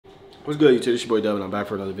What's good, YouTube? It's your boy Dub, and I'm back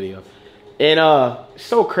for another video. And it's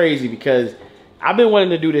so crazy because I've been wanting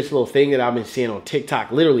to do this little thing that I've been seeing on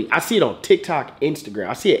TikTok. Literally, I see it on TikTok, Instagram.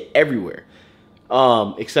 I see it everywhere,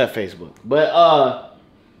 except Facebook. But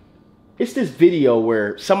it's this video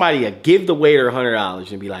where somebody give the waiter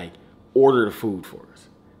 $100 and be like, order the food for us.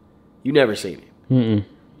 You never seen it. Mm-mm.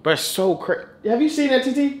 But it's so crazy. Have you seen that,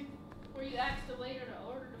 TT? Where you ask the waiter to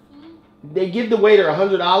order the food? They give the waiter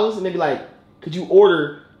 $100 and they be like, could you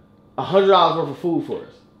order $100 worth of food for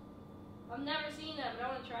us? I've never seen that, but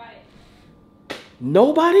I want to try it.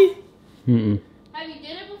 Nobody? Mm-mm. Have you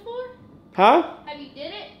did it before? Huh? Have you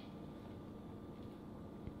did it?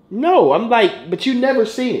 No, I'm like, but you never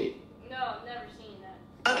seen it. No, I've never seen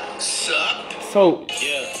that. So,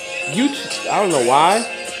 YouTube, I don't know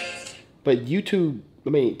why, but YouTube,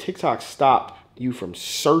 TikTok stopped you from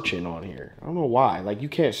searching on here. I don't know why. Like, you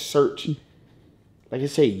can't search. Like, it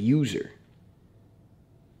say user.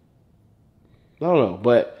 I don't know,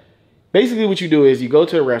 but basically what you do is you go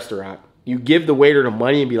to a restaurant, you give the waiter the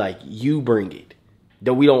money and be like, you bring it.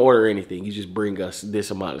 Though we don't order anything. You just bring us this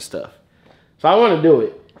amount of stuff. So I want to do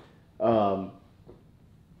it. I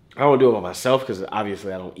don't do it by myself because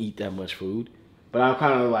obviously I don't eat that much food. But I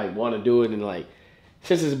kind of like want to do it and like,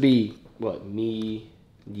 since it's be, what, me,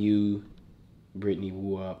 you, Brittany,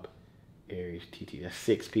 WooWop, Aries, TT, that's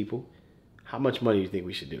 6 people. How much money do you think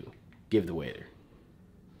we should do? Give the waiter.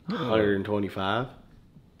 125.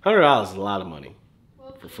 $100 is a lot of money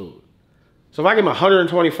for food. So if I give him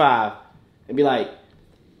 125 and be like,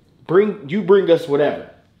 bring us whatever.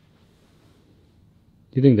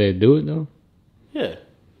 Do you think they'd do it though? Yeah.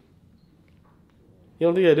 You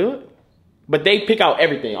don't think they'd do it? But they pick out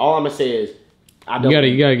everything. All I'm gonna say is, you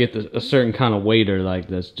gotta get a certain kind of waiter like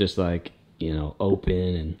that's just like, you know, open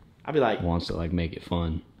and I'd be like, wants to like make it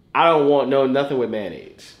fun. I don't want nothing with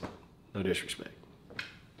mayonnaise. No disrespect.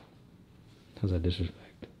 How's that disrespect?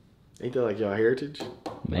 Ain't that like y'all heritage?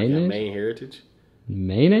 Mayonnaise? Like main heritage?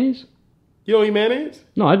 Mayonnaise? You don't eat mayonnaise?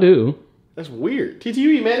 No, I do. That's weird. TT, you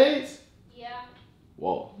eat mayonnaise? Yeah.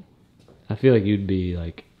 Whoa. I feel like you'd be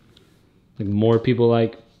like more people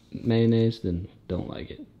like mayonnaise than don't like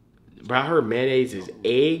it. But I heard mayonnaise is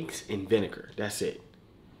eggs and vinegar. That's it.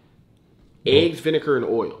 Eggs, vinegar, and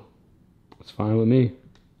oil. It's fine with me.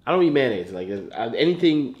 I don't eat mayonnaise. Like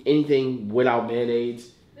anything without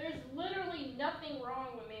mayonnaise. There's literally nothing wrong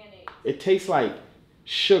with mayonnaise. It tastes like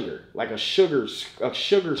sugar, like a sugar It's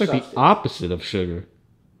substance. like the opposite of sugar.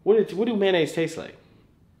 What do mayonnaise taste like?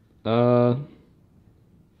 I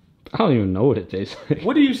don't even know what it tastes like.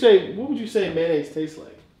 What would you say mayonnaise tastes like?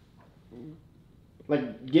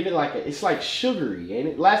 Like, give it like it's like sugary, ain't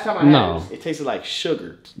it? Last time I had it tasted like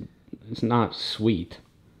sugar. It's not sweet.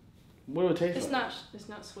 What would it taste It's like? it's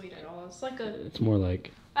not sweet at all. It's like a. It's more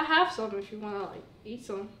like. I have some if you want to like eat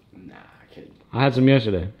some. Nah, I can't. I had some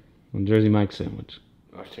yesterday on Jersey Mike's sandwich.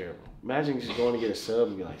 That's terrible. Imagine just going to get a sub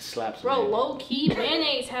and be like, slap some. Bro, mayonnaise. low key,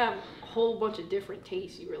 mayonnaise have a whole bunch of different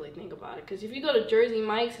tastes. You really think about it, because if you go to Jersey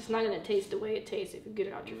Mike's, it's not gonna taste the way it tastes if you get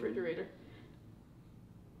it out your refrigerator.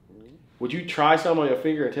 Would you try something on your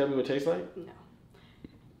finger and tell me what it tastes like? No.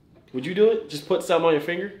 Would you do it? Just put something on your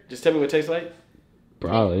finger. Just tell me what it tastes like.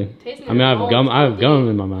 Probably. Tasting I mean, I it have gum. I have gum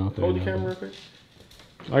in my mouth. Hold right the now. camera real quick.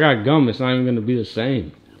 I got gum. It's not even gonna be the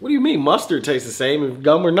same. What do you mean mustard tastes the same if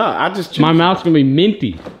gum or not? I just choose. My mouth's gonna be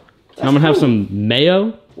minty. And I'm gonna have some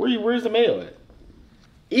mayo. Where's the mayo at?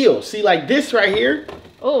 Ew. See, like this right here.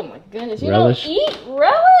 Oh my goodness! You Relish. don't eat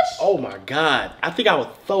relish? Oh my god. I think I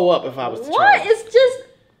would throw up if I was to try What? it. It's just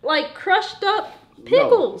like crushed up No,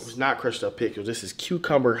 pickles. it's not crushed up pickles. This is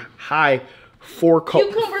cucumber high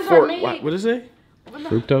Cucumbers are made. What is it?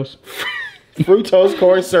 Fructose. Fructose,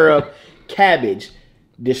 corn syrup, cabbage,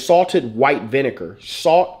 desalted white vinegar,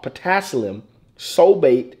 salt, potassium,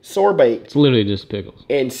 sorbate, It's literally just pickles.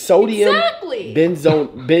 and sodium Exactly.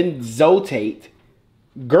 benzoate,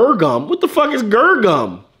 gurgum. What the fuck is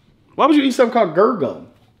gurgum? Why would you eat something called gurgum?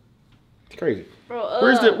 It's crazy. Bro,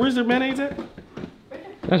 Where's the mayonnaise at?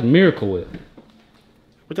 That's Miracle Whip.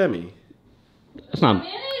 What that mean? That's not.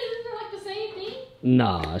 mayonnaise isn't like the same thing.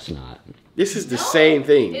 Nah, it's not. This is the same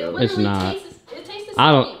thing, bro. It's not. It tastes the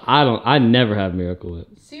same. I never have Miracle Whip.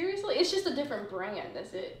 Seriously, it's just a different brand.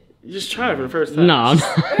 That's it. You just try it for the first time. No,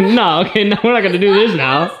 no. Okay, no, we're not gonna do this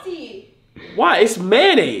now. Nasty. Why? It's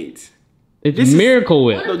mayonnaise. It's This is- Miracle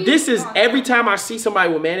Whip. No, this is every time I see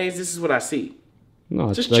somebody with mayonnaise, this is what I see. No,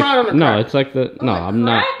 it's Just like, try it on a no, cracker. it's like the no. I'm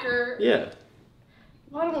not. Cracker. Yeah.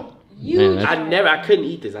 Why don't you? Man, that's- I couldn't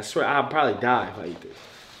eat this. I swear, I'd probably die if I eat this.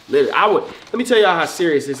 Literally, let me tell y'all how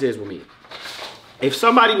serious this is with me. If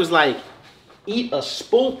somebody was like, eat a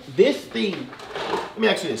spoon, this thing, let me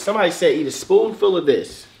ask you this. Somebody said eat a spoonful of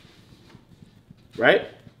this right?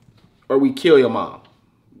 Or we kill your mom.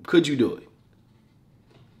 Could you do it?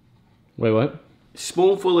 Wait, what?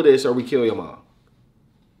 Spoonful of this or we kill your mom.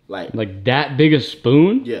 Like that big a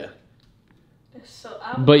spoon? Yeah. So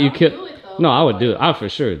But you kill. do it, though. No, I would do it. I would for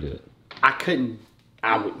sure do it. I couldn't.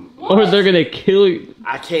 I would. Or they're gonna kill you.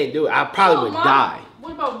 I can't do it. I probably would die.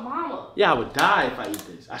 What about mama? Yeah, I would die if I eat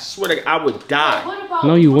this. I swear to God, I would die. What about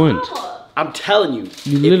No, you mama? wouldn't. I'm telling you.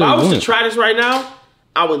 You If literally I was wouldn't. to try this right now,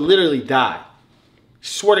 I would literally die.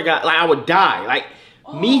 Swear to God, like I would die. Like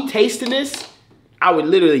me tasting this, I would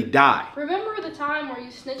literally die. Remember the time where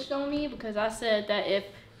you snitched on me because I said that if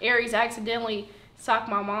Aries accidentally socked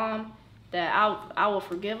my mom, that I will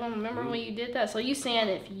forgive him. Remember when you did that? So you saying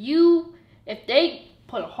if they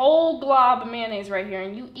put a whole glob of mayonnaise right here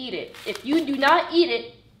and you eat it, if you do not eat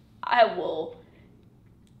it, I will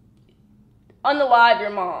unalive your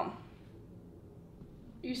mom.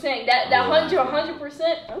 You saying that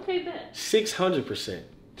 100%? Okay, bet. 600%.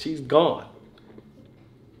 She's gone.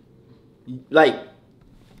 Like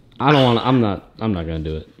I don't want to. I'm not gonna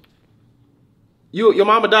do it. your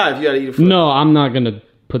mama died if you had to eat a food. No, I'm not gonna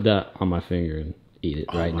put that on my finger and eat it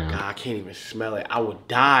right Oh my now. God, I can't even smell it. I would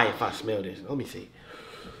die if I smelled this. Let me see.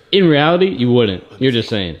 In reality, you wouldn't. You're just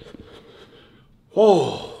saying it.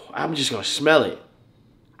 Oh, I'm just gonna smell it.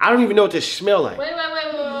 I don't even know what this smell like. Wait.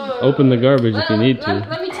 Open the garbage if you need to.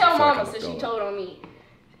 Let me tell mama since she told on me.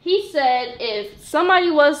 He said if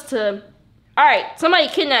somebody was to, somebody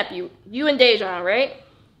kidnap you and Dejan, right?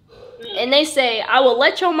 And they say, I will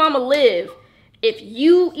let your mama live if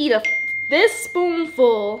you eat this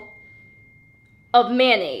spoonful of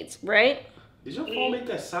mayonnaise, right? Did your phone make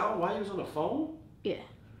that sound while you was on the phone? Yeah.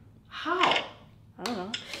 How? I don't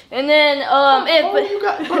know. And then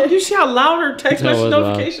Bro, you see how loud her text That message was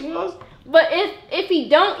notification was? but if he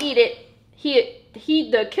don't eat it,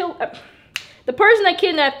 the person that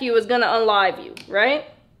kidnapped you is gonna unlive you, right?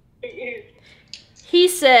 He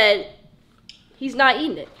said he's not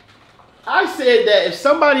eating it. I said that if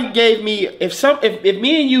somebody gave me, if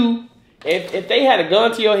me and you, if they had a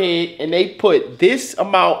gun to your head and they put this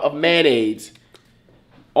amount of mayonnaise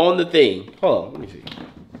on the thing, hold on, let me see.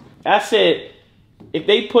 I said if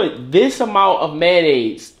they put this amount of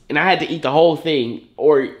mayonnaise and I had to eat the whole thing,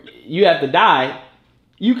 or you have to die,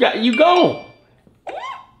 you gone.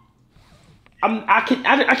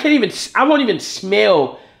 I won't even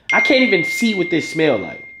smell. I can't even see what this smell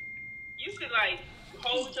like. You could like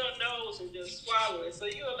hold your nose and just swallow it, so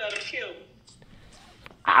you'll let them kill me.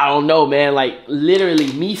 I don't know, man. Like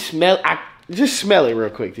literally, me smell. Just smell it real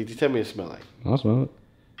quick. Did you tell me what it smell like? I'll smell it.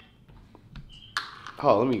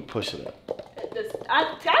 Oh, let me push it up.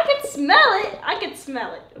 I can smell it. I can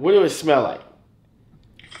smell it. What do it smell like?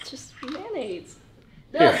 It's just mayonnaise.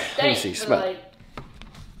 Here, let me see. Smell it.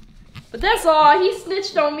 But that's all. He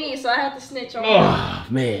snitched on me, so I have to snitch on him. Oh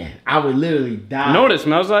man, I would literally die. You know what it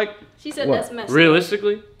smells like? She said What? that's messed up.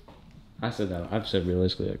 Realistically, I said that. I've said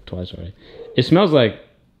realistically like twice already. It smells like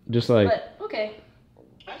just like But, okay.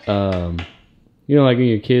 you know, like in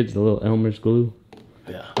your kids, the little Elmer's glue.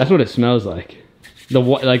 Yeah. That's what it smells like. The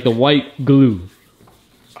white glue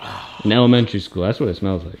in elementary school. That's what it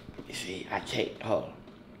smells like. You see, I can't. Hold on.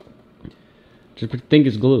 Just think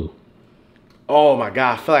it's glue. Oh my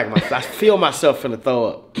God, I feel myself finna throw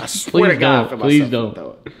up. I swear Please to God, I feel don't. Please myself finna don't. throw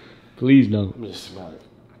up. Please don't. Let me just smell it.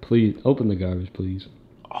 Please open the garbage, please.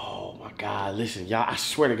 Oh my God, listen, y'all. I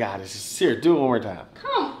swear to God, this is serious. Do it one more time.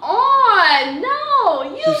 Come on.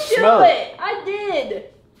 No, you Just do smell it. I did.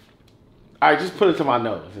 All right, just put it to my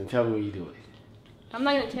nose and tell me when you do it. I'm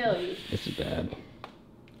not going to tell you. It's bad.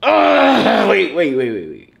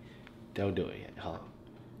 Wait. Don't do it yet. Hold on.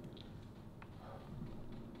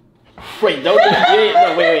 Wait, don't do it yet.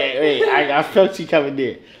 No, wait. I felt you coming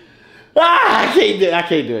there. I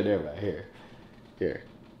can't do it. Never mind. Here.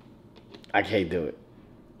 I can't do it.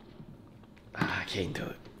 I can't do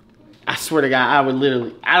it. I swear to God,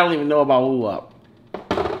 I don't even know about WooWop.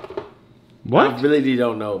 What? I really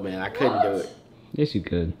don't know, man. I couldn't do it. Yes, you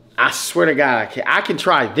could. I swear to God, I can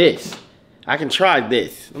try this. Let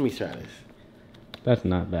me try this. That's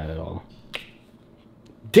not bad at all.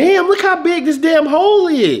 Damn, look how big this damn hole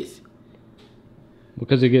is.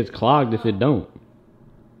 Because it gets clogged if it don't.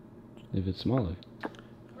 If it's smaller.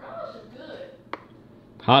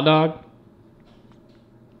 Hot dog?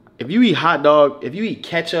 If you eat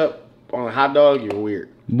ketchup on a hot dog, you're weird.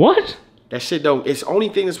 What? That shit don't. It's the only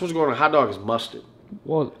thing that's supposed to go on a hot dog is mustard.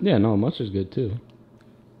 Well, yeah, no, mustard's good too.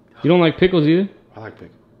 You don't like pickles either? I like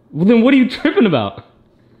pickle. Well, then what are you tripping about?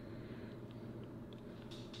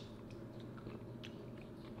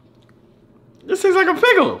 This tastes like a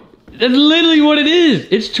pickle. That's literally what it is.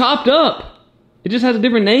 It's chopped up. It just has a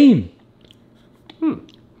different name.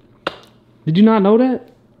 Did you not know that?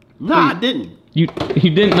 Nah, I didn't. You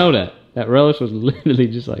didn't know that. That relish was literally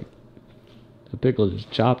just like a pickle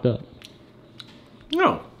just chopped up.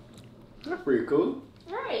 No. That's pretty cool.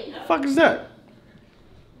 Right. What the fuck is that?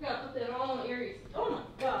 You gotta put that all on Aries. Oh my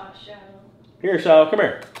gosh, Shadow. Here, Shadow, come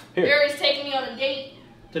here. Here. Aries taking me on a date.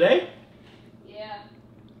 Today? Yeah.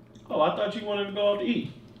 Oh, I thought you wanted to go out to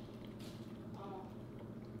eat.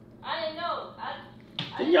 I didn't know.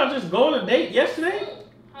 Didn't y'all just go on a date yesterday?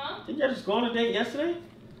 Huh? Didn't y'all just go on a date yesterday?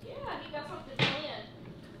 Yeah, he got something planned.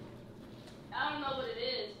 I don't know what it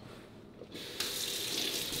is.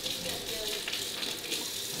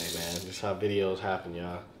 Hey man, this is how videos happen,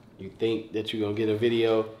 y'all. You think that you're gonna get a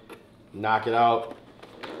video, knock it out,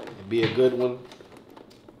 and be a good one,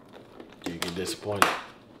 you get disappointed.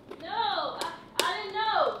 No, I didn't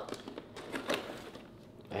know.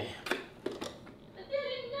 Damn. I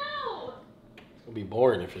didn't know. It's gonna be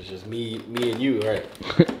boring if it's just me and you, right?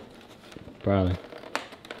 Probably.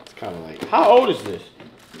 It's kind of like, how old is this?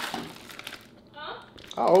 Huh?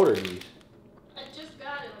 How old are these? I just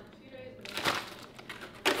got it like a few days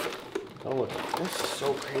ago. Oh look, this is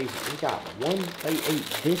so crazy. We got one plate ate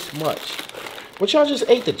this much. What, y'all just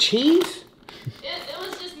ate the cheese? It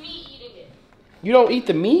was just me eating it. You don't eat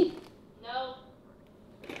the meat? No.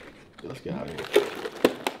 Let's get out of here.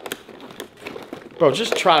 Bro,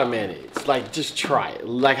 just try the mayonnaise. Like, just try it.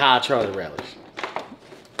 Like how I try the relish.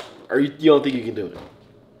 Or you don't think you can do it?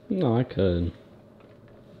 No, I could.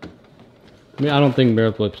 I mean, I don't think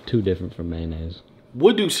barrel flip's too different from mayonnaise.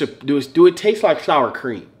 What do it taste like sour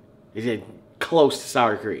cream? Is it close to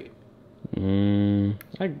sour cream?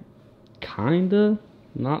 I kinda,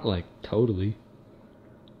 not like totally.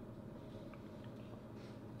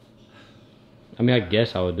 I mean, I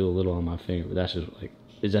guess I would do a little on my finger, but that's just like,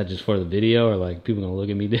 is that just for the video or like people gonna look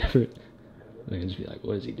at me different? They can just be like,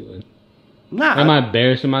 what is he doing? Nah. Am I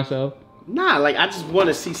embarrassing myself? Nah, like I just want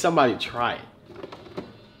to see somebody try it.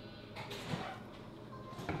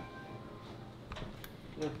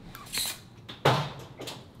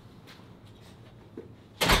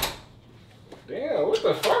 Damn, what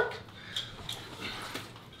the fuck?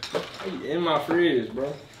 Hey, in my fridge,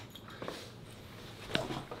 bro.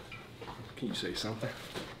 Can you say something?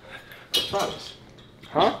 Try this.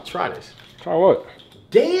 Huh? Try this. Try what?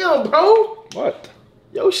 Damn, bro. What?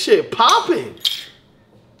 Yo shit popping.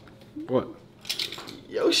 What?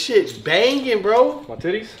 Yo shit banging, bro. My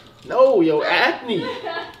titties? No, yo acne.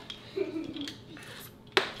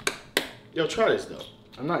 Yo, try this though.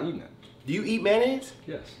 I'm not eating that. Do you eat mayonnaise?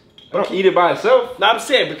 Yes. I don't eat it by itself. No, I'm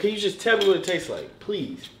saying, but can you just tell me what it tastes like,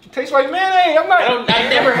 please? It tastes like mayonnaise. I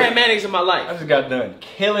never had mayonnaise in my I life. just got done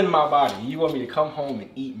killing my body. You want me to come home and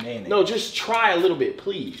eat mayonnaise? No, just try a little bit,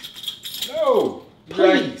 please. No.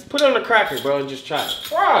 Please. Put it on a cracker, bro, and just try it.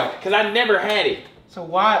 Why? Because I never had it. So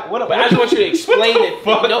why? What? But I just want you to explain What it. the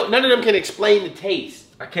fuck? No, none of them can explain the taste.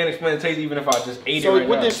 I can't explain the taste even if I just ate So it right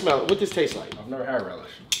what now. this smell? What this tastes like? I've never had relish.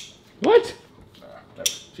 What? Nah, never.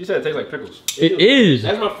 She said it tastes like pickles. It is.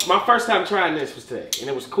 That's my first time trying this was today, and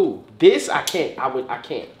it was cool. This I can't. I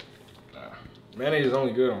can't. Nah. Mayonnaise is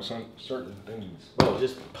only good on some certain things. Bro,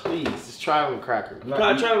 just please, just try it on a cracker. I'm not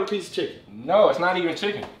Try eating- it on a piece of chicken. No, it's not even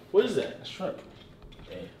chicken. What is that? It's shrimp.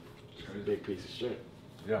 Damn, it's a big piece of shrimp.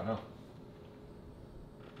 Yeah, I know.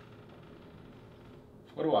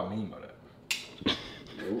 What do I mean by that?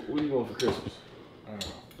 What do you want for Christmas? I don't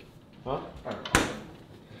know. Huh? I don't know.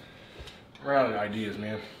 We're out of ideas,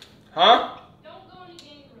 man. Huh? Don't go in the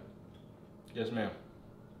game room. Yes, ma'am.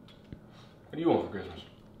 What do you want for Christmas?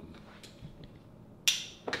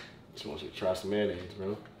 Just want you to try some mayonnaise,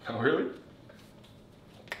 bro. Oh, really?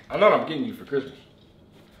 I know what I'm getting you for Christmas.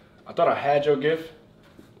 I thought I had your gift.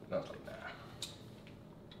 No, I was like, nah.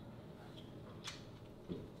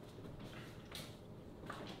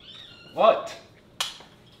 What?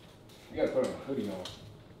 You gotta put on a hoodie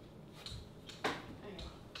on.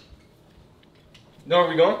 Know where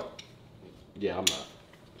we going? Yeah, I'm not.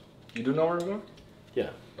 You do know where we're going? Yeah,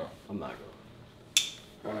 No. I'm not going.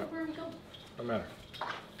 Why not? Where are we going? Don't matter.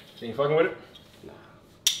 You ain't fucking with it? Nah,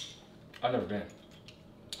 I've never been.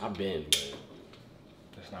 I've been, but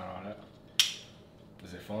That's not all that.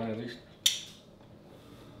 Is it fun at least?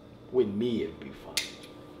 with me it'd be fun.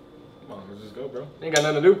 Come on, let's just go, bro. Ain't got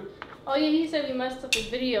nothing to do. Oh yeah, he said we messed up his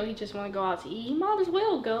video. He just want to go out to eat. He might as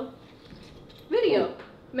well go. Video.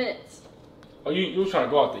 Minutes. Oh, you was trying to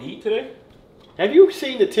go out to eat today? Have you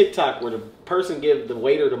seen the TikTok where the person give the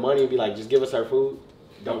waiter the money and be like, just give us our food?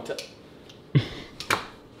 Don't tell.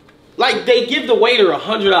 Like, they give the waiter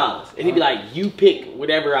 $100 and he be like, you pick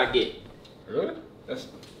whatever I get. Really? That's.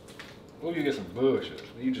 Well, you get some bullshit.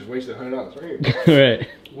 You just wasted $100 right here. Right.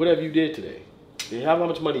 Whatever you did today. How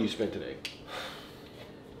much money you spent today?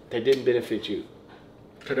 that didn't benefit you?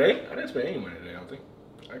 Today? I didn't spend any money today, I don't think.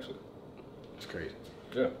 Actually. It's crazy.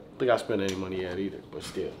 Yeah. I think I spent any money yet either, but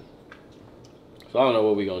still. So I don't know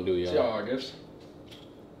what we gonna do, y'all. See y'all, I guess.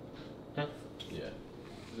 Huh? Yeah.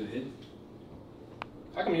 Is it hidden?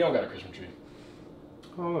 How come you don't got a Christmas tree?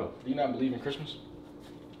 I don't know. Do you not believe in Christmas?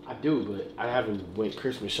 I do, but I haven't went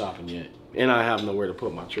Christmas shopping yet. And I have nowhere to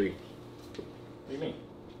put my tree. What do you mean?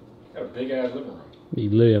 You got a big ass living room. You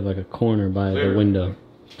literally have like a corner by the window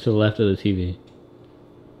to the left of the TV.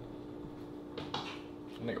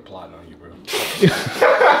 Some nigga plotting on you, bro.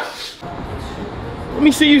 Let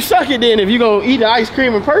me see you suck it then if you gonna eat the ice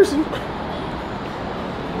cream in person.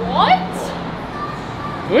 What?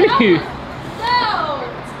 What are you? No.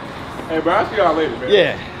 Hey, bro, I'll see y'all later, man.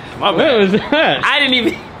 Yeah. My What bad. was that? I didn't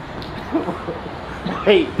even.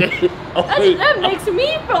 Wait. Oh, wait. That makes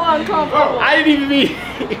me feel uncomfortable. I didn't even mean.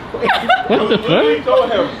 What the Literally fuck?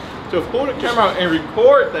 told him to pull the camera out and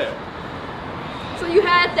record that. So you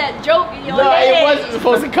had that joke in your No, head. it wasn't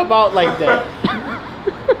supposed to come out like that.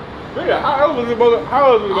 Nigga, how else was it supposed to,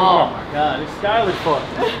 how else was it Oh gonna my god, it's Skylar's fault.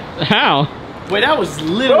 How? Wait, that was come?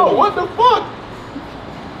 literally. Bro, what the fuck?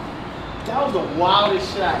 That was the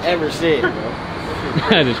wildest shit I ever said, bro.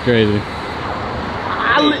 That is crazy.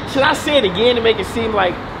 Should I say it again to make it seem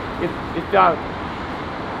like if y'all.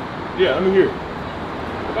 Yeah, let me hear it.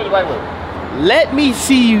 That's the right way. Let me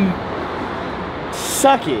see you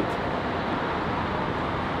suck it.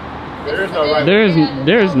 There is no right way.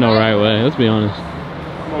 There's no right way. Let's be honest.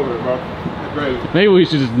 I'm over it, bro. It's crazy. Maybe we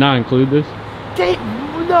should just not include this.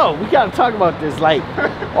 No, we gotta talk about this. Like,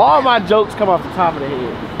 all my jokes come off the top of the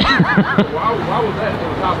head. Why was that on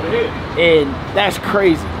the top of the head? And that's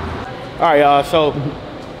crazy. Alright, y'all, so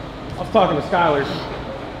I was talking to Skylar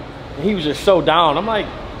and he was just so down. I'm like,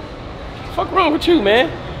 what the fuck wrong with you, man?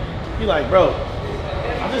 He like, bro,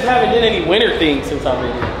 I just haven't done any winter things since I've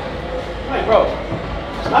been here. I'm like, bro,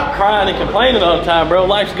 stop crying and complaining all the time, bro.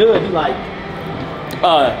 Life's good. He like,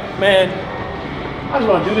 man, I just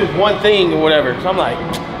want to do this one thing or whatever. So I'm like,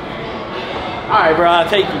 all right, bro, I'll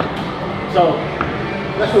take you. So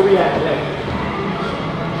that's where we at today.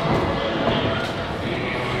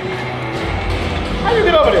 How you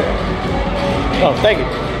get over there? Oh, thank you.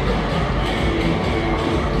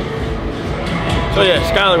 So yeah,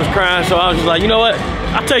 Skylar was crying, so I was just like, you know what?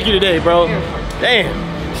 I'll take you today, bro. Damn.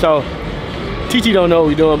 So, TT don't know what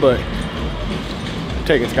we're doing, but I'm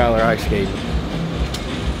taking Skylar ice skating.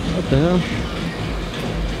 What the hell?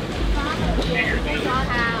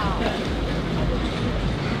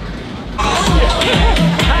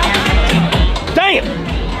 Damn!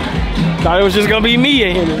 Thought it was just gonna be me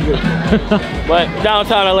in here. But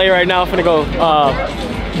downtown LA right now, I'm finna go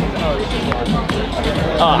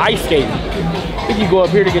ice skating. I think you go up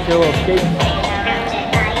here to get your little skate.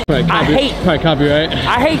 Probably copyright.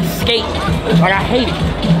 I hate skating. Like, I hate it.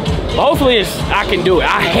 But hopefully I can do it.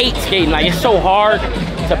 I hate skating. Like, it's so hard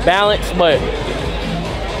to balance, but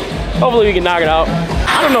hopefully we can knock it out.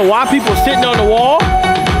 I don't know why people are sitting on the wall,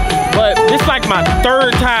 but this is like my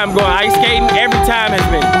third time going ice skating. Every time has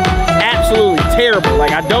been absolutely terrible.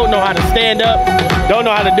 Like, I don't know how to stand up, don't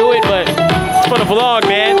know how to do it, but it's for the vlog,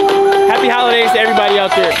 man. Happy holidays to everybody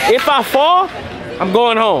out there. If I fall, I'm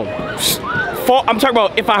going home. I'm talking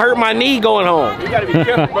about if I hurt my knee, going home. You gotta be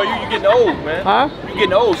careful, bro. You getting old, man. Huh? You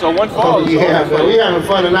getting old, so one fall. Yeah, but we having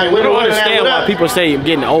fun tonight. I don't understand why people say you're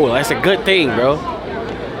getting old. That's a good thing, bro.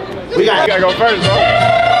 We gotta go first, bro.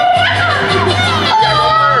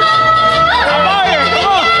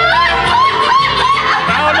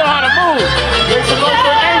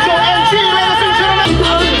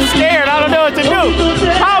 I'm scared. I don't know what to do.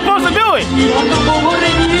 How am I supposed to do it?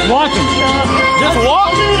 Watch him. Just walk?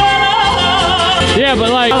 Yeah,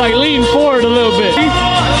 but like lean forward a little bit.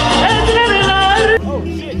 Oh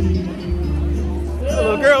shit. The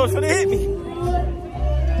little girl was finna hit me.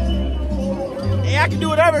 Hey, I can do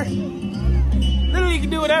whatever. Literally can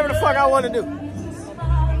do whatever the fuck I want to do.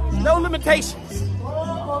 No limitations.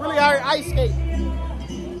 Really ice skate.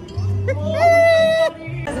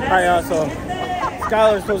 Alright, y'all, so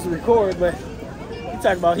Skylar's supposed to record, but he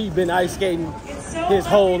talking about he been ice skating his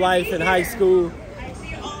whole life in high school.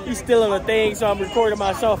 He's still in a thing, so I'm recording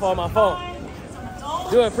myself on my phone.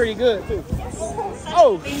 Doing pretty good, too.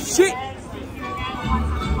 Oh, shit!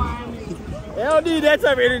 I don't need that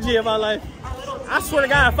type of energy in my life. I swear to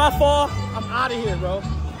God, if I fall, I'm out of here, bro.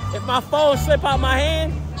 If my phone slip out my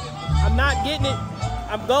hand, I'm not getting it.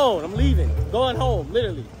 I'm gone. I'm leaving. Going home,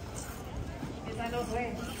 literally.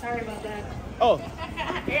 Sorry about that. Oh.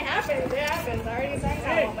 It happens. It happens. I already sang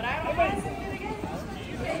that one, but I don't know why I sing it again.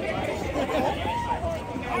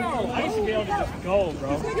 Oh, I used to be able to just go,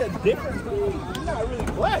 bro. It's like a different dude. You're not really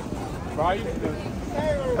black. Bro, I used to.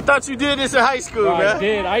 I thought you did this in high school, Bro, man. I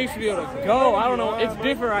did. I used to be able to go. I don't know. It's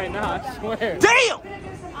different right now. I swear. Damn!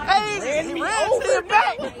 Hey, he ran to the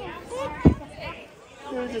back.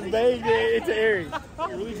 He was just banged into Aries.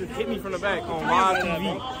 He really just hit me from the back on live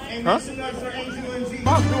TV. Huh? If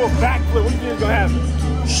I do a backflip, what do you think is gonna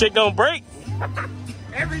happen? Shit don't break.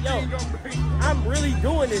 Everything gonna break. I'm really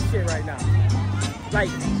doing this shit right now. Like,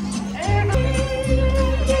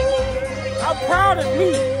 I'm proud of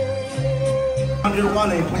me. Under one,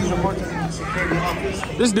 please report to the security office.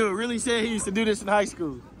 This dude really said he used to do this in high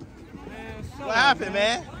school. What happened,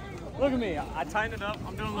 man? Look at me. I tightened it up.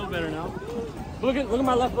 I'm doing a little better now. Look at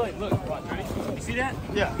my left leg. Look, watch, ready? You see that?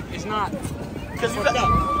 Yeah. It's not. Because you Fucked up.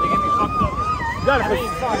 They get me fucked up.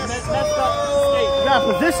 Messed up. You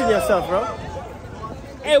gotta position yourself, bro.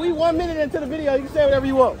 Hey, we 1 minute into the video. You can say whatever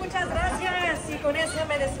you want. Muchas gracias y con eso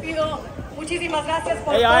me despido. Muchísimas gracias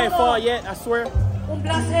por Hey, I ain't todo. fall yet, I swear. Un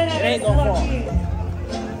placer haber ain't estado gonna fall.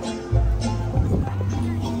 aquí.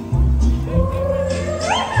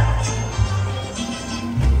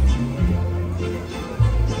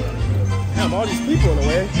 Damn, all these people in the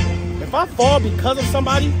way. If I fall because of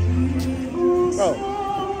somebody, bro,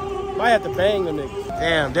 might have to bang them niggas.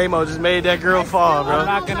 Damn, Damo just made that girl fall, bro. I'm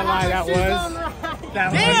not gonna lie, that was.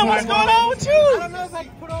 Damn, what's going on with you? I don't know if I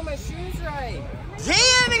can put on my shoes right. Yeah,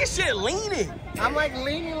 nigga, shit leaning. I'm like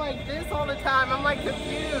leaning like this all the time. I'm like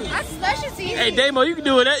confused. That's just easy. Hey, Damo, you can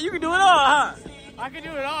do it. You can do it all, huh? I can do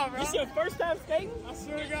it all, bro. This your first time skating? I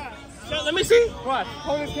swear to God. So, let me see. Watch,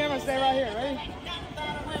 hold this camera, stay right here, ready?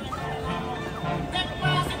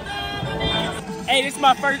 Hey, this is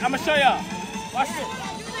my first. I'm gonna show y'all. Watch this.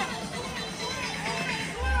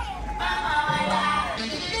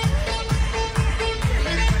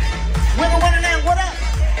 Women Wonderland, what up?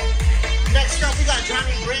 Next up, we got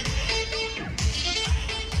Johnny Brick.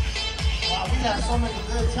 Wow, we got so many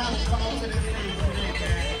good talents coming to this stage today,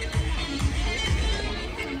 man.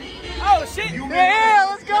 Oh shit! Yeah,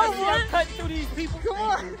 let's go, boy. I'm cutting through these people. Come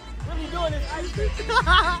on. Really doing this ice cream.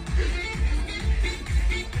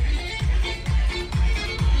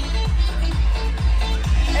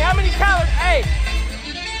 Hey, how many calories? Hey.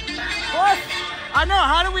 What? I know,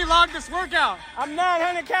 how do we log this workout? I'm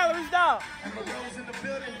 900 calories down. And the girls in the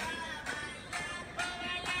building.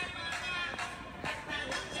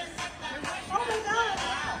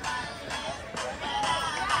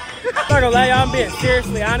 I'm not gonna lie, y'all, I'm being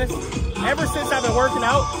seriously honest. Ever since I've been working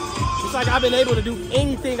out, it's like I've been able to do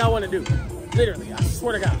anything I want to do. Literally, I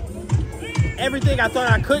swear to God. Everything I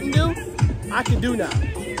thought I couldn't do, I can do now.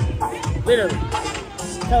 Literally.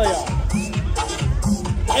 Tell y'all.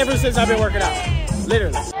 Ever since I've been working out.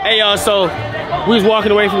 Literally. Hey y'all, so we was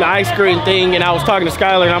walking away from the ice cream thing and I was talking to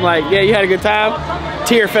Skylar and I'm like, yeah, you had a good time?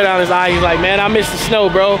 Tear fell down his eye. He's like, man, I miss the snow,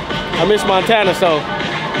 bro. I miss Montana, so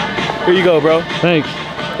here you go, bro. Thanks.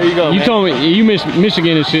 Here you go, You man. told me you miss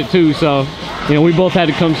Michigan and shit too, so you know we both had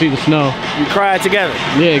to come see the snow. We cried together.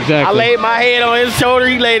 Yeah, exactly. I laid my head on his shoulder,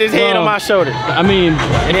 he laid his head on my shoulder. I mean,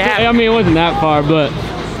 it wasn't that far, but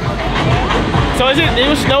so it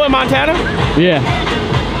was snow in Montana? yeah,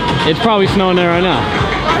 it's probably snowing there right now.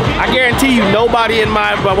 I guarantee you nobody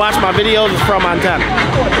watch my videos is from Montana.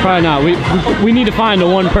 Probably not. We need to find the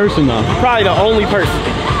one person though. Probably the only person.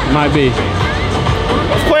 Might be.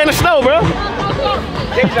 Let's play in the snow, bro.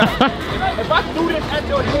 If I threw this at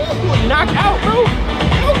your head, you would knock out, bro.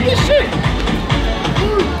 Oh, this shit.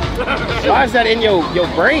 Why is that in your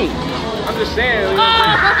brain? I'm just saying.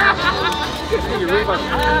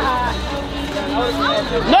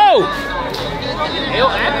 No!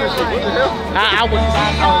 I was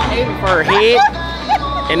aiming for her head,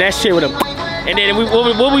 and that shit would have. And then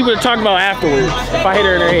what we were talking about afterwards, if I hit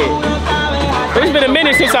her in her head. But it's been a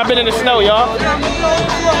minute since I've been in the snow, y'all.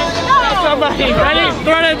 Somebody, I didn't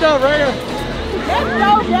throw that though, right?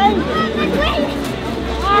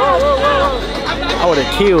 I would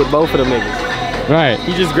have killed both of them niggas. Right.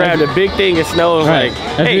 He just grabbed a big thing of snow and was Right.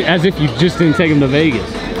 like, hey. As if you just didn't take him to Vegas.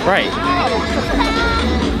 Right.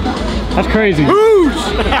 That's crazy.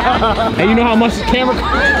 Hey, you know how much the camera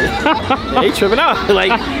costs? They tripping out.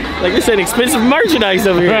 Like this ain't expensive merchandise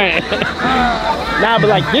over here. Right. Nah, but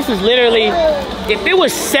like this is literally, if it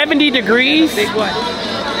was 70 degrees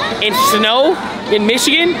and snow in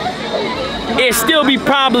Michigan, it'd still be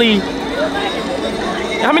probably,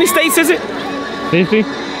 how many states is it? 50?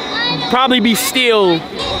 Probably be still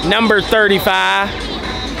number 35.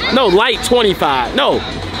 No, light 25. No,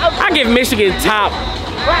 I give Michigan top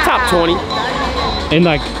 20. In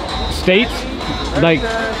like states? Like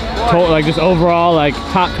just overall like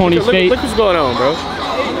top 20 states? Look what's going on, bro.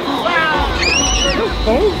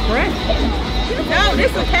 No,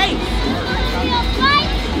 this is a case.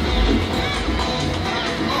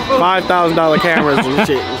 $5,000 cameras and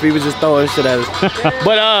shit. People just throwing shit at us.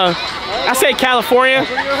 But I say California.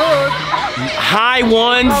 High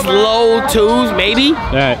ones, low twos, maybe.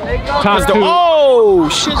 Alright. Top two. Oh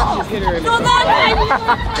shit!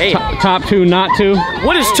 Hey. Top two, not two.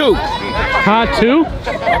 What is two? Hot two?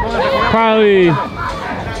 Probably.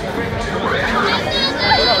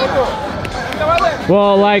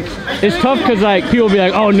 Well, like, it's tough because like people be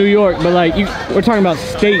like, oh, New York, but like we're talking about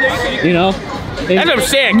states, you know. That's what I'm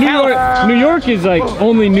saying. New York is like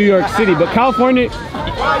only New York City, but California,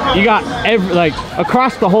 you got like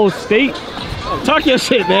across the whole state. Talk your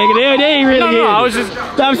shit, man. They ain't really. No, I was just.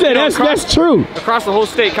 I'm saying that's true. Across the whole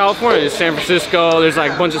state, California, there's San Francisco. There's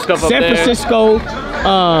like a bunch of stuff up there. San Francisco,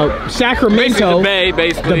 Sacramento. The Bay,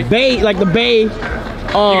 basically. The Bay, like the Bay. You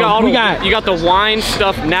got the wine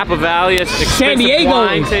stuff, Napa Valley. It's San Diego.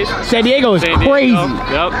 Wine taste. San Diego is crazy.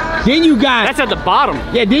 Yep. Then you got. That's at the bottom.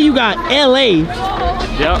 Yeah. Then you got LA.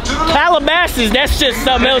 Yep. Calabasas. That's just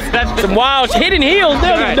something else. That's some wild Hidden Hills. They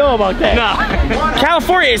don't even know about that. No.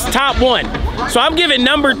 California is top one. So I'm giving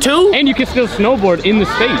number 2. And you can still snowboard in the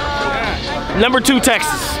state. Number 2,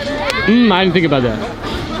 Texas. I didn't think about that.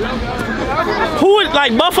 Who would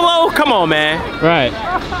like Buffalo? Come on, man. Right.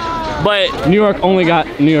 But New York only got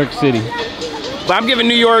New York City. But I'm giving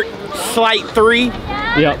New York slight 3.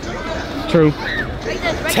 Yep. True.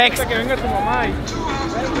 Texas. I'm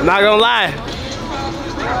not gonna lie.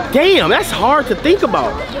 Damn, that's hard to think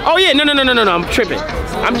about. Oh yeah, no, I'm tripping.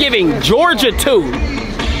 I'm giving Georgia 2.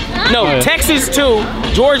 No, yeah. Texas 2,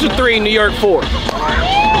 Georgia 3, New York 4.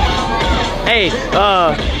 Hey,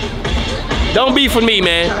 don't beef with me,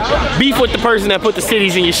 man. Beef with the person that put the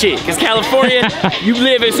cities in your shit. Cause California, you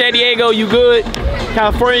live in San Diego, you good.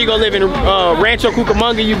 California, you gonna live in Rancho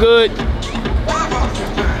Cucamonga, you good.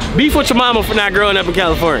 Beef with your mama for not growing up in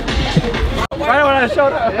California. Right when I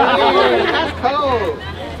showed up. That's cold.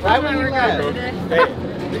 Right when you left.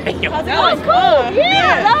 That was cool.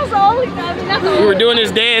 Yeah, that was the only time. We were doing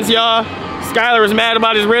this dance, y'all. Skylar was mad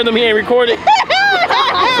about his rhythm. He ain't recorded.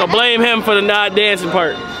 So blame him for the not dancing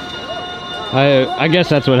part. I guess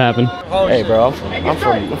that's what happened. Hey, bro, I'm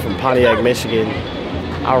from Pontiac, Michigan.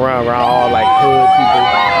 I run around all like hood people.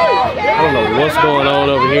 I don't know what's going on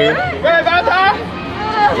over here.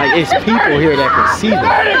 Like it's people here that can see them.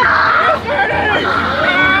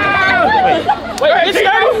 Wait, get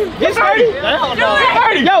sturdy. Get sturdy.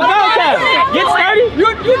 Yo, go, Kev. Get sturdy. You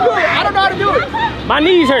do it. I don't know how to do it. My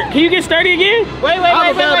knees hurt. Can you get sturdy again? Wait. Oh,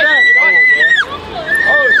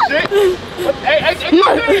 shit. Hey, you do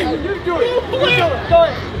it. You do it.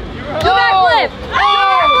 Do backflip.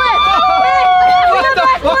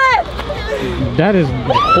 Backflip. That is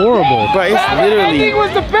horrible. But it's literally. That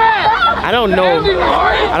was the best. I don't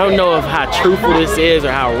know if how truthful this is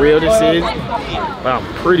or how real this is, but I'm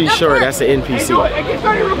pretty sure that's an NPC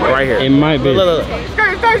right here. It might be. Look. It's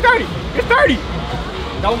 30. It's 30.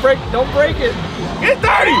 Don't break it. It's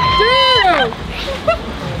 30. Damn.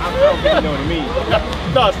 I don't know what I mean.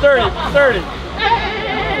 No, it's 30.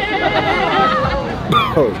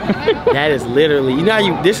 Bro, that is literally, you know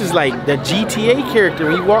how this is like the GTA character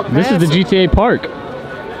when you walk past. This is the GTA park.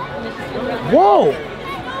 Whoa.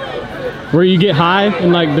 Where you get high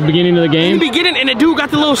in like the beginning of the game. In the beginning, and the dude got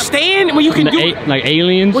the little stand where you can do like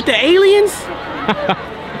aliens. With the aliens?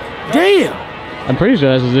 Damn. I'm pretty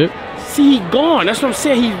sure that's it. See, he gone. That's what I'm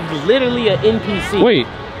saying. He's literally an NPC. Wait.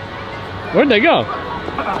 Where'd they go?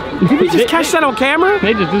 Did we just catch that on camera?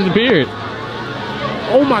 They just disappeared.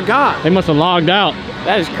 Oh my God. They must have logged out.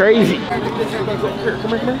 That is crazy. Come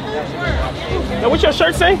here. Now, what's your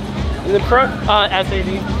shirt say? In the front?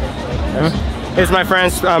 SAD. Huh? Here's my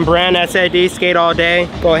friend's brand, SAD, Skate All Day.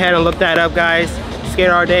 Go ahead and look that up, guys. Skate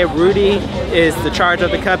All Day. Rudy is the charge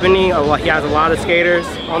of the company. He has a lot of skaters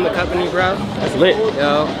on the company, bro. That's lit.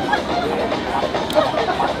 Yo.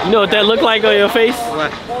 You know what that look like on your face?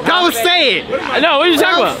 What? Don't say it! No, what are you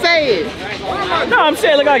talking about? Don't say it! No, I'm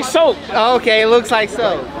saying it look like soap. Oh, okay, it looks like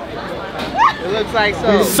soap. It looks like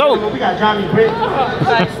soap. Soap. We got Johnny Brick. It looks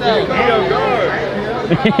like soap.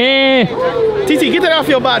 TT, get that off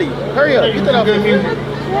your body. Hurry up, get that off your head.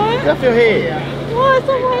 Get off your head. What's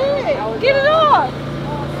on my head? Get it off.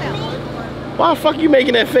 Why the fuck you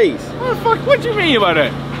making that face? What you mean about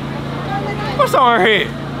that? What's on her head?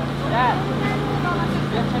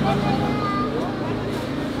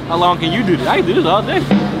 How long can you do this? I can do this all day.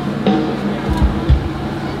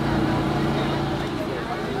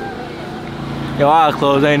 Your eyes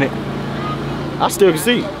closed, ain't it? I still can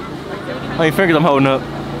see. How many fingers I'm holding up?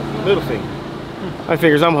 Middle finger. How many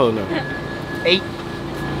fingers I'm holding up? 8.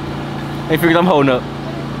 How many fingers I'm holding up?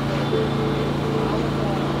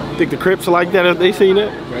 Think the Crips are like that if they seen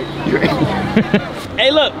that? Right.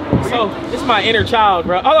 Hey, look. So this is my inner child,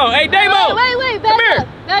 bro. Hold on. Hey, Damo. Wait. Come here.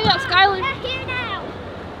 Back up, Skylar.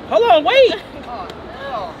 Hold on. Wait.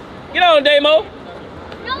 Get on, Damo.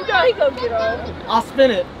 No, he go get on. I'll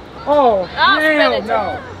spin it. Oh, I'll spin it.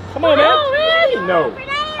 no. Come on, man. No.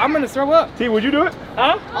 I'm gonna throw up. T, would you do it?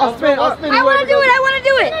 Huh? I'll spin. I want to do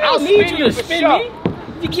it. I'll need you to spin me.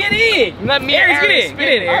 You get in. Let me Aries, get in. Get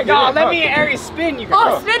in, Aries. No, let me and Aries spin you guys.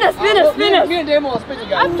 Oh, spin us. Me and Damo will spin you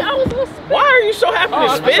guys. Why are you so happy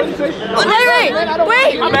to spin?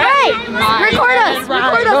 Wait. I'm happy. Record us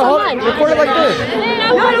online. Record it like this.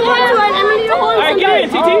 No, I don't want to. I need to hold All right, get in,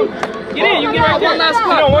 TT. Get in. You can get right there. She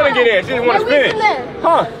don't want to get in. She just want to spin it.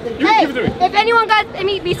 Huh? You Hey, give it to me. if anyone got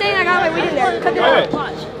be saying I got my weed in there, cut it out.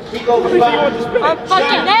 I'm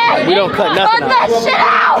fucking mad. We don't cut nothing Cut that shit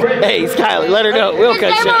out. Hey, Skylar, let her know. We'll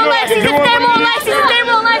cut shit. Alexis.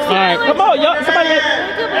 Alright, come on, y'all. Somebody.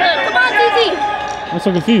 Come on, TT. I'm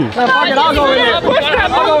so confused. I'll go in. I'll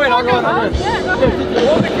go in.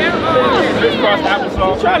 Crisscross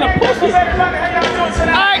applesauce. Trying to push it.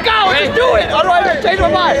 Alright, go. Just do it. Otherwise, change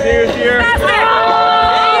my mind. Cheers here. Faster.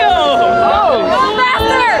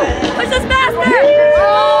 Push us faster. More.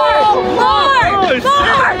 Do it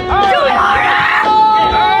harder.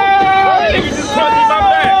 Nigga just punched me in my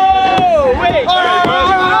back. Wait. I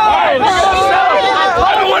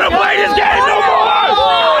don't want to play this game no more.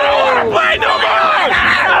 I don't want to play no more.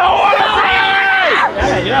 I don't want to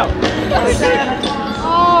play.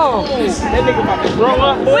 That nigga about to grow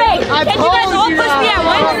up. Wait, can you guys all push me at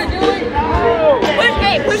once?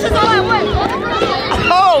 Push us all at once.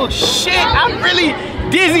 Oh shit, I'm really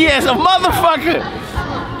dizzy as a motherfucker.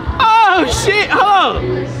 Oh shit, hold on.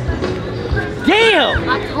 Damn.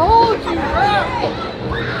 I told you, bro.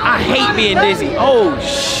 I hate being dizzy. Oh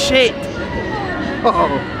shit.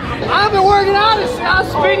 I've been working out and I'll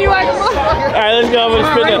spin you like a motherfucker. Alright, let's go. I'm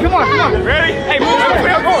gonna spin up. Come on. Ready? Hey, move up.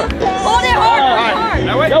 I'm going. Hold it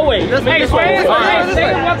hard. No way. Let's make this way. Right.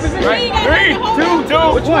 3, 2,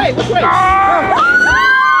 2. Which way? Which way?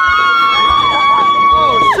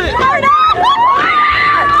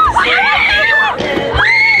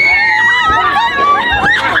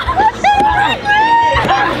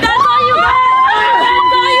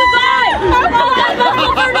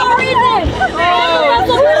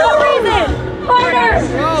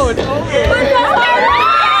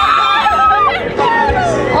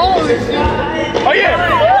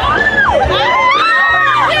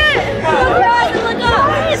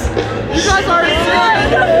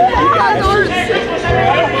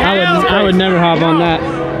 I would never hop on that.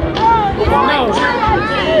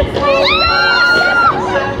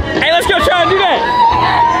 Hey, let's go try and do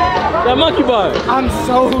that. That monkey bar. I'm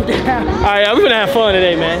so down. Alright, we're gonna have fun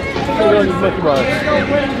today, man. Let's go on this monkey bar.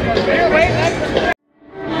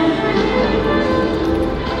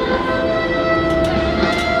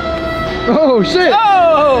 Oh shit!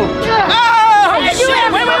 Oh! Oh!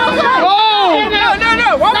 Shit! Wait! Oh! No!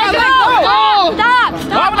 Why would I let go? Stop!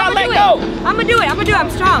 Why would I let go? I'm gonna do it. I'm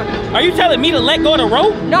strong. Are you telling me to let go of the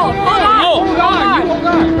rope? No, hold on. No. Hold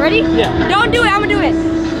on. Ready? Yeah. Don't do it. I'm gonna do it.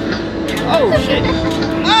 Oh shit!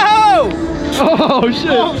 Oh! Oh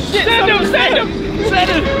shit! Oh shit! Send him!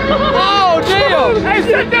 Oh damn! Hey,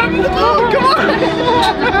 send him! Come on!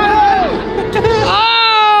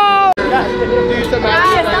 Oh!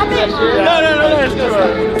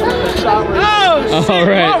 No. Oh shit! All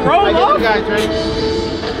right. Roll off?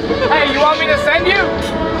 Hey, you want me to send you?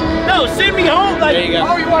 No, send me home. Like, There you go.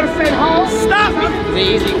 Oh, you want to send home? stop me! It's an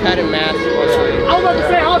easy cut and master. I was about to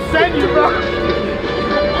say, I'll send you, bro.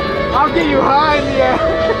 I'll get you high in the air.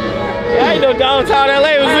 Yeah, I ain't know downtown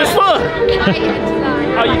LA was this fun.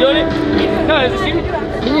 Oh, you doing it? No, is it you?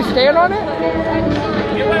 Can you stand on it?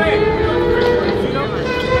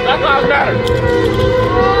 That's not better.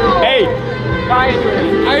 Hey, I ain't doing it.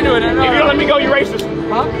 I ain't doing it. If you don't let me go, you racist.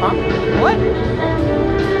 Huh? What?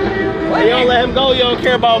 you don't let him go, you don't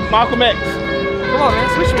care about Malcolm X. Come on, man.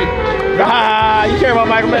 Switch me. Ah, you care about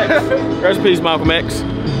Malcolm X. Rest in peace, Malcolm X.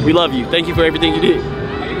 We love you. Thank you for everything you did.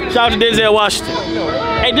 Shout out to Denzel Washington.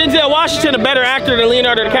 Hey, Denzel Washington, a better actor than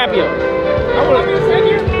Leonardo DiCaprio.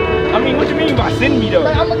 I mean, what you mean by send me though?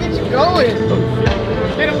 I'm gonna get you going.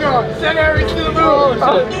 Get him going. Send Harry to the moon.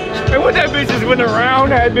 Hey, what that bitch just went around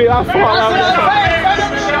that bitch? I fall out.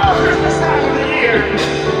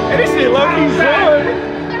 Hey, this shit low-key fun.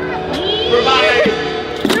 Come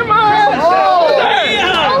on. Oh,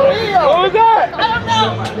 What was that? I don't know.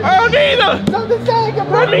 I don't either. Something saying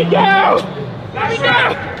Let me go. Let me go.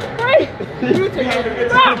 Wait.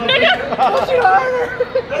 Stop, nigga. push it harder.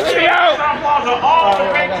 Let me out. All the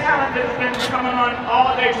great talent that's been coming on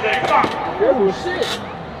all day today. Come on. Oh shit.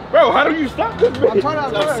 Bro, how do you stop this bitch? I'm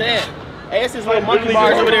trying to. I'm saying. Hey, it's this little monkey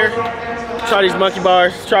bars over there. Try these monkey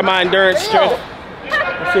bars. Try my endurance strength.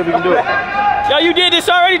 Let's see if we can do it. Yo, you did this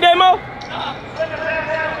already, Damo?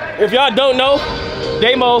 If y'all don't know,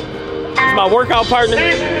 Damo is my workout partner.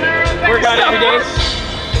 Workout every day.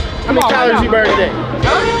 How many calories you burn a day?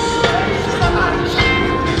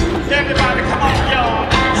 Everybody come on, y'all.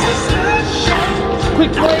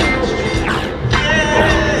 Quick play.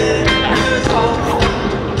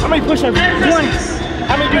 How many push-ups? 20.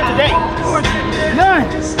 How many do you today? None.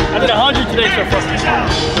 I did 100 today so far.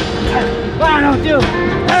 Why don't do?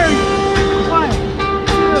 30. 1,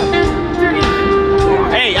 2,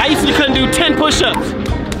 3. Hey, I used to couldn't do 10 push-ups.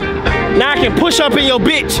 Now I can push up in your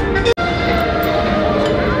bitch.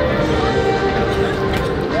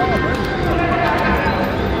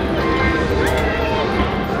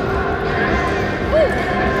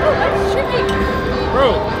 Bro,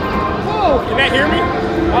 can that hear me?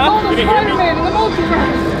 Huh? Can it hear me?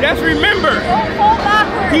 Just remember,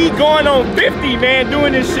 he going on 50, man,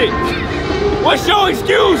 doing this shit. What's your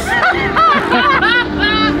excuse?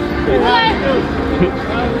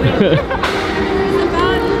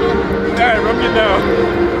 Alright, rub me down.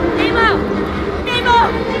 Demo! Demo!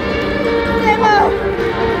 Demo!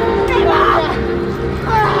 Demo!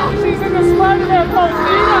 She's in the Spider-Man pose.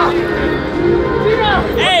 Tina!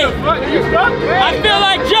 Hey, I feel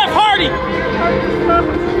like Jeff Hardy.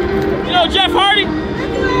 You know Jeff Hardy?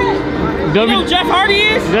 You know who Jeff Hardy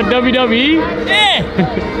is? Is that WWE? Yeah.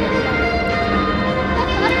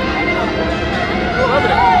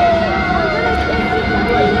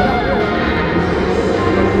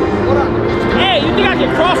 Hey, you think I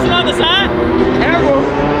can cross to the other side? Careful.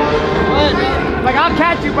 Like, I'll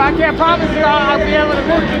catch you, but I can't promise you I'll be able to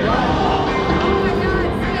move you.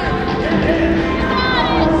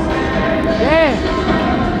 Yeah.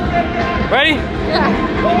 Ready?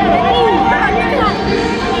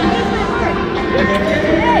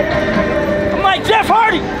 I'm like Jeff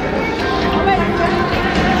Hardy.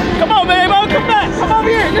 Come on, baby, come back. Come over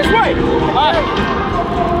here, this way.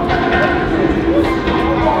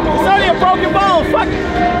 It's only a broken bone. Fuck it.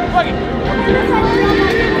 Fuck it.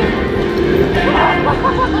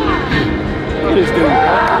 Look at this dude.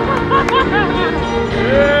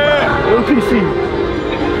 Yeah. NPC.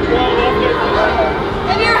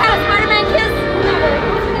 Have you ever had a Spider-Man kiss?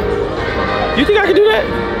 You think I can do that?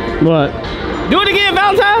 What? Do it again,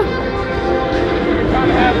 Valentine.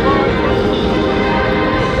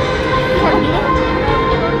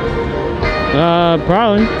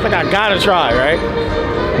 Probably. It's like I gotta try, right?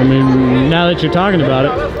 I mean, now that you're talking about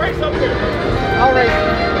it. Let's race up here. I'll race.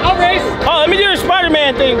 I'll race. Oh, let me do the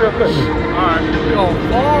Spider-Man thing real quick. Alright.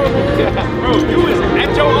 Bro, you is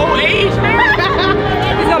at your old age, man?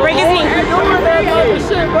 He's gonna break his knee.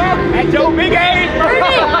 At your big age, bro.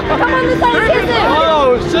 Come on this side and kiss him.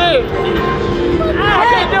 Oh, shit. I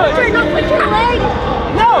can't do it. Don't put your leg.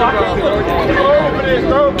 No, I can't do it. Over this,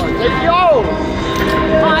 bro. It's yo.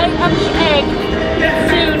 I am the egg.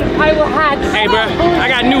 Soon I will hatch. Hey, bro, I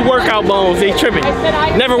got new workout bones. They tripping.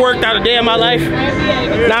 Never worked out a day in my life.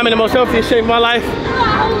 Now I'm in the most healthiest shape of my life.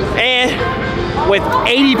 And with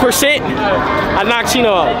 80%, I knocked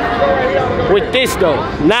Chino out. With this, though.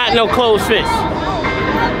 Not no closed fist.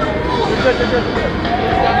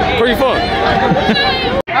 Pretty fun.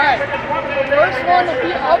 Alright. First one to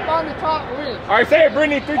be up on the top wins. Alright, say it,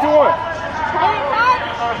 Brittany. 3, 2, 1.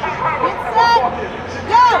 Get set.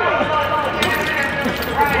 Go.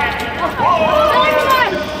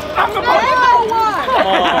 I'm the boss.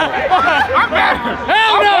 I'm better.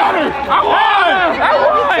 Hell no! I won.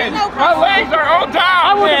 My legs are on top.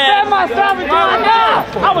 I would defend myself until I die.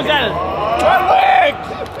 I was at it. My legs.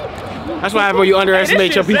 That's what happens when you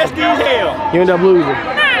underestimate your people. Let's do hell. You end up losing.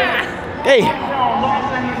 Hey.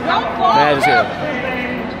 Bad as hell.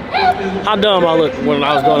 How dumb I look when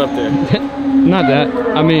I was going up there. Not that.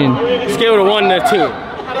 I mean, Scale of 1 to 10.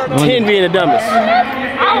 10 being the dumbest.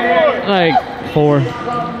 like 4.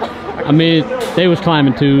 I mean, they was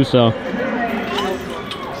climbing too, so.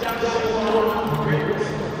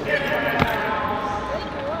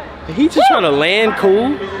 Did he just try to land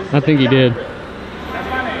cool? I think he did.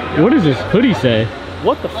 What does this hoodie say?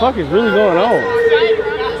 What the fuck is really going on?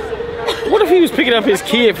 What if he was picking up his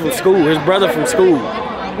kid from school, his brother from school?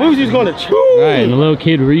 What was he going to choose? Right, and the little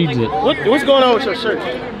kid reads it. What's going on with your shirt?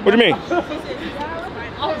 What do you mean?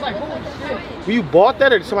 Well, you bought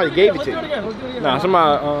that or somebody gave it to you? Nah,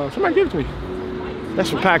 somebody gave it to me. That's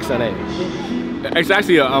from Pakistan, ain't it? It's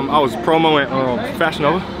actually I was promoing Fashion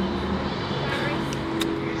Nova.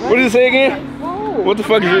 What did it say again? What the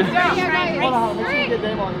fuck is it?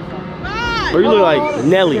 Or you look like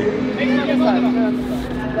Nelly.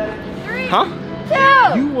 Huh?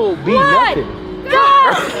 2. You will be 1. nothing. Go!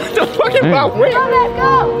 What the fuck am I winning? Go, man,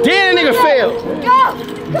 go! Damn, nigga failed. Go!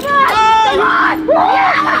 Come on!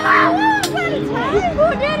 Come on! Who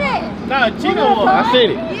did it? Nah, Chino won. I said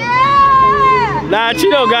it. Yeah! Nah,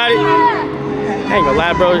 Chino got it. I ain't gonna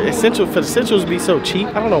lie, bro. Essential for the essentials be so cheap.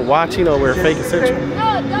 I don't know why Chino wear fake essential.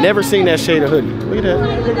 Never seen that shade of hoodie. Look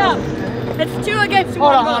at that. It's 2 against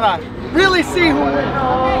 1. Hold on. Really see who wins.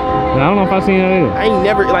 I don't know if I've seen that either. I ain't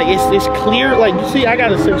never, like, it's clear. Like, you see, I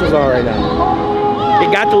got essentials on right now.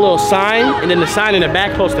 It got the little sign, and then the sign in the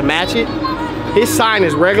back supposed to match it. His sign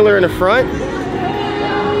is regular in the front.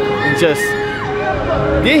 And just,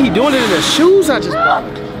 then he doing it in the shoes. I just, damn.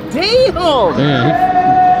 Damn, he's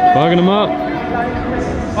bugging him up.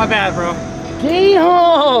 My bad, bro.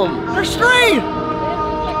 Damn. They're straight.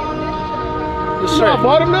 You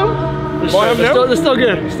bought him though? They're still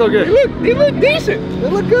good. They're still good. They look decent. They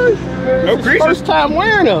look good. No creases. First time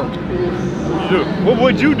wearing them. What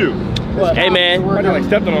would you do? Hey man. I just like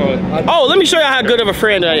stepped on it. Oh, let me show you how good of a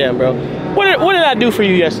friend I am, bro. What did I do for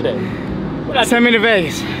you yesterday? Send me to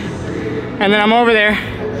Vegas. And then I'm over there.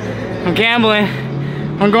 I'm gambling.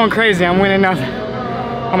 I'm going crazy. I'm winning nothing.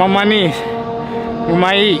 I'm on my knees with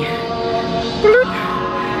my E.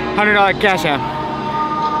 $100 cash out.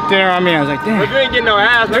 Dinner on me. I was like, damn. But you ain't getting no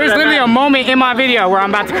ass. There's literally a moment in my video where I'm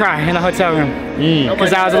about to cry in the hotel room.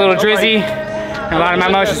 Because I was a little drizzy and a lot of my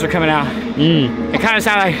emotions were coming out. It kind of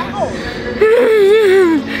sounded like,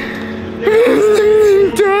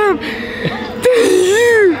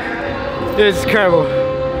 this is incredible.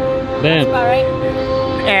 Damn. All right.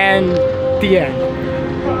 And the end.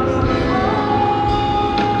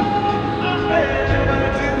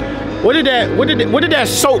 What did that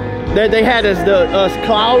soap that they had as the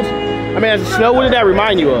clouds, I mean as the snow, what did that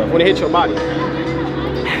remind you of when it hit your body?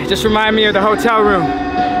 It just reminded me of the hotel room.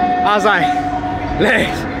 I was like,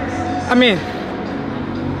 legs. I mean,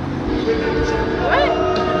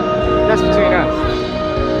 that's between us.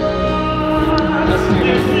 That's between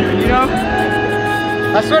us. You know?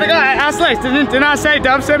 I swear to God, I asked Lex, did not say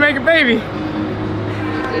Dub said make a baby.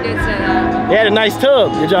 He did say that. They had a nice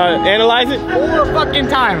tub. Did y'all analyze it? 4 fucking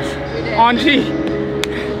times. On G.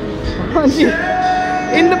 On G.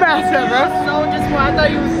 In the bathtub, bro. So just I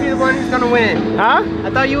thought you was the one who's gonna win. Huh? I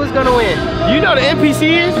thought you was gonna win. You know the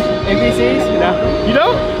NPC is? NPCs? No. You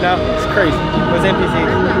don't? No. It's crazy. What's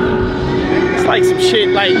NPCs? It's like some shit,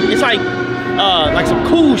 like, it's like some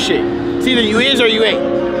cool shit. It's either you is or you ain't.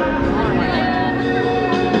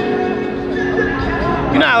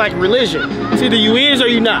 You're not like religion. It's either you is or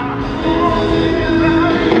you not.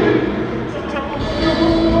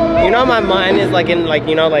 You know, my mind is like in, like,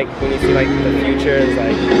 you know, like when you see like the future, it's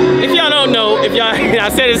like. If y'all don't know, I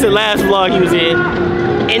said this in the last vlog he was in.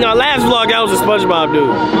 In our last vlog, that was a SpongeBob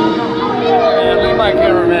dude. Leave my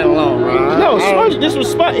cameraman alone, bro. No, this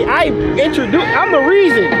was SpongeBob. I'm the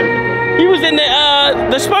reason. He was in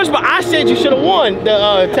the SpongeBob. I said you should have won the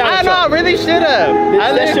talent show. I know, I really should have.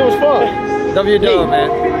 That shit was fun. WW, man.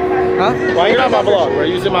 Huh? Why you're on my vlog, bro?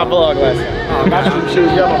 You was in my vlog last time. Oh, got you some shoes.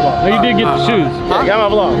 You got my vlog. Oh, you did get the shoes. Yeah, you got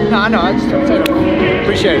my vlog. No, I know. I just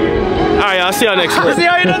Appreciate it. All right, y'all. See y'all next week. See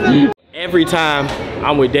how you done? Every time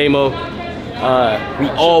I'm with Damo, we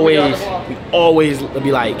always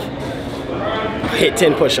be like, hit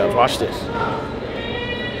 10 push-ups. Watch this.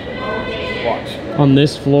 Watch. On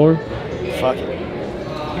this floor? Fuck it.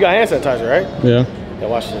 You got hand sanitizer, right? Yeah. Yeah,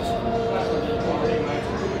 watch this.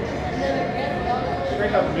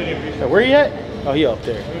 Now, where he at? Oh, he up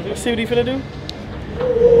there. Let's see what he finna do.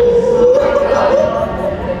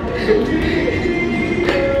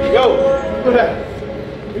 Yo, look at that.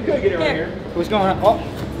 We could get it right here. What's going on? Oh.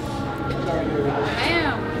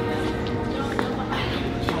 Damn.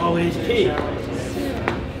 Always key. You know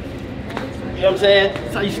what I'm saying?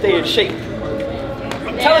 That's how you stay in shape.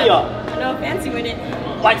 I'm telling y'all. No fancy with it.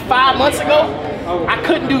 Like 5 months ago, I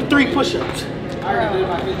couldn't do 3 push-ups. I already did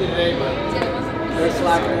my 50 today, but they're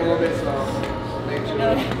slacking a little bit, so make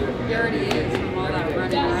sure. He already is from all that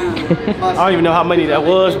running around. I don't even know how many that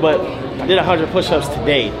was, but I did 100 push-ups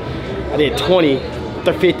today. I did 20,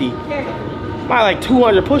 50, probably like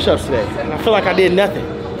 200 push-ups today. And I feel like I did nothing.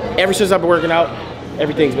 Ever since I've been working out,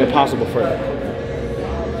 everything's been possible for me.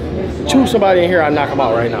 Choose somebody in here, I'll knock them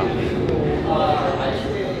out right now.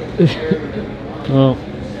 Well,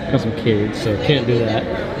 got some kids, so can't do that.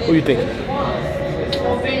 What do you think?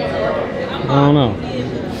 I don't know.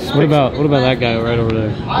 What about that guy right over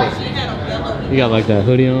there? You got like that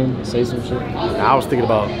hoodie on? Say some shit. I was thinking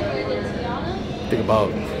about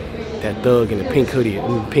that thug in the pink hoodie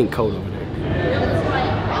and the pink coat over there.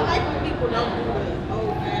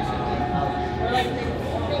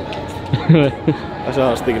 That's what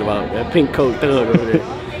I was thinking about. That pink coat thug over there.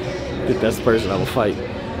 I think that's the person I will fight.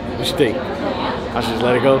 What you think? I should just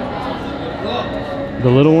let it go? The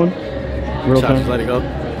little one? Real Should I time? just let it go?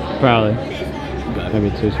 Probably. Maybe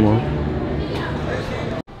too small.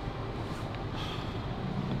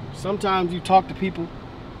 Sometimes you talk to people.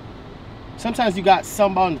 Sometimes you got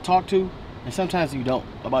somebody to talk to, and sometimes you don't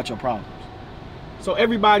about your problems. So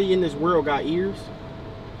everybody in this world got ears,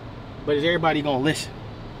 but is everybody gonna listen?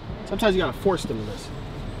 Sometimes you gotta force them to listen.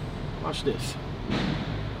 Watch this.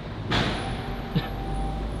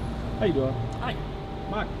 How you doing? Hi.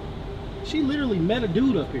 Mike. She literally met a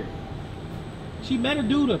dude up here. She met a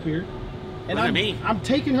dude up here, and I'm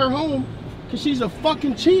taking her home because she's a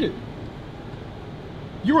fucking cheater.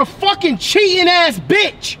 You're a fucking cheating ass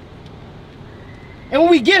bitch. And when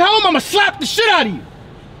we get home, I'ma slap the shit out of you.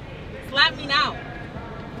 Slap me now.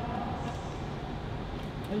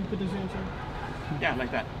 How you put this in, sir? Yeah,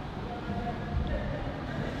 like that.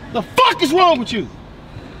 The fuck is wrong with you?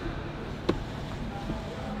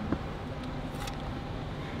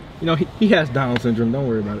 You know, he has Down syndrome. Don't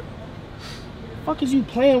worry about it. Fuck is you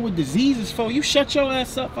playing with diseases for? You shut your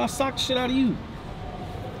ass up. I'll sock the shit out of you.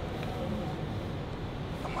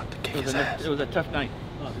 I'm about to kick his ass. It was a tough night.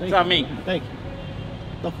 It's not me. Thank you.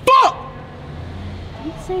 The fuck?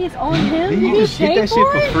 You say it's on him? Did you just get that shit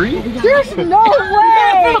for free? There's no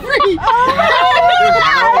way!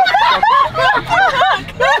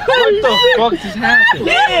 What the fuck just happened?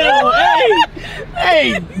 Damn,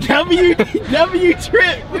 hey, W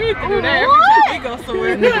trip. We need to do that every time we go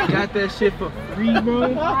somewhere. Nigga got that shit for free, bro.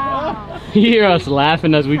 Wow. You hear us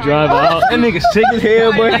laughing as we drive out. That nigga sick as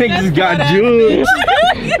hell, boy. That nigga just got judged.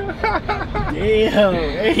 Damn,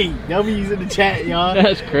 hey, W's in the chat, y'all.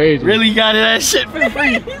 That's crazy. Really got that shit for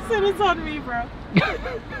free. He said it's on me, bro.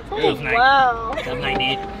 Wow. Have a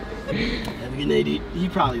good night, dude. He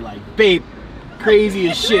probably like, babe, crazy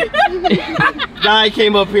as shit. Guy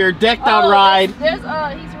came up here, decked out ride. There's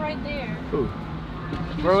he's right there. Who?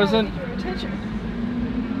 Where was it?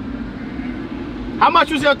 How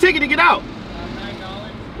much was your ticket to get out?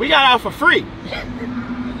 $9. We got out for free.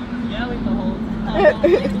 Yelling the whole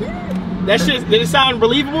time. That shit, did it sound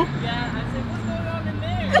believable? Yeah, I said, what's going on in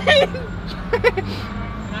there? And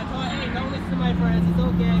I told her, hey, don't listen to my friends, it's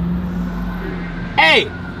okay. Hey,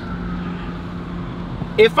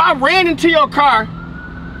 if I ran into your car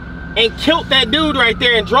and killed that dude right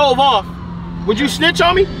there and drove off, would you snitch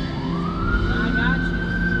on me? I got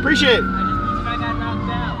you. Appreciate it. I just mentioned I got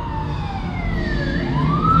knocked out.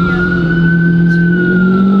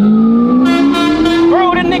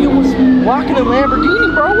 Bro, that nigga was walking a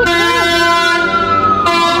Lamborghini, bro. What's that?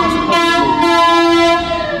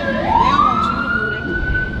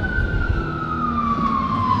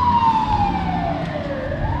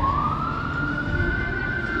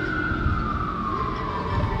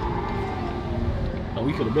 Oh,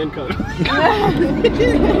 we could have been cut.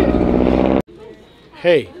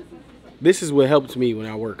 Hey, this is what helps me when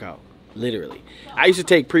I work out. Literally. I used to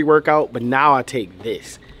take pre-workout, but now I take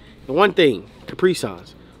this. And one thing, Capri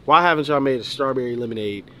Suns. Why haven't y'all made a strawberry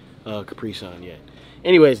lemonade Capri Sun yet?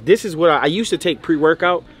 Anyways, this is what I used to take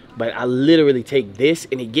pre-workout, but I literally take this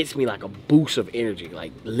and it gets me like a boost of energy.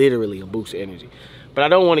 Like literally a boost of energy. But I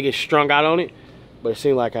don't want to get strung out on it, but it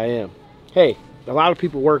seems like I am. Hey, a lot of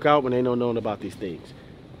people work out when they don't know about these things.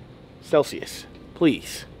 Celsius,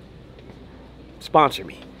 please sponsor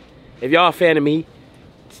me. If y'all a fan of me,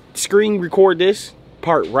 screen record this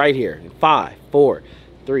part right here in 5, 4,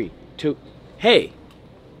 3, 2. Hey,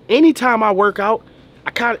 anytime I work out,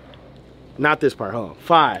 I kind of, not this part, hold on.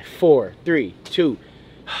 5, 4, 3, 2.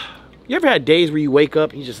 You ever had days where you wake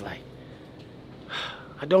up and you just like,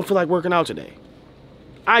 I don't feel like working out today?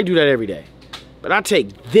 I do that every day. But I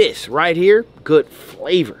take this right here, good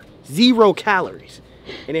flavor, 0 calories,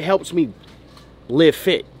 and it helps me live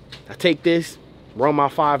fit. I take this, run my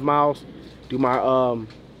 5 miles, do my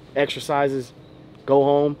exercises, go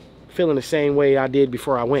home, feeling the same way I did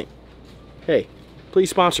before I went. Hey, please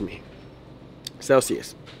sponsor me.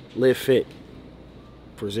 Celsius, live fit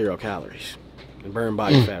for 0 calories and burn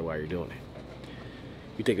body fat while you're doing it.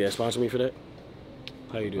 You think they'll sponsor me for that?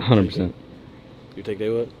 How you doing? 100%. You think they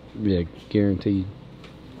would? Yeah, guaranteed.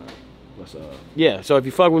 Let's yeah, so if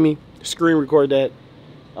you fuck with me, screen record that,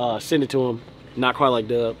 send it to him,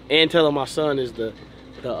 NotQuiteLikeDuB, and tell him my son is the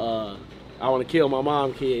I want to kill my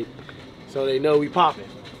mom kid, so they know we popping.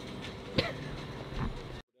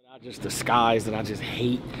 Just the skies that I just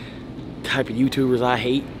hate, type of YouTubers I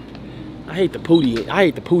hate. I hate the pootie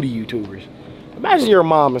YouTubers. Imagine your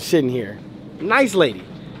mom is sitting here, nice lady,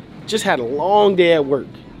 just had a long day at work,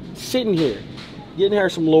 sitting here, getting her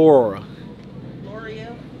some L'Oreal.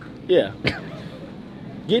 L'Oreal? Yeah.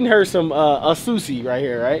 Getting her some sushi right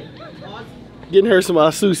here, right? Getting her some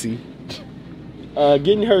sushi.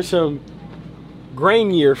 Getting her some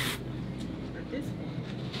Garnier.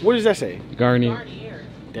 What does that say? Garnier.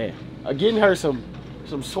 Damn. Getting her some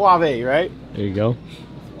Suave, right? There you go.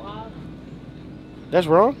 That's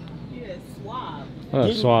wrong? Yeah, suave.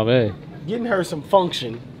 Oh, Suave. Getting her some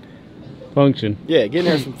function. Function. Yeah, getting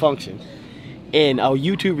her some function. And a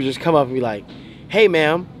YouTuber just come up and be like, hey,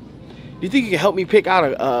 ma'am, do you think you can help me pick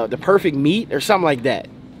out the perfect meat or something like that?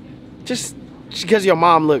 Just because your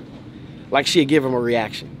mom looked like she'd give him a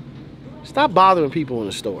reaction. Stop bothering people in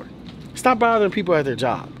the store. Stop bothering people at their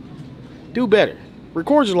job. Do better.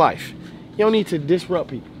 Record your life. You don't need to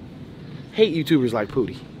disrupt people. Hate YouTubers like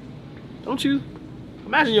Pootie. Don't you?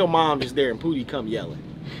 Imagine your mom just there and Pootie come yelling.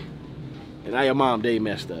 And now your mom day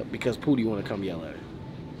messed up because Pootie want to come yell at her.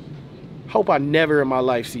 Hope I never in my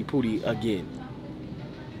life see Pootie again.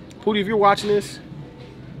 Pootie, if you're watching this,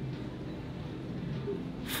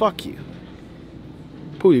 fuck you.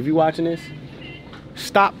 Pootie, if you're watching this,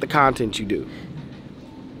 stop the content you do.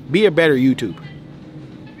 Be a better YouTuber.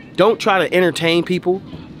 Don't try to entertain people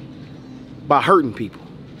by hurting people.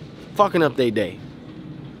 Fucking up their day.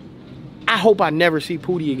 I hope I never see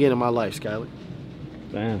Pootie again in my life, Skylar.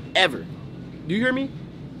 Damn. Ever. Do you hear me?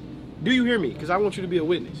 Do you hear me? Because I want you to be a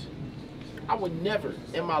witness. I would never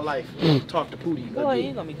in my life talk to Pootie Boy, again.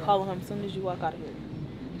 you're gonna be calling him as soon as you walk out of here.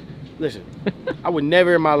 Listen, I would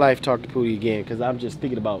never in my life talk to Pootie again because I'm just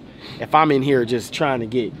thinking about if I'm in here just trying to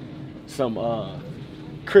get some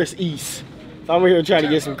Chris East. If I'm in here trying to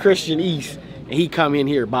get some Christian East and he come in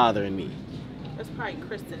here bothering me. That's probably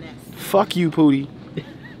Kristen S. Fuck you, Pootie.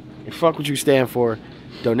 And fuck what you stand for.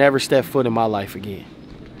 Don't ever step foot in my life again.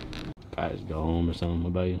 I just go home or something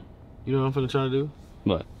about you. You know what I'm finna try to do?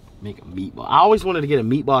 What? Make a meatball. I always wanted to get a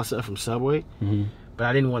meatball set from Subway, but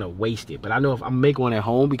I didn't want to waste it. But I know if I make one at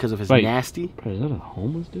home because if it's nasty. Bro, is that a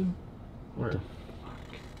homeless dude? Where?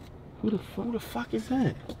 Who the fuck? Who the fuck is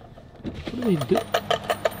that? What do they do?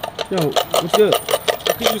 Yo, what's good?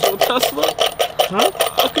 I could use your Tesla. Huh?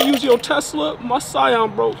 I could use your Tesla. My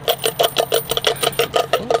Scion broke.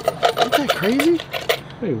 Ain't that crazy?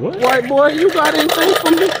 Wait, what? White boy, you got anything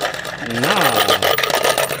for me? Nah.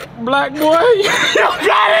 Black boy, you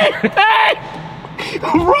got it. Hey,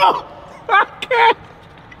 bro, I can't.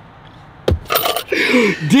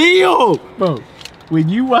 Deal, bro. When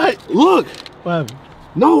you what? Look. What happened?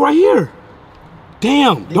 No, right here.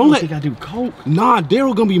 Damn, don't let. Think I do coke? Nah,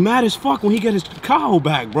 Daryl gonna be mad as fuck when he get his Tahoe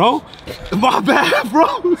back, bro. My bad, bro.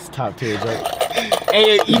 It's top tier, joke.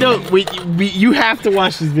 Hey, you know, you have to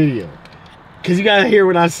watch this video. Cause you gotta hear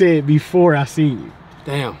what I said before I seen you.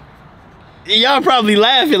 Damn. Y'all probably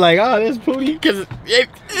laughing like, oh, that's Pootie, cause it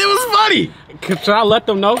was funny. Should I let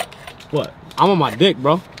them know? What? I'm on my dick,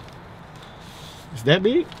 bro. Is that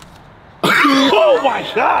big? Oh my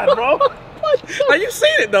God, bro. Like, you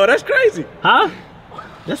seen it though, that's crazy. Huh?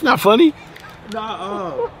 That's not funny. Nah,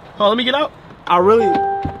 Hold on, let me get out. I really.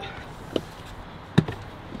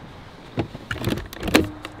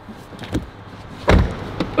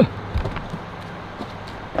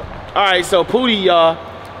 All right, so Pootie,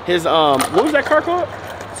 his what was that car called?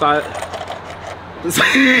 Scion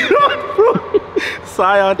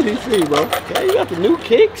TC, bro. Okay, you got the new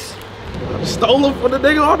kicks. Stole them for the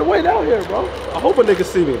nigga all the way down here, bro. I hope a nigga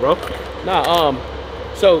see me, bro. Nah,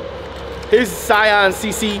 so his Scion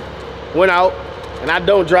CC went out, and I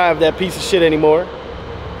don't drive that piece of shit anymore.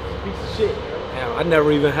 Piece of shit. Damn, I never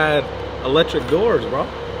even had electric doors, bro.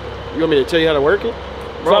 You want me to tell you how to work it?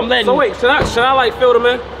 Bro, So I'm letting. so wait, should I like fill them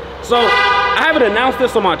in? So I haven't announced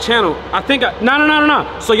this on my channel. I think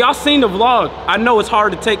no. So y'all seen the vlog. I know it's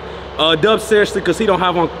hard to take Dub seriously because he don't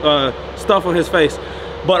have on stuff on his face.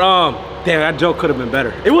 But damn, that joke could have been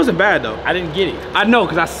better. It wasn't bad though. I didn't get it. I know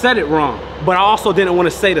because I said it wrong. But I also didn't want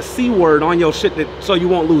to say the C word on your shit so you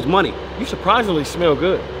won't lose money. You surprisingly smell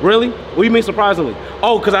good. Really? What do you mean surprisingly?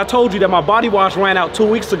 Oh, because I told you that my body wash ran out 2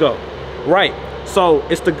 weeks ago. Right. So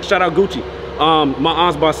it's the shout out Gucci. My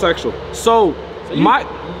aunt's bisexual. So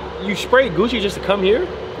you sprayed Gucci just to come here?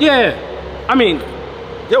 Yeah. I mean,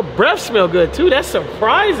 your breath smell good too. That's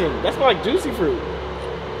surprising. That's like juicy fruit.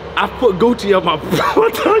 I put Gucci up my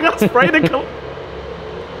tongue. I sprayed it.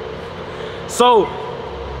 So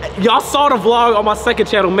y'all saw the vlog on my second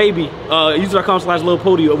channel, maybe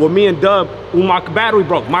youtube.com/LilPootie, where me and Dub, when my battery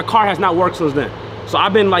broke. My car has not worked since then. So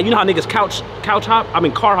I've been like, you know how niggas couch hop? I've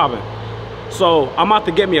been car hopping. So I'm about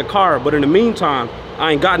to get me a car, but in the meantime,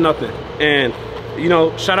 I ain't got nothing. And you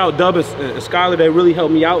know, shout out Dub and Skylar, they really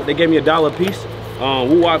helped me out. They gave me $1 a piece.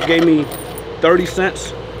 WooWop gave me 30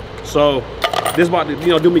 cents. So this about to, you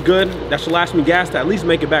know, do me good. That should last me gas to at least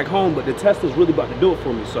make it back home. But the Tesla's really about to do it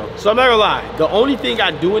for me. So I'm not gonna lie. The only thing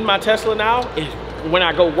I do in my Tesla now is when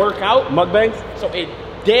I go work out, mukbangs. So it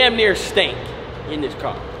damn near stank in this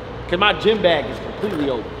car because my gym bag is completely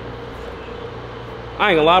open.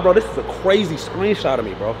 I ain't gonna lie, bro. This is a crazy screenshot of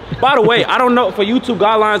me, bro. By the way, I don't know for YouTube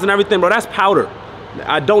guidelines and everything, bro. That's powder.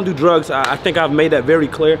 I don't do drugs. I think I've made that very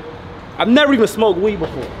clear. I've never even smoked weed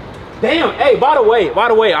before. Damn. Hey, by the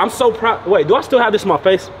way, I'm so proud. Wait, do I still have this in my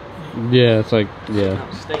face? Yeah, it's like, yeah.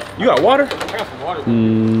 You got water? I got some water.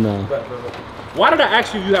 No. Why did I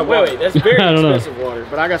ask you if you have water? Wait, that's very expensive water,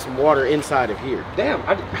 but I got some water inside of here. Damn.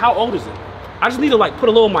 How old is it? I just need to like put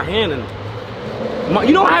a little in my hand and.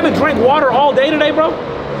 You know I haven't drank water all day today, bro?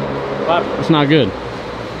 It's not good.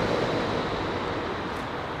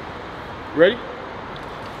 Ready?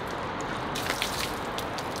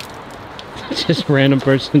 Just random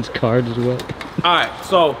person's card as well. All right,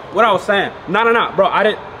 so what I was saying. No, bro,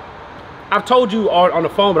 I've told you on the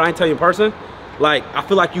phone, but I ain't tell you in person. Like, I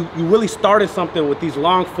feel like you really started something with these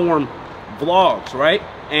long form vlogs, right?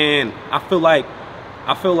 And I feel like,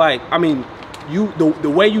 I mean, the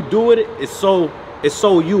way you do it is so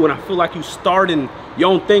you, and I feel like you starting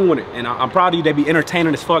your own thing with it, and I'm proud of you. They be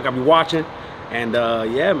entertaining as fuck. I be watching, and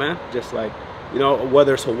yeah, man, just like, you know,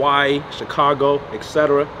 whether it's Hawaii, Chicago,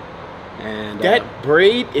 etc. And that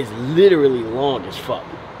braid is literally long as fuck,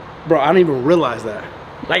 bro. I didn't even realize that.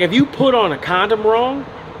 Like if you put on a condom wrong,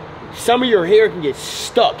 some of your hair can get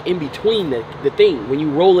stuck in between the thing when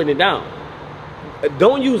you rolling it down.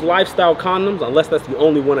 Don't use lifestyle condoms unless that's the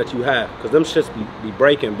only one that you have, because them shits be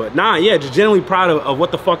breaking. But nah, yeah, just genuinely proud of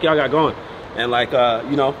what the fuck y'all got going. And like,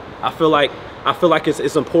 you know, I feel like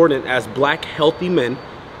it's important as black healthy men,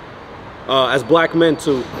 as black men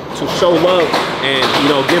to show love and, you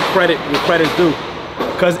know, give credit when credit's due.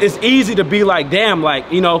 Because it's easy to be like, damn,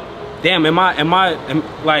 like, you know, damn, am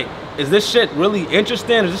like, is this shit really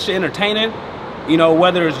interesting? Is this shit entertaining? You know,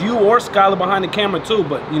 whether it's you or Skylar behind the camera too,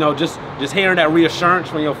 but, you know, just hearing that reassurance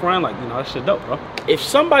from your friend, like, you know, that shit dope, bro. If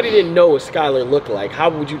somebody didn't know what Skylar looked like, how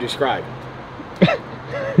would you describe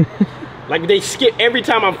him? Like, they skip, every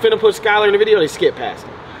time I'm finna put Skylar in the video, they skip past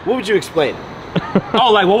him. What would you explain?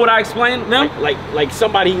 Oh, like, what would I explain now? Like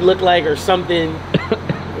somebody he looked like or something.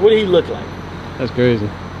 What did he look like? That's crazy.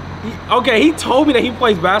 Okay, he told me that he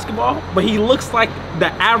plays basketball, but he looks like the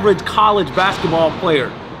average college basketball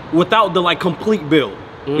player without the, like, complete build.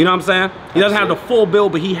 You know what I'm saying? He doesn't have the full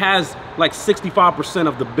build, but he has like 65%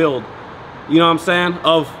 of the build. You know what I'm saying?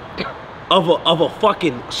 Of a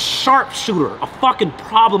fucking sharpshooter, a fucking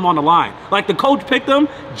problem on the line. Like, the coach picked him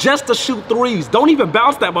just to shoot threes. Don't even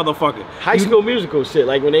bounce that motherfucker. High School Musical shit,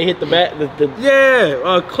 like when they hit the bat.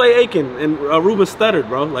 Yeah, Clay Aiken and Ruben Studdard,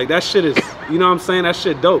 bro. Like, that shit is, you know what I'm saying? That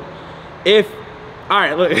shit dope. All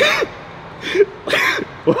right, look.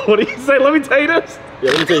 What do you say? Let me tell you this.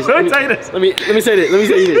 Yeah, let me tell you this. Let me say this. Let me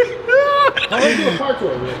say this. I want to do a car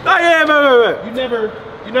tour, man. Oh yeah, man.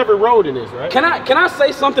 You never rode in this, right? Can I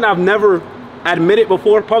say something I've never admitted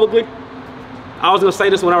before publicly? I was gonna say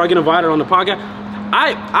this whenever I get invited on the podcast.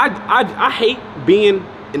 I hate being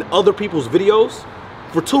in other people's videos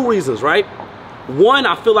for two reasons, right? One,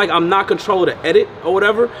 I feel like I'm not control to edit or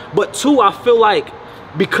whatever. But two, I feel like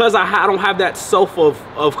because I don't have that self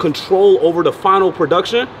of control over the final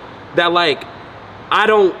production, that, like, I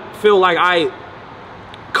don't feel like I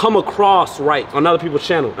come across right on other people's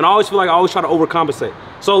channel, and I always feel like I always try to overcompensate.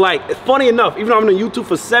 So, like, funny enough, even though I've been on YouTube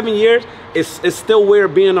for 7 years, it's still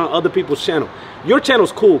weird being on other people's channel. Your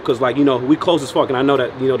channel's cool because, like, you know, we close as fuck, and I know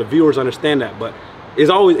that, you know, the viewers understand that, but it's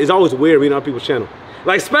always weird being on other people's channel.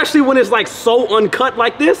 Like, especially when it's like so uncut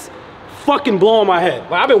like this, fucking blowing my head.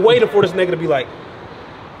 Like, I've been waiting for this nigga to be like,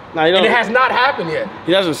 nah, and it has not happened yet.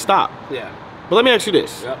 He doesn't stop. Yeah. But let me ask you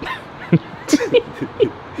this. Yep.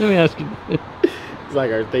 Let me ask you. It's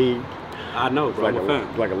like our thing. I know, bro.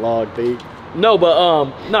 Like a log thing. No, but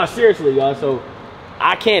no, seriously, y'all. So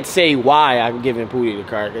I can't say why I'm giving Pootie the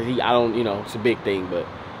car because I don't, you know, it's a big thing, but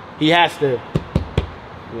he has to,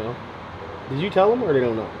 you know. Did you tell him or they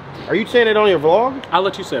don't know? Are you saying it on your vlog? I'll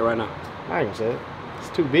let you say it right now. I ain't gonna say it. It's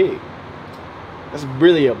too big. That's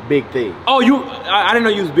really a big thing. Oh, I didn't know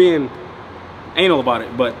you was being anal about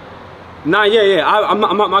it, but nah, yeah. I'm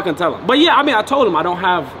not gonna tell him. But yeah, I mean, I told him I don't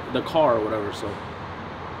have the car or whatever, so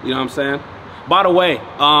you know what I'm saying. By the way,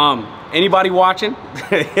 anybody watching?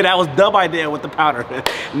 That was Dub idea with the powder,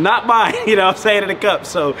 not mine. You know what I'm saying, in the cup.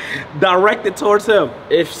 So direct it towards him.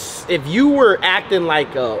 If you were acting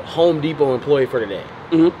like a Home Depot employee for today,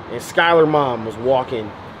 and Skylar mom was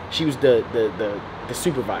walking, she was the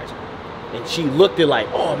supervisor, and she looked at like,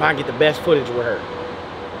 oh, I might get the best footage with her.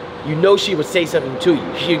 You know she would say something to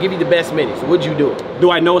you. She would give you the best minutes. Would you do it?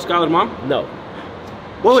 Do I know Skylar's mom? No.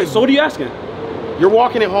 Wait, so what are you asking? You're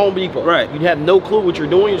walking at Home Depot. Right. You have no clue what you're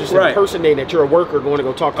doing. You're just impersonating that you're a worker going to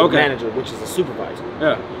go talk to the Okay. manager, which is a supervisor.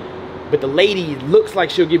 Yeah. But the lady looks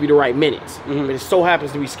like she'll give you the right minutes. But it so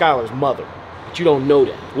happens to be Skylar's mother. But you don't know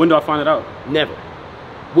that. When do I find it out? Never.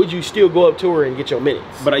 Would you still go up to her and get your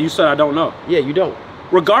minutes? But you said I don't know. Yeah, you don't.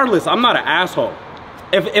 Regardless, I'm not an asshole.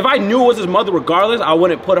 If I knew it was his mother regardless, I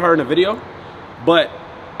wouldn't put her in the video. But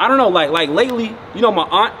I don't know, like lately, you know my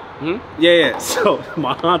aunt? Yeah, so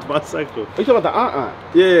my aunt's bisexual. You talking about the aunt?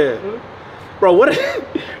 Yeah. Bro, what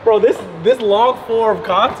bro, this long form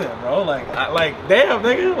content, bro. Like damn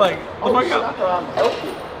nigga, like oh my god.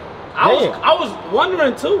 I was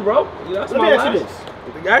wondering too, bro. Yeah, that's Let me ask you this.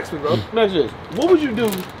 Ask me, bro. Let me ask you this. What would you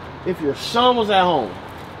do if your son was at home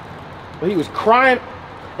but he was crying?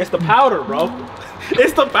 It's the powder, bro.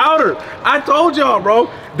 It's the powder. I told y'all, bro.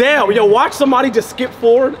 Damn, yo, watch somebody just skip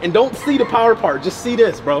forward and don't see the powder part. Just see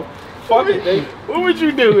this, bro. Fuck it, dude. What would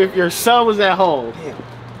you do if your son was at home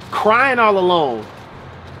crying all alone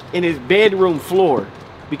in his bedroom floor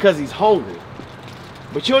because he's hungry,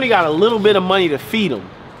 but you only got a little bit of money to feed him?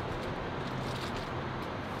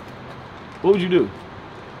 What would you do?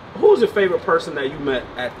 Who's your favorite person that you met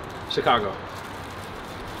at Chicago?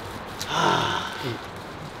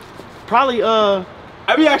 Probably, I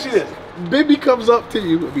mean, actually this. Baby comes up to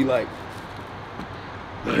you and be like,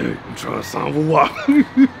 hey, I'm trying to sign WooWop.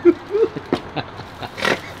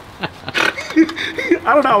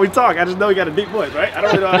 I don't know how we talk. I just know he got a deep voice, right? I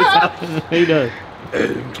don't really know how he talks. He does.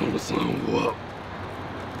 Hey, I'm trying to sign WooWop.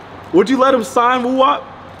 Would you let him sign WooWop?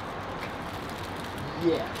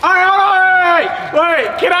 Yeah. All right,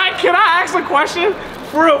 wait. Can I ask a question?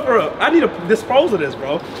 For real. I need to dispose of this,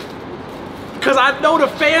 bro. Cause I know the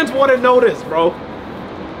fans want to know this, bro.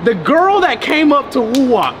 The girl that came up to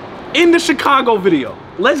WooWop in the Chicago video.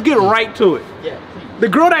 Let's get right to it. Yeah. The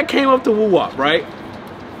girl that came up to WooWop, right?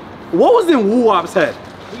 What was in WooWop's head?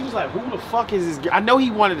 He was like, who the fuck is this girl? I know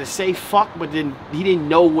he wanted to say fuck, but then he didn't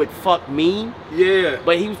know what fuck mean. Yeah.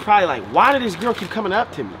 But he was probably like, why did this girl keep coming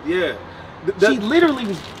up to me? Yeah. She literally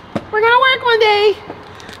was, we're gonna work one day.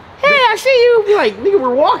 Hey, I see you. Be like, nigga,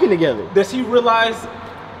 we're walking together. Does he realize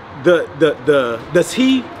does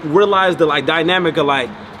he realize the like dynamic of like,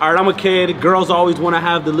 all right, I'm a kid, girls always want to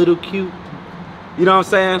have the little cute, you know what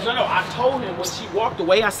I'm saying? No, I told him when she walked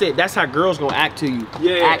away, I said, that's how girls gonna act to you.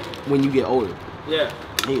 Yeah. Act when you get older. Yeah.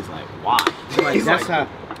 He was like, why? Like, that's how,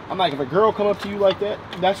 I'm like, if a girl come up to you like that,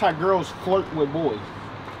 that's how girls flirt with boys.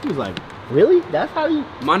 He was like, really? That's how you?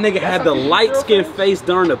 My nigga had the light-skinned face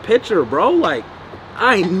during the picture, bro. Like,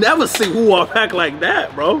 I ain't never seen WooWop act like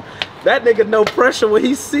that, bro. That nigga no pressure when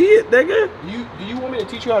he see it, nigga. Do you want me to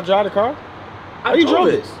teach you how to drive the car? You drove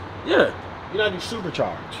this? Yeah. You know how to do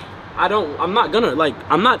supercharge. I'm not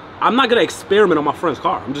gonna experiment on my friend's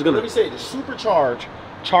car. I'm just gonna. Let me say, the supercharge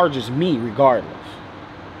charges me regardless.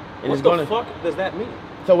 And What the fuck does that mean?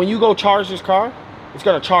 So when you go charge this car, it's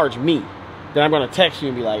gonna charge me. Then I'm gonna text you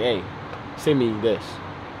and be like, hey, send me this.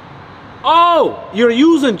 Oh, you're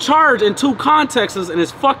using charge in two contexts and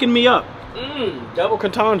it's fucking me up. Double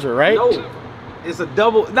entendre, right? No, it's a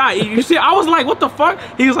double. Nah, you see, I was like, what the fuck?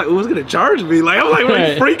 He was like, who's gonna charge me? Like, I'm like, what,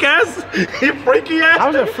 you freak ass? You freaky ass? How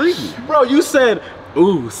was that freaky? Bro, you said,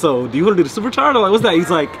 ooh, so do you want to do the supercharger? Like, what's that? He's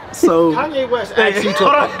like, so. Kanye West actually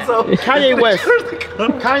Kanye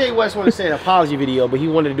West wanted to say an apology video, but he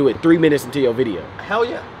wanted to do it 3 minutes into your video. Hell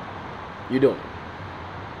yeah. You're doing it.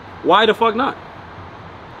 Why the fuck not?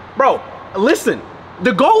 Bro, listen,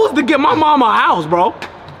 the goal is to get my mama a house, bro.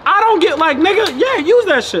 I don't get like, nigga, yeah, use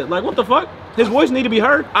that shit. Like, what the fuck? His voice need to be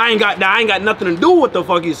heard. I ain't got nothing to do with what the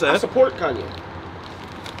fuck he said. I support Kanye.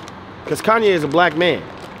 Because Kanye is a black man.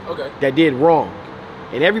 Okay. That did wrong.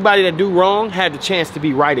 And everybody that do wrong had the chance to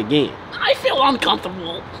be right again. I feel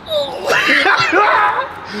uncomfortable.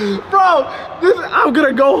 Bro, I'm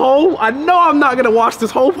gonna go home. I know I'm not gonna watch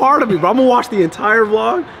this whole part of me, but I'm gonna watch the entire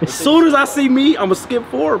vlog. As soon as I see me, I'm gonna skip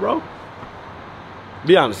forward, bro.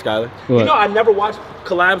 Be honest, Skylar. What? You know I never watch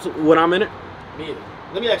collabs when I'm in it. Me either.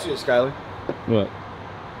 Let me ask you this, Skylar. What?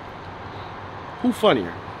 Who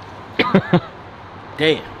funnier?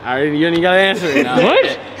 Damn. All right, you ain't gotta answer it now.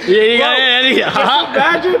 What? You gotta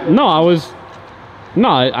imagine. No,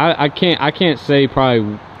 I can't say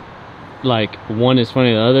probably like one is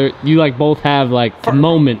funny than the other. You like both have like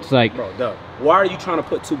moments like. Bro, Doug, why are you trying to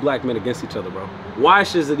put two black men against each other, bro? Why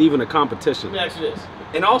is it even a competition? Let me ask you this.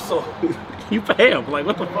 And also, you pay him. Like,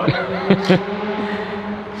 what the fuck?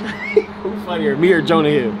 Who funnier, me or Jonah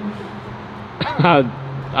Hill? I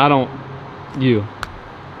don't. You.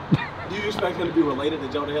 Do you expect him to be related to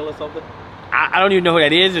Jonah Hill or something? I don't even know who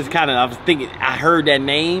that is. It's kind of, I was thinking, I heard that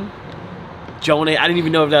name. Jonah. I didn't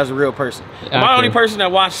even know if that was a real person. Am I the only person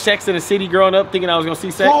that watched Sex in the City growing up thinking I was going to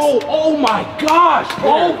see sex? Bro, oh my gosh,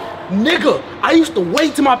 bro. Yeah. Nigga, I used to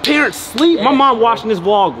wait till my parents sleep. Yeah. My mom watching this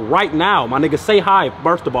vlog right now. My nigga, say hi,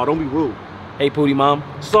 first of all. Don't be rude. Hey, Pootie Mom.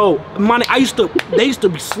 So, they used to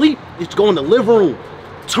be asleep. Used to go in the living room,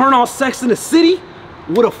 turn on Sex in the City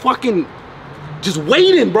with a fucking, just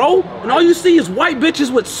waiting, bro. And all you see is white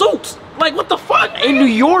bitches with suits. Like, what the fuck? In New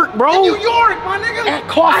York, bro. In New York, my nigga. At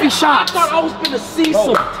coffee shops. I thought I was gonna see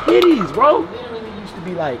some titties, bro. Literally used to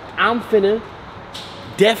be like, I'm finna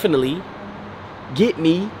definitely get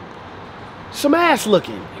me some ass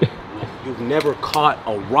looking. You've never caught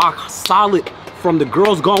a rock solid from the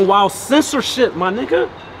Girls Gone Wild censorship, my nigga.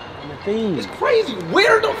 It's crazy.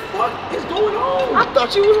 Where the fuck is going on? I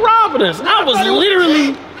thought you was robbing us. I was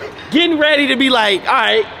literally getting ready to be like, all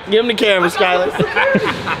right, give him the camera, Skylar.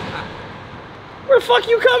 Where the fuck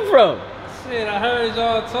you come from? Shit, I heard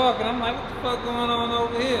y'all talking. I'm like, what the fuck going on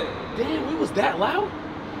over here? Damn, we was that loud?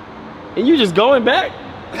 And you just going back?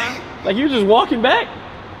 Like you just walking back?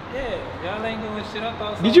 Yeah, y'all ain't doing shit. I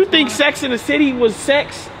thought. Did you think Sex in the City was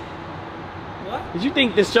sex? What? Did you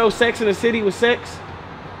think the show Sex in the City was sex?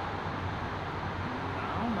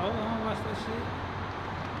 I don't know. I don't watch that shit.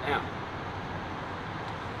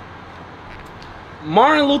 Damn.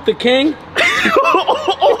 Martin Luther King.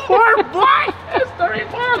 Or Black History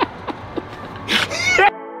Month.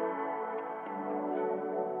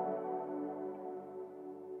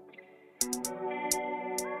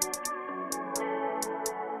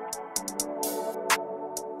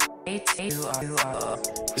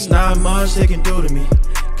 It's not much they can do to me.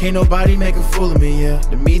 Can't nobody make a fool of me, yeah.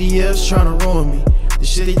 The media's trying to ruin me. The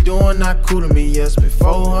shit they doing not cool to me, yeah. Spent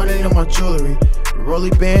 400 on my jewelry. The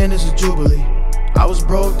Rolly band is a jubilee. I was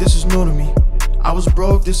broke, this is new to me. I was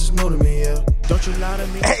broke, this is new to me, yeah. Don't you lie to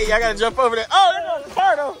me. Hey, I gotta jump over there. Oh, there goes the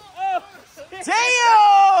car though.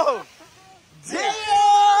 Damn!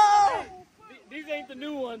 Damn! These ain't the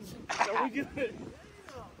new ones. So we good.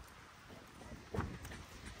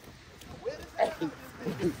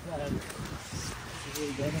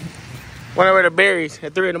 Went over to Barry's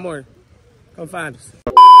at 3 in the morning. Come find us.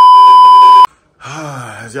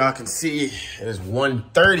 As y'all can see, it is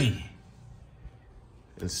 1:30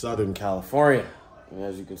 in Southern California. And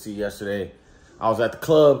as you can see yesterday, I was at the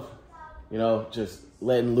club, you know, just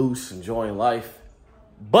letting loose, enjoying life.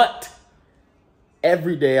 But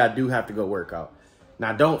every day I do have to go work out.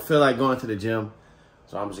 Now I don't feel like going to the gym,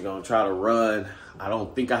 so I'm just gonna try to run. I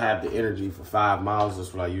don't think I have the energy for 5 miles.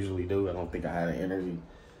 That's what I usually do. I don't think I have the energy.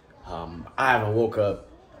 I haven't woke up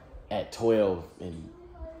at 12 in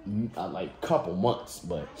like a couple months,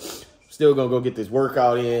 but still gonna go get this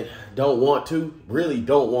workout in. Don't want to, really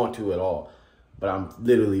don't want to at all. But I'm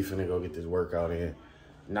literally finna go get this workout in,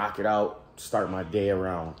 knock it out, start my day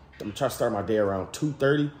around. I'm gonna try to start my day around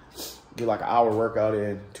 2:30, get like an hour workout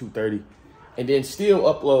in, 2:30, and then still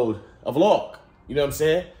upload a vlog. You know what I'm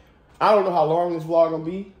saying? I don't know how long this vlog gonna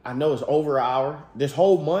be. I know it's over an hour. This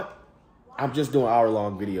whole month, I'm just doing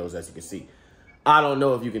hour-long videos, as you can see. I don't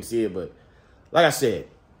know if you can see it, but like I said,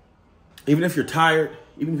 even if you're tired,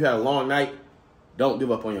 even if you had a long night, don't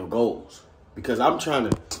give up on your goals. Because I'm trying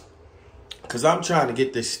to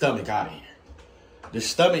get this stomach out of here. The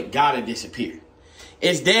stomach gotta disappear.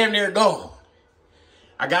 It's damn near gone.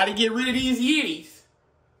 I gotta get rid of these yitties.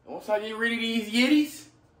 Once I get rid of these yitties,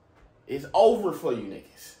 it's over for you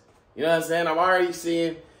niggas. You know what I'm saying? I'm already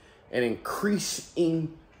seeing an increase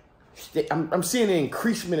in, I'm seeing an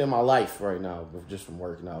increasement in my life right now just from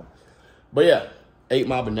working out. But yeah, ate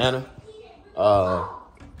my banana. Shout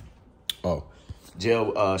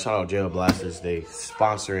out Jail Blasters. They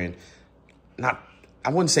sponsoring, I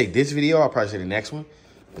wouldn't say this video, I'll probably say the next one.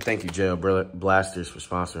 But thank you, Jail Blasters, for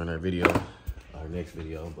sponsoring our video, our next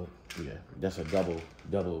video. But yeah, that's a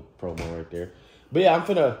double promo right there. But yeah, I'm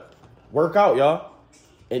finna work out, y'all,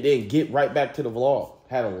 and then get right back to the vlog.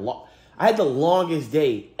 I had the longest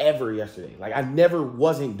day ever yesterday. Like, I never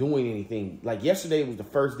wasn't doing anything. Like, yesterday was the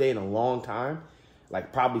first day in a long time,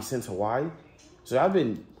 like probably since Hawaii. So I've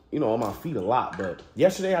been, you know, on my feet a lot. But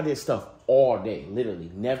yesterday I did stuff all day,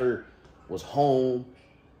 literally. Never was home.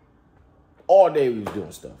 All day we was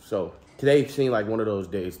doing stuff. So today seemed like one of those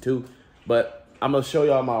days too. But I'm gonna show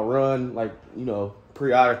y'all my run, like, you know,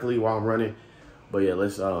 periodically while I'm running. But yeah,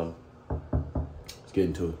 let's get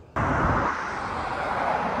into it.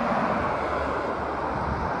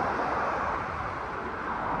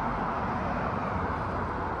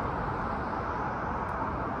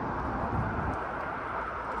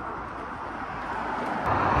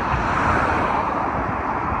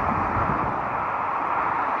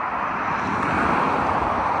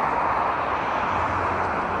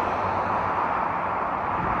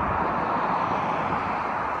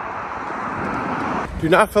 do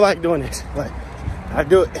not feel like doing this, but I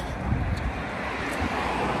do it because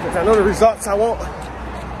I know the results I want,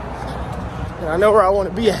 and I know where I want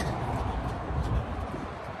to be at.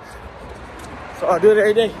 So I do it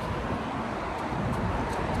every day.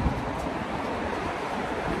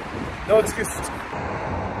 No excuses.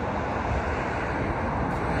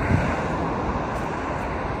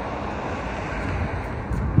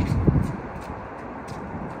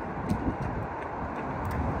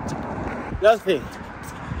 Another thing,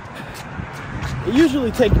 it usually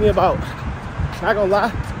takes me about, not gonna lie,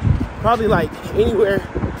 probably like anywhere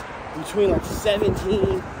between like 17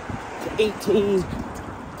 to 18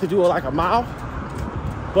 to do like a mile.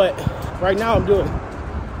 But right now I'm doing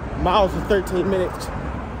miles in 13 minutes,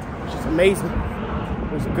 which is amazing.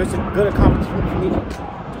 It was a good accomplishment for me.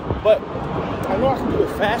 But I know I can do it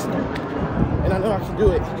faster, and I know I can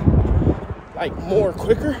do it like more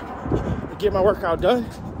quicker to get my workout done.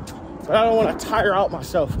 But I don't want to tire out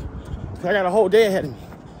myself, because I got a whole day ahead of me.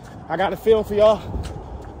 I got to film for y'all,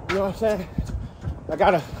 you know what I'm saying? I got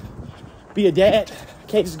to be a dad. I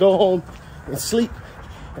can't just go home and sleep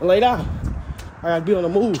and lay down. I got to be on the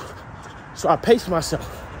move. So I pace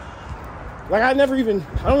myself. Like I don't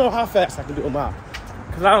know how fast I can do a mile,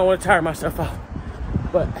 because I don't want to tire myself out.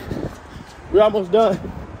 But we're almost done.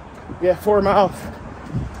 We have 4 miles.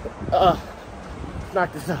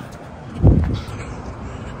 Knock this out.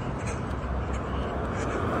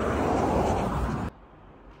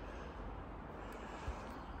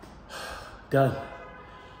 Done.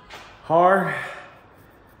 Hard,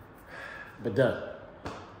 but done.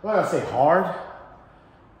 I'm not gonna say hard,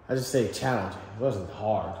 I just say challenging. It wasn't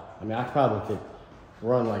hard. I mean, I probably could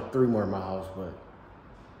run like 3 more miles, but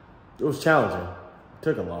it was challenging. It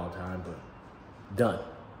took a long time, but done.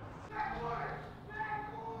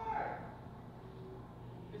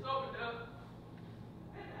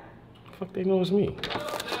 The fuck they know it's me?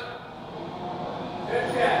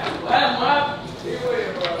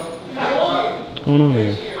 What's going on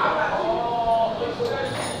here?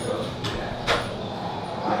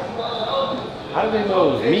 How did they know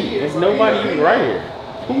it was me? There's nobody even right here.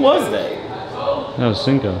 Who was that? That was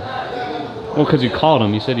Cinco. Well, because you called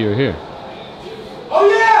him. You said you were here. Oh,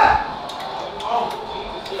 yeah!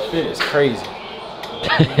 Shit is crazy.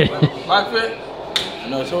 My fit?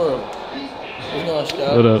 No, it's horrible. What's going on,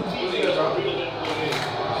 Scott? What up?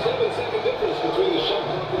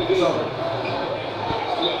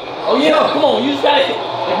 Oh yeah, come on, you just gotta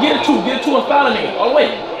get it to a foul nigga. Oh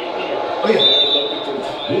wait. Oh yeah.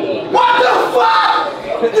 What the fuck?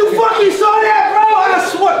 You fucking saw that, bro? I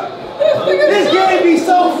swear. This game be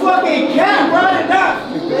so fucking cat, bro.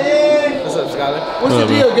 Man. What's up, Skyler? What's the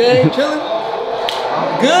deal, gang? Chilling?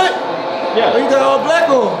 Good? Yeah. Oh, you got all black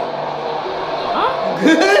on? Huh?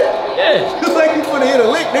 Good? Yeah. Looks like you finna hit a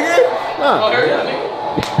lick, nigga. Nah. Oh, hurry up, nigga.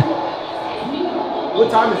 What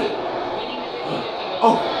time is it?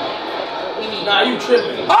 Oh. Nah, you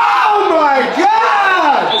tripping. Oh my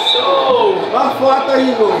God! So. My fault, I thought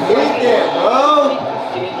you were gonna hit that, bro.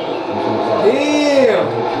 Damn.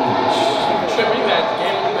 Tripping, you got the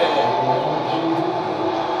game in the bag.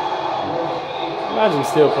 Imagine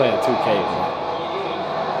still playing 2K, bro.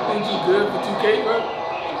 Think you good for 2K, bro?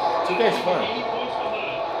 2K's fun.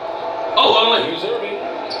 Oh, I'm like,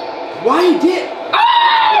 Why he did?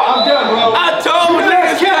 I'm done, bro. I told you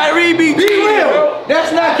niggas Kyrie be real.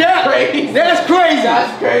 That's not cap. That's crazy.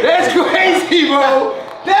 That's crazy. That's crazy, bro.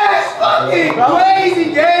 That's fucking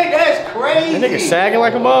crazy, gang. That's crazy. That nigga sagging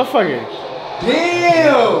like a motherfucker.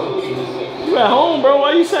 Damn. You at home, bro.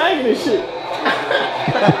 Why you sagging this shit?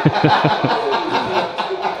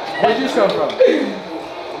 Where'd you come from?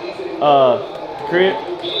 Crib.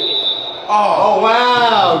 Oh,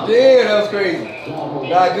 wow. Damn, that was crazy.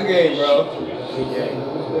 Nah, good game, bro. Good game.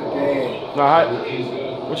 Good game. Nah,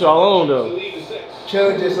 what y'all on though?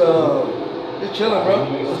 Chilling, just chilling, bro.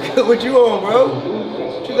 What you on, bro?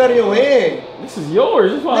 What you got in your hand? This is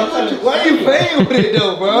yours. This Why are you playing with it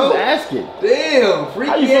though, bro? Just asking. Damn,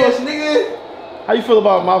 freaky ass nigga. How you feel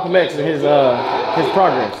about Malcolm X and his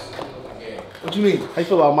progress? What you mean? How you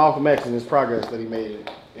feel about Malcolm X and his progress that he made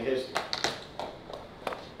in history?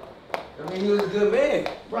 I mean, he was a good man.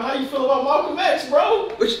 Bro, how you feel about Malcolm X,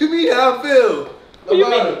 bro? What you mean how I feel? What you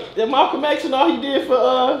mean? That Malcolm X and all he did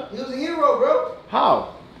for He was a hero, bro.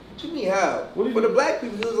 How? What you mean how? For the black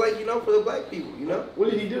people, he was like, for the black people,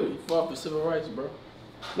 What did he do? He fought for civil rights, bro.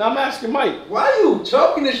 Now I'm asking Mike. Why you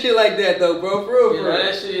choking this shit like that though, bro? For real, Yeah, bro.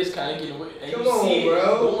 that shit is kind of getting away. And Come you on, see bro. it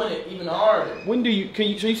doing it even harder. When do you,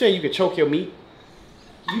 so you saying you could choke your meat?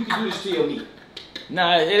 You can do this to your meat.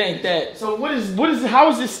 Nah, it ain't that. So how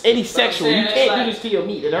is this any sexual? You saying can't that's do this to your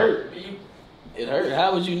meat. It hurt. It hurt.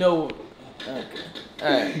 How would you know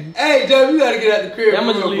Alright. Hey, Joe, you gotta get out the crib. I'm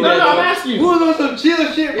gonna just leave No, that. I'm asking you. Who was on some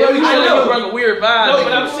chill shit, bro? Yeah, I know, bro, a weird vibe. No,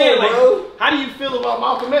 but I'm saying, like, bro. how do you feel about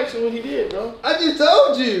Malcolm X and what he did, bro? I just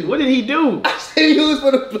told you. What did he do? I said he was for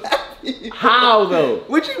the black people. How though?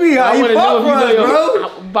 What you mean? How I he want to know fought if you for know us, your,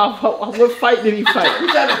 bro? about what fight did he fight? I'm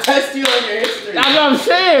trying to test you on your history. That's what I'm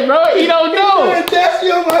saying, bro. He don't I'm trying know. to test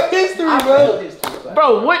you on my history, bro.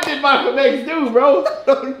 Bro, what did Malcolm X do, bro? I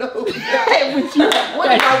don't know. What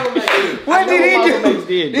did Malcolm X do? What did he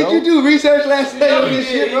do? Did you do research last night on this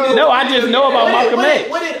shit, bro? No, I just know about Malcolm X.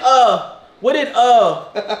 What did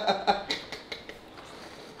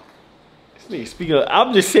This nigga speaking of,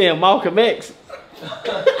 I'm just saying Malcolm X. Who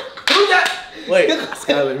that? Wait,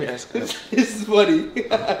 Skylar, let me ask you. This is funny.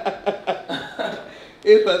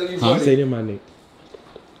 It's about to be funny. Say that, my nigga.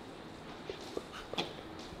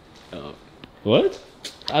 What?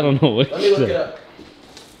 I don't know what. Let me look it up.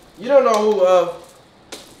 You don't know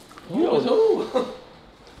who Who was who?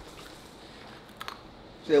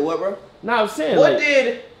 said what, bro? Nah, I'm saying What like,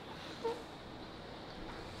 did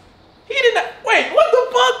he did not wait, what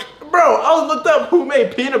the fuck? Bro, I was looked up who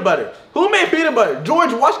made peanut butter. Who made peanut butter?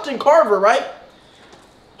 George Washington Carver, right?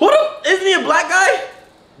 Isn't he a black guy?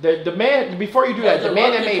 the man, before you do that, the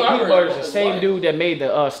man that made Carver peanut butter is the was same white. dude that made the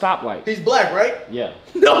stoplight. He's black, right? Yeah.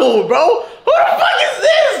 No, bro. Who the fuck is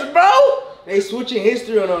this, bro? They switching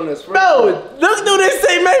history on us. Bro, this dude they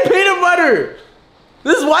say made peanut butter.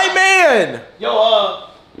 This is white man. Yo,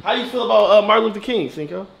 how you feel about Martin Luther King,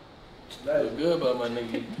 Cinco? That was good about my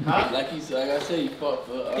nigga. Like he said, like I said, he fought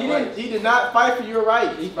for our rights. He did not fight for your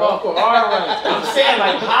right. He fought for our rights. I'm saying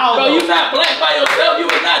like how? Bro, you not black by yourself. You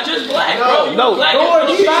were not just black, bro. You no, black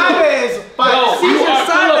George Chavez fought. Bro, you are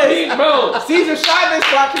Philippine, bro. Caesar Chavez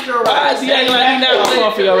fought for your Why right. is he acting like he not I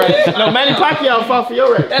fought for your black? right. No, Manny Pacquiao fought for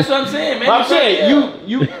your right. That's what I'm saying, man. But I'm saying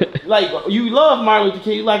you like you love Martin Luther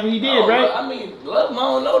King, you like what he did, No, right? bro, I mean, love him, I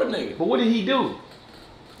don't know the nigga. But what did he do?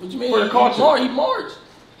 What you mean? For the culture. He marched.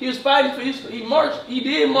 He was fighting for his. He marched. He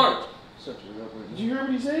did march. Did you hear what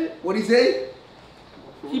he said? What he say?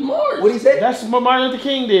 He marched. What he say? That's what Martin Luther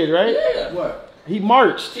King did, right? Yeah. What? He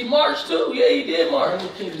marched. He marched too. Yeah, he did march.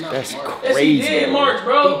 That's Yes, crazy. he did march,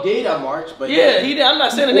 bro. He did a march, but Yeah, he did. I'm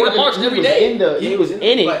not saying a nigga marched every day. He was in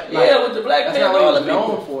it. Yeah, with the black That's man not and all what the he was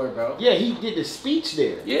people. known for, bro. Yeah, he did the speech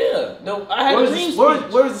there. Yeah. No, I had a green speech.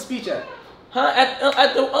 Where was the speech at? Huh?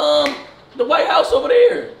 At the White House over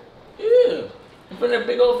there. Yeah. In front of that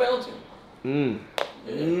big old fountain.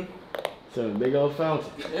 Yeah. So big old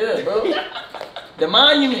fountain. Yeah, bro. The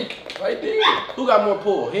monument right there. Who got more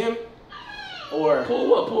pull, him or Pull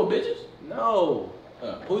what? Pull bitches? no?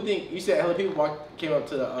 Who you think? You said hella people came up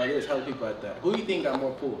to the. There's hella people at that. Who you think got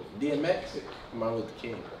more pull? DMX or Martin Luther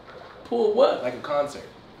King? Pull what? Like a concert.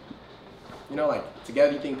 You know, like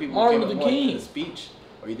together. You think people Martin came up Luther more King. to the speech,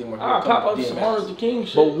 or you think more? I'll people pop come up to some DMX? Martin Luther King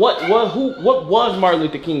shit. But what was Martin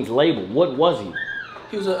Luther King's label? What was he?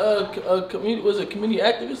 He was a community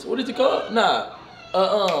activist. What is it called? Nah.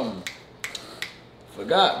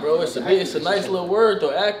 Forgot, bro. It's a nice little word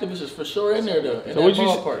though. Activist is for sure in there though. In So that what you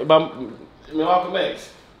ballpark. say about Malcolm X?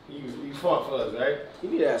 You fought for us, right? You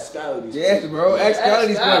need to ask Skylar these questions. Yes, bro. Ask Skylar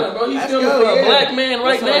these Skylar, questions. bro. He's Ask filming Skylar, for a yeah. black man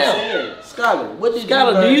right That's what I'm now. saying. Skylar, what did Skylar,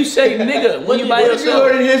 you learn? do you say nigga when you by What did you yourself?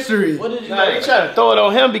 learn in history? What did you Nah, they learn? trying to throw it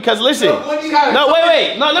on him because listen. What did you learn? No,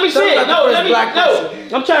 wait. No, let me say it. No, let me. Black No,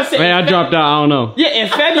 person. I'm trying to say. Man, I dropped out. I don't know. Yeah, in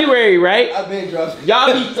February, right? I've been dropped.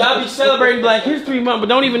 Y'all be celebrating Black History Month, but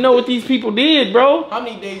don't even know what these people did, bro. How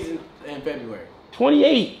many days in February?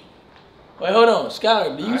 28. Wait, hold on,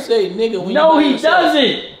 Skylar. Do you say nigga when you No, by he yourself?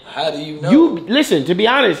 doesn't. How do you know? You listen. To be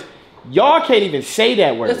honest, y'all can't even say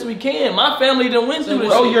that word. Yes, we can. My family done went through this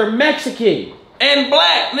Bro, shit. you're Mexican. And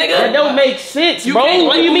black, nigga. That don't make sense, You bro. can't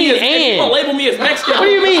What do you label me mean, as- you and? gonna label me as Mexican. What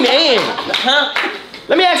do you mean, and? Huh?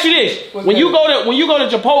 Let me ask you this: when you go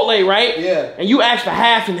to Chipotle, right? Yeah. And you ask for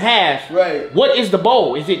half and half. Right. What is the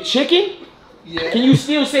bowl? Is it chicken? Yeah. Can you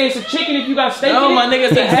still say it's a chicken if you got steak No, in it? my nigga,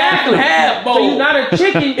 it's a half and half bowl. So you're not a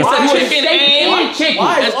chicken. It's a you chicken steak and chicken.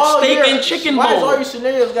 Why is That's all steak your, and chicken Why is bowl. all your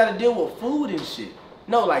scenarios got to deal with food and shit?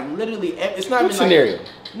 No, like literally, it's not What even scenario? Like,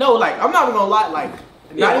 no, like I'm not even gonna lie, like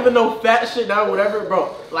not even no fat shit, not whatever,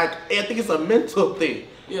 bro. Like I think it's a mental thing.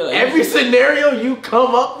 Yeah, like, Every scenario you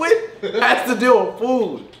come up with has to deal with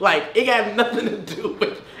food. Like it got nothing to do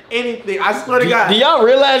with anything. I swear to God. Do y'all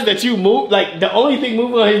realize that you move? Like the only thing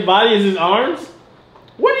moving on his body is his arms.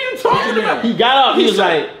 What are you talking about? He got up. He was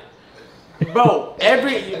like, Bro, look,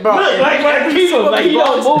 like people, like he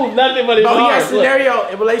don't move nothing but his Bro, he arms. has scenario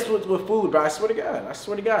it relates with food, bro. I swear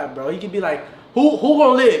to God, bro. He could be like, who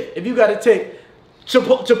gonna live if you gotta take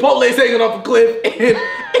Chipotle's hanging off a cliff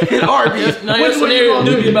and Arby's? Now your Which one you scenario gonna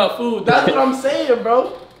do do? be about food. That's what I'm saying,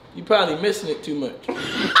 bro. You probably missing it too much.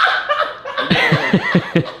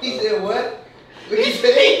 He said what?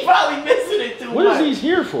 He probably missing it too much. What is these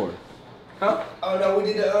here for? Huh? Oh no, we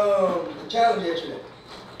did the challenge yesterday.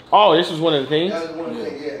 Oh, this was one of the things? That was one of the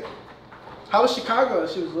things, yeah. How was Chicago?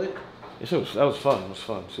 She was lit. That was fun. It was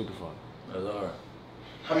fun. Super fun. That's all right.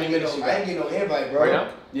 How many minutes you got? I didn't get no invite, bro. Right now?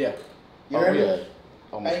 Yeah. You heard me?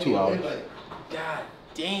 Almost 2 hours. God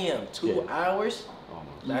damn, 2 hours?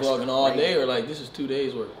 Almost. You vlogging all day or like this is 2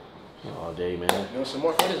 days worth? All day, man. You want some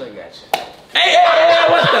more footage? I got you. Hey,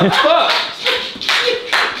 what the fuck?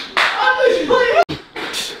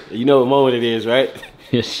 You know what moment it is, right?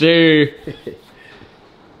 Yes, sir.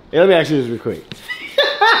 Hey, let me ask you this real quick.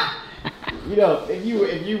 You know, if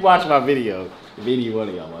you watch my video, if any one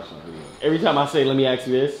of y'all watch my video, every time I say, let me ask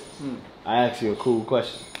you this, I ask you a cool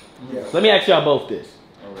question. Yeah. Let me ask y'all both this.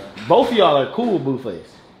 Okay. Both of y'all are cool with Blueface.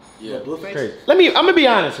 Yeah. Blueface? Crazy. I'm gonna be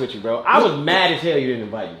honest with you, bro. I was mad as hell you didn't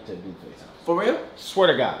invite me to Blueface house. For real? Swear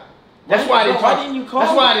to God. That's why I didn't why talk. didn't you call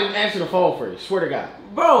That's why I me? didn't answer the phone first. Swear to God.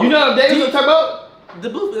 Bro. You know what I'm talking about? The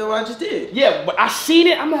Blueface I just did. Yeah, but I seen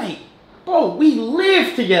it. I'm like, bro, we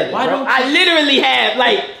live together. Why bro. don't I literally have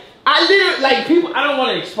like people. I don't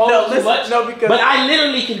want to expose too much. No, because but I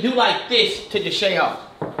literally can do like this to Deshae off,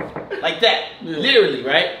 like that, literally,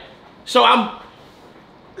 right? So I'm.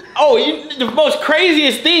 Oh, the most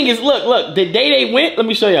craziest thing is look. The day they went, let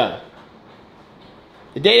me show y'all.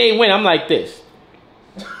 The day they went, I'm like this.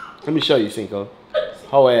 Let me show you, Cinco.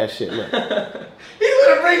 Whole ass shit. Look. he's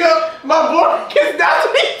gonna bring up my boy because that's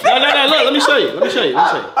what he No. Look, let me show you. Let me show you.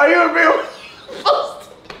 Are you gonna bring up?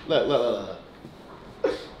 Look.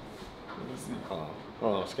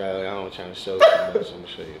 Hold on, Skyler. I don't trying to show you too much. I'm gonna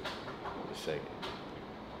show you in a second.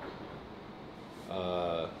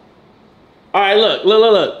 All right,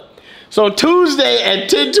 look. So Tuesday at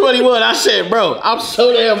 10:21, I said, bro, I'm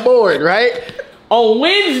so damn bored, right? On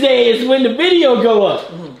Wednesday is when the video go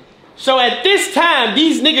up. So at this time,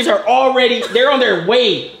 these niggas are they're on their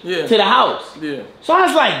way to the house. Yeah. So I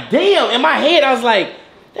was like, damn, in my head, I was like,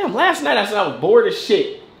 damn, last night I said I was bored as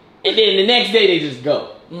shit. And then the next day they just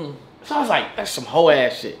go. So I was like, that's some whole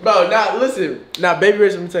ass shit. Bro, now listen. Now, Baby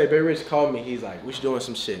Rich, let me tell you, Baby Rich called me. He's like, we should doing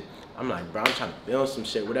some shit. I'm like, bro, I'm trying to film some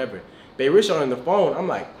shit, whatever. Baby Rich on the phone. I'm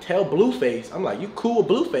like, tell Blueface. I'm like, you cool with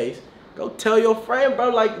Blueface? Go tell your friend, bro.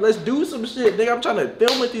 Like, let's do some shit. Nigga, I'm trying to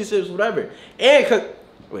film with these shits, whatever. And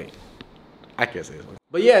wait, I can't say this one.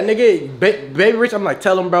 But yeah, nigga, Baby Rich, I'm like,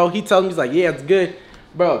 tell him, bro. He tells me, he's like, yeah, it's good.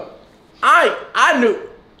 Bro, I knew.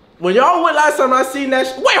 When y'all went last time I seen that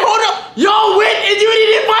shit. Wait, hold up. Y'all went and you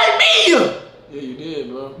didn't invite me. Yeah, you did,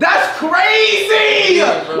 bro. That's crazy.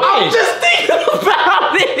 Yeah, bro. I'm just thinking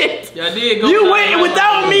about it. Yeah, I did go. You went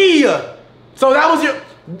without me. So that was your.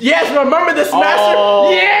 Yes, remember the smasher?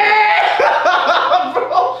 Oh. Yeah.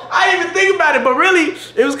 Bro, I didn't even think about it, but really,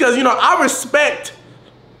 it was because, you know, I respect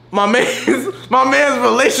my man's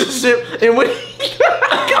relationship and when Look,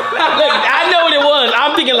 I know what it was.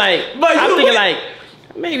 I'm thinking like,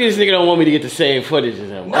 maybe this nigga don't want me to get the same footage as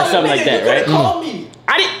him or something like that, right? Call me.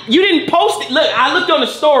 You didn't post it. Look, I looked on the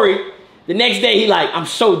story. The next day, he like, I'm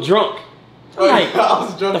so drunk. I'm like, I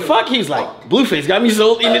was drunk. the fuck? He's like, Blueface got me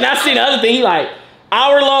so. And then I seen the other thing. He like,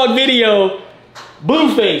 hour-long video,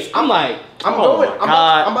 Blueface. I'm like, I'm going.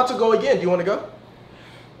 I'm about to go again. Do you want to go?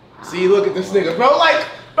 See, look at this nigga, bro. Like,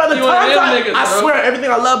 by the time I swear, everything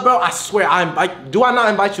I love, bro. I swear, do I not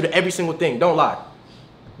invite you to every single thing? Don't lie.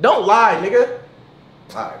 Don't lie, nigga.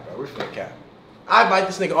 All right, bro. We're finna cap. I invite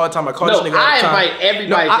this nigga all the time. I call this nigga all the time. I invite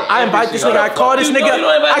everybody. No, I invite this nigga. I call this nigga.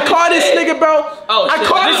 I call this nigga, bro. Oh, I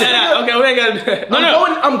call this nigga. Okay, we ain't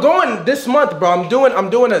gotta. I'm going this month, bro. I'm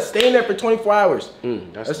doing a staying there for 24 hours.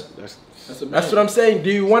 That's what I'm saying.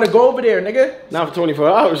 Do you want to go over there, nigga? not for 24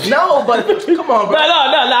 hours. No, but come on, bro. No,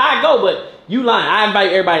 I go, but you lying. I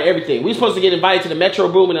invite everybody to everything. We supposed to get invited to the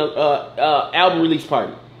Metro Boomin album release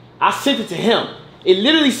party. I sent it to him. It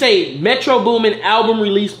literally say Metro Boomin album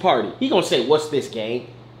release party. He gonna say, what's this,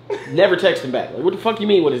 gang? Never text him back. Like, what the fuck you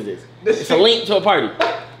mean, what is this? It's a link to a party,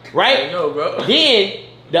 right? I know, bro. Then,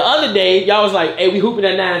 the other day, y'all was like, hey, we hooping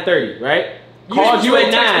at 9:30, right? Called you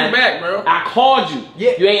at 9. Back, bro. I called you.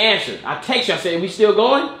 Yeah. You ain't answered. I text you. I said, we still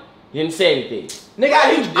going? You didn't say anything. Nigga,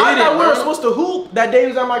 I thought we were supposed to hoop that day he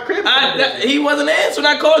was at my crib. He wasn't answering.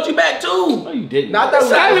 I called you back too. No, you didn't. Not that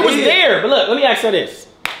Skyler was there. But look, let me ask you this.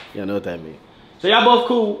 Y'all know what that means. So y'all both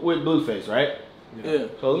cool with Blueface, right? Yeah.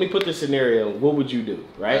 So let me put this scenario. What would you do,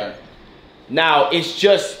 right? Now, it's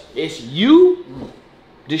you,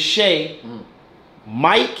 Deshae,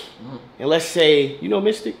 Mike, and let's say, you know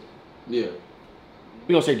Mystic? Yeah.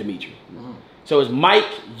 We're going to say Dimitri. So it's Mike,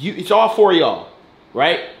 it's all four of y'all,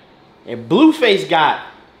 right? And Blueface got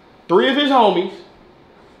 3 of his homies,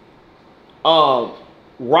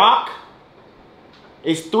 Rock.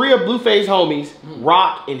 It's 3 of Blueface homies,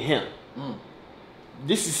 Rock and him.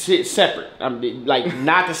 This is shit separate. Like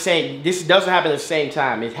not the same. This doesn't happen at the same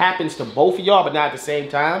time. It happens to both of y'all, but not at the same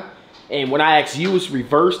time. And when I ask you, it's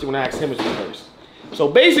reversed, and when I ask him, it's reversed. So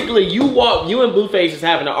basically, you and Blueface is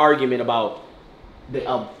having an argument about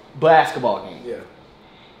a basketball game. Yeah.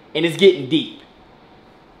 And it's getting deep.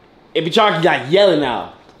 And but y'all got yelling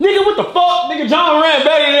now. Nigga, what the fuck? Nigga, John Moran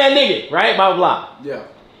better than that nigga, right? Blah blah blah. Yeah.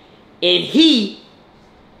 And he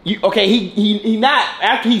not,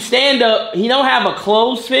 after he stand up, he don't have a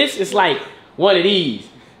closed fist. It's like one of these.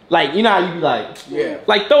 Like, you know how you be like, yeah.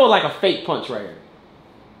 Like throw it like a fake punch right here.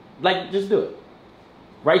 Like, just do it.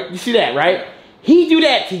 Right? You see that, right? He do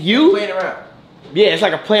that to you. Playing around. Yeah, it's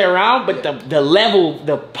like a play around, but the level,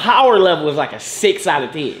 the power level is like a 6 out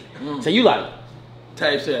of 10. So you like,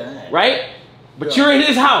 type shit. Right? But you're in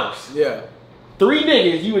his house. Yeah. 3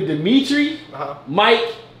 niggas, you with Dimitri,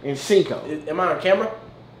 Mike, and Cinco. Am I on camera?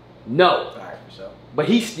 No. Alright, for sure. But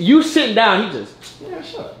you sitting down, he just, yeah,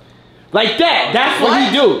 shut up. Like that. That's what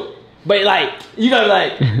he do. But like, you know,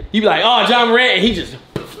 like, you be like, oh, John Moran, and he just,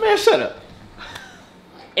 man, shut up.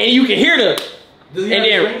 And you can hear the, does he have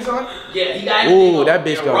his rings on? Yeah, he got. Ooh, that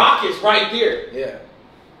bitch going. Rock is right there. Yeah.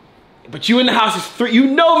 But you in the house is 3. You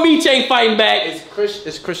know Meech ain't fighting back. Is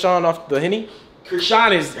Krishan off the Henny?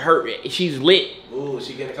 Krishan is hurt. She's lit. Ooh,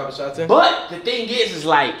 she getting a couple shots in? But the thing is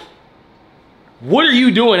like, what are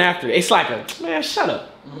you doing after? It's like a, man, shut up.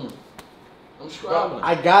 I'm scrambling.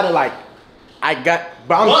 I gotta like,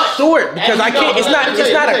 but I'm short because I can't. It's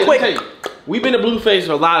not a quick. We've been to Blueface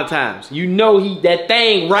a lot of times. You know that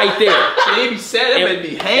thing right there. They be sad. That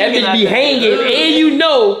be hanging. That be hanging, and you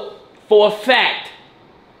know for a fact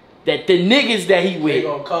that the niggas that he with,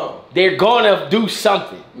 they're gonna do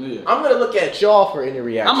something. Yeah. I'm gonna look at y'all for any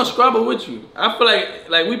reaction. I'm gonna scrabble with you. I feel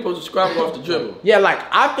like we supposed to scrabble off the dribble. Yeah, like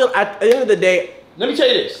I feel at the end of the day. Let me tell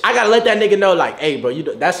you this. I gotta let that nigga know, like, hey, bro,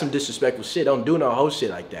 that's some disrespectful shit. Don't do no whole shit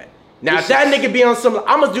like that. Now, if that nigga be on some,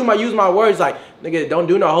 I'm gonna use my words like, nigga, don't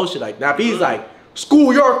do no whole shit like that. Now, if he's like,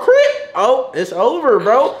 school your crib, oh, it's over,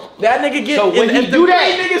 bro. That nigga get. So when he do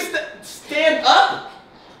that, nigga stand up,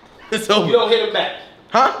 it's over. You don't hit him back.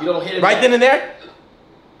 Huh? You don't hit him right back. then and there?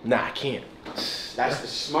 Nah, I can't. That's the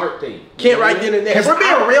smart thing. Can't right then and there. If we're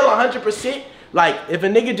being real 100%, like, if a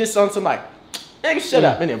nigga just on some like, nigga, shut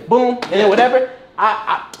up, and then boom, and then whatever,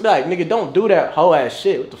 I be like, nigga, don't do that whole ass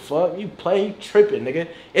shit. What the fuck? You playing, you tripping, nigga.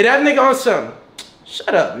 And that nigga on something,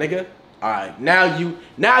 shut up, nigga. Alright, now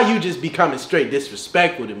you just becoming straight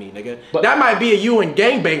disrespectful to me, nigga. But that might be a you and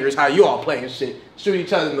gangbangers, how you all playing shit. Shoot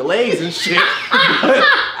each other in the legs and shit. But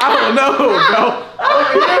I don't know, bro.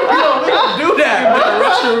 We don't do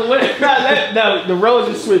that. No, the roles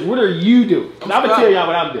are switched. What are you doing? I'm gonna tell y'all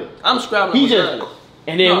what I'm doing. I'm scrabbling. He just,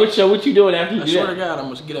 and then what you doing after you do that? I swear to God,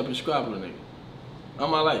 I'm gonna get up and scrabble a nigga. On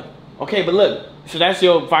my life. Okay, but look, so that's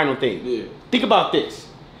your final thing. Yeah. Think about this.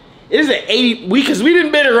 It is an 80 because we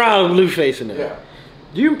didn't been around Blueface in there.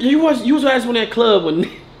 Yeah. You was last one at that club when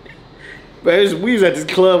we was at this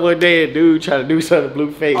club one day and dude trying to do something to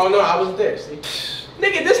Blueface. Oh no, I wasn't there. See?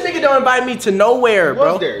 Nigga, this nigga don't invite me to nowhere,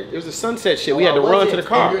 bro. There. It was a sunset shit. We had to run to the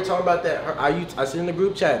car. And you were talking about that. I seen in the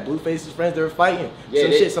group chat. Blueface's friends, they were fighting.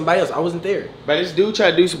 Yeah, somebody else. I wasn't there. But this dude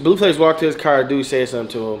tried to do some. Blueface walked to his car. Dude said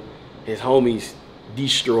something to him. His homies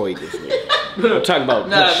destroyed this nigga. I'm talking about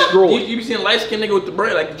destroyed. You be seeing light skinned nigga with the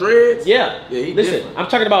braid, like the dreads? Yeah. He listen, different. I'm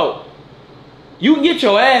talking about. You can get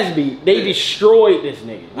your ass beat. They destroyed this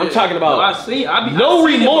nigga. I'm talking about. No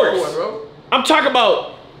remorse. Before, bro. I'm talking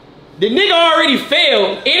about. The nigga already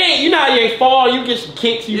failed. It ain't, you know how you fall, you get some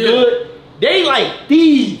kicks, you good. They like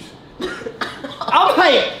these. I'm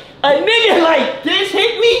like, a nigga like this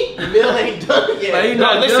hit me? The middle ain't done yet. Like,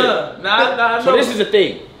 no, listen. Nah, so this is the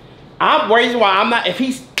thing. I'm reason why I'm not,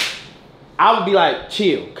 I would be like,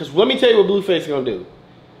 chill. Because let me tell you what Blueface is going to do.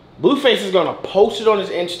 Blueface is going to post it on his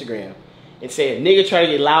Instagram and say, a nigga tried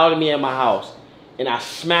to get loud at me at my house. And I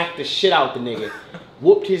smacked the shit out the nigga,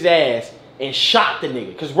 whooped his ass, and shot the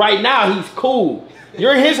nigga. Cause right now he's cool.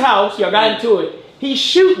 You're in his house, y'all got into it. He's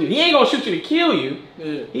shooting you. He ain't gonna shoot you to kill you.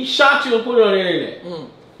 Yeah. He shot you and put it on the internet.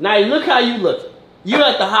 Now look how you look. You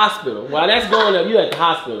at the hospital. While that's going up, you at the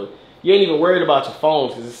hospital. You ain't even worried about your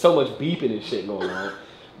phones because there's so much beeping and shit going on.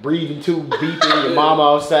 Breathing tube beeping, your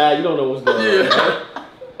mama outside, you don't know what's going on. Right?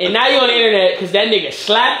 And now you're on the internet because that nigga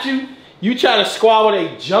slapped you. You try to squabble,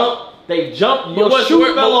 they jump, your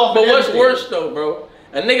shoe fell off. But what's worse though, bro?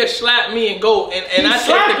 A nigga slap me and go, and I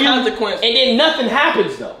take the consequence. And then nothing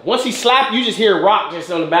happens though. Once he slapped, you just hear Rock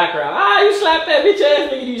just on the background. Ah, you slapped that bitch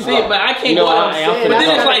ass nigga. You see, but I can't go out. But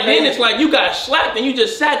then it's like you got slapped and you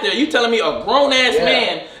just sat there. You telling me a grown ass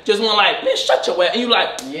man just want like, man, shut your ass. And you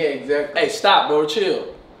like, Yeah, exactly. hey, stop, bro,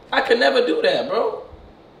 chill. I could never do that, bro.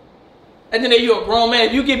 And then you're a grown man.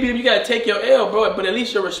 If you get beat up, you gotta take your L, bro. But at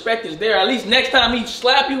least your respect is there. At least next time he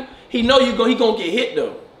slap you, he know he gonna get hit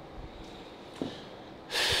though.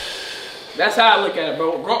 That's how I look at it,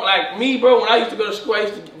 bro. Like me, bro, when I used to go to school,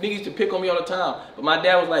 niggas used to pick on me all the time. But my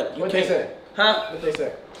dad was like, you What can't. they say? Huh? What they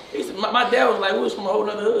say? My dad was like, we was from a whole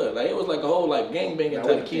nother hood. Like, it was like a whole, like, gangbanging type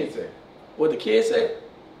What the of kids say? What the kids say?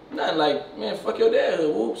 Nothing, like, man, fuck your dad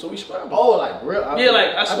hood, whoop, so we scrambled. Oh, like real? Yeah,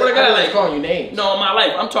 like, I swear to God, like, calling you names. No, in my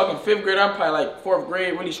life, I'm talking 5th grade, I'm probably like 4th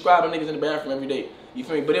grade, really scribing niggas in the bathroom every day. You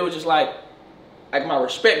feel me? But it was just like my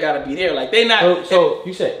respect gotta be there. Like, they not. So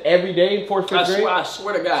you said every day, 4th, 5th grade? I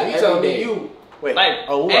swear to God, So you every telling day. me you, wait, Like,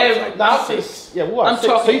 oh, every, like, Nah, six. yeah, what? I'm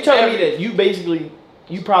talking So you telling me every- that you basically,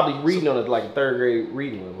 you probably reading on it like a 3rd grade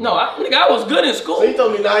reading level? No, nigga, I was good in school. So you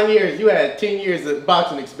told me 9 years, you had 10 years of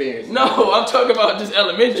boxing experience. No, I'm talking about just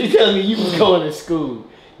elementary. You telling me you was going to school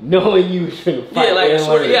knowing you was finna fight? Yeah, like, I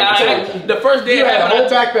swear, the first day You I had a had whole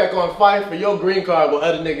backpack on fighting for your green card with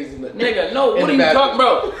other niggas in the Nigga, no, in what the are you bathroom. talking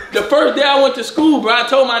about? The first day I went to school, bro, I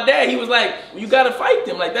told my dad, he was like, you gotta fight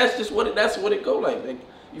them. Like, that's just what it go like.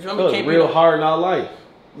 You feel me? It was real hard in our life.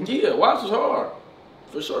 Yeah, Wops was hard.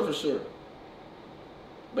 For sure, for sure.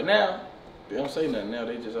 But now, they don't say nothing. Now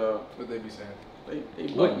they just, What they be saying?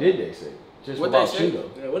 They What did they say? Just What about they say? you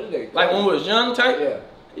though. Yeah, what did they? Like when we was young type? Yeah.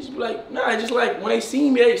 They just be like, nah, just like when they see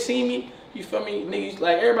me, you feel me? Niggas,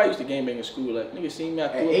 like everybody used to gangbang in school. Like, niggas see me, I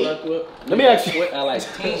threw up. Let me ask you. I like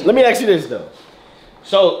 10. Let me ask you this though.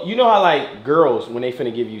 So you know how like girls, when they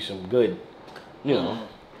finna give you some good, you know,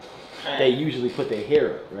 they usually put their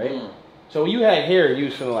hair up, right? So when you had hair, you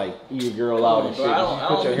was finna like eat a girl out and shit. Bro, I Did don't, you I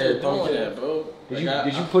put don't your be hair just in a doing ponytail? that, bro.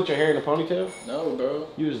 Did you put your hair in a ponytail? No, bro.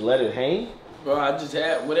 You just let it hang? Bro, I just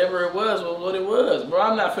had whatever it was what it was. Bro,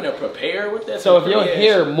 I'm not finna prepare with that. So if your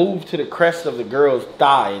hair moved to the crest of the girl's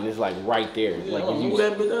thigh and it's like right there, Yeah, like I'm gonna if move you,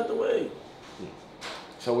 that bitch out the way.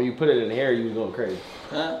 so when you put it in the hair, you was going crazy.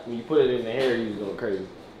 Huh? When you put it in the hair, you was going crazy.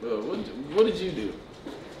 Bro, what did you do?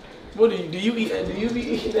 What do you eat? Do you be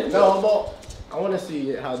eating that? No, I want to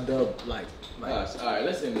see how Dub like. Alright,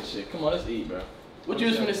 let's end this shit. Come on, let's eat, bro. What you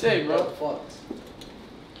was finna say, bro? Fucks.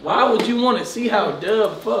 Why would you want to see how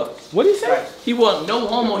Dub fucks? What did he say? He want no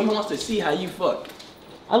homo. He wants to see how you fuck.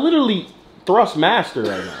 I literally thrust master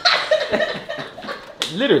right now.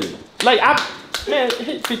 Literally, like man,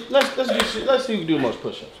 let's see who can do the most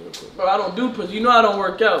push-ups real quick. Bro, I don't do pussy. You know I don't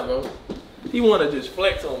work out, bro. He wanna just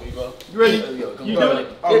flex on me, bro. You ready? You do it?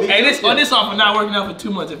 Hey, this off for not working out for 2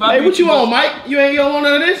 months. If I Hey, what you on, Mike? You ain't want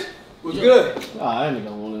none of this? What's good? Oh, I ain't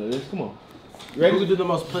gonna want none of this. Come on. You ready to do the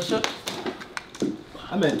most push-ups?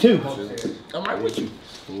 I'm at 2. I'm right with you.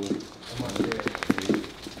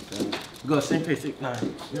 Go, same pace, 6,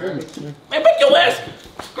 9. Man, pick your ass.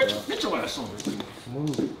 Get your ass on.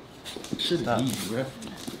 Move. Shit is easy, bro.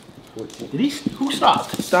 14. Did he? Who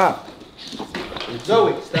stopped? Stop.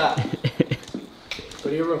 Zoe, stop. Go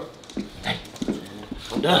to your room. Hey,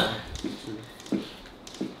 I'm done.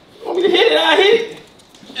 Want me to hit it? I hit it.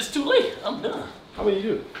 It's too late. I'm done. How many you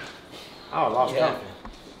do? I lost count.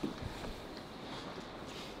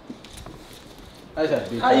 I just had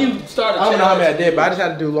to do. How you started? I don't know how many I did, but I just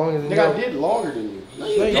had to do longer than you. Nigga, I did longer than you. No,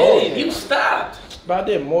 you didn't. You stopped. But I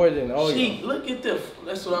did more than all you. See, look at the.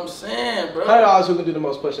 That's what I'm saying, bro. $100 who can do the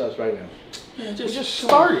most push-ups right now? Man, We just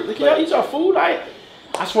started. Look, y'all eat your food.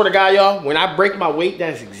 I swear to God, y'all, when I break my weight,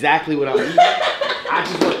 that's exactly what I'm eating. I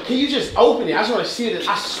just want. Can you just open it? I just want to see it.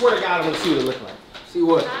 I swear to God, I want to see what it looks like. See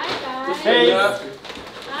what? Hi, guys. Hey.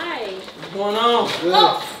 Hi. What's going on?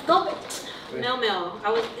 Oh, go. Mel.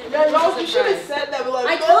 I was. You should have said that. Like,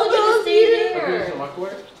 I told you to stay there.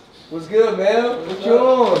 What's good, man? What you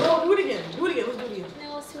on? No, do it again. Do it again. Let's do it again.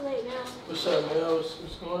 No, it's too late now. What's up, man?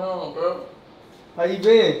 What's going on, bro? How you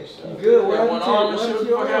been? You good? You got one arm and shit. What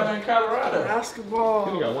the fuck happened in Colorado?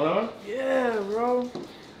 Basketball. You got one arm? Yeah, bro.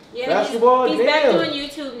 Yeah, Basketball? he's back Damn. doing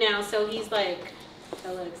YouTube now, so he's like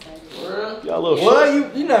hella excited. Y'all a little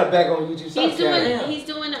What? You're not back on YouTube. Stop He's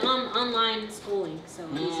doing online schooling, so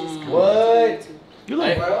he's just coming What? to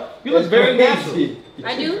YouTube. You look very nasty.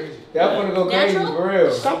 I do? Yeah, I'm gonna go crazy Natural? for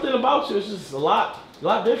real. Something about you is just a lot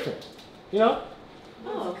different. You know?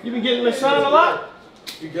 Oh. You been getting in the sun a lot?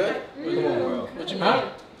 You good? Come on, bro. What you mean? Huh?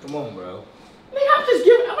 Come on, bro. Nigga, I'm just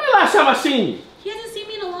giving. When the last time I seen you? He hasn't seen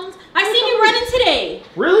me in a long time. I seen you running today.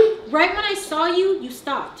 Really? Right when I saw you, you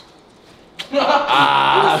stopped.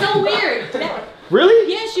 Ah. It was so weird.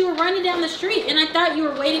 Really? Yes, you were running down the street, and I thought you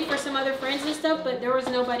were waiting for some other friends and stuff, but there was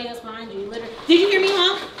nobody else behind you. Literally. Did you hear me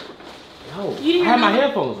honk? No. You didn't I had hear my me?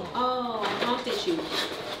 headphones on. Oh, I honked at you. Wait,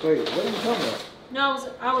 what are you talking about? No,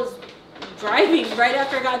 I was Driving right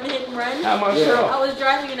after I got in the hit and run. Had my shirt off. I was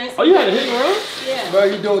driving and I said, Oh, you had a hit and run? Yeah. Bro,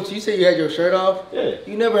 you said you had your shirt off? Yeah.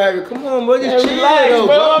 You never have your, come on, bro, just chill relax, though,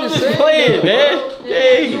 bro. I'm just playing, man.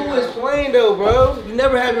 Hey. You was playing though, bro. You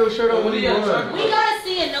never have your shirt on when you run. We gotta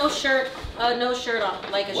see a no shirt off,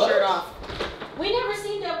 like a shirt off. We never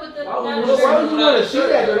seen that with the. Why would you want to see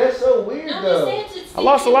that though? That's so weird though. I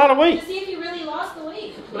lost a lot of weight. To see if you really lost the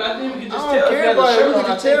weight. But I think we can just I don't care about it. We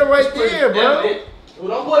can tell right there, bro. Well,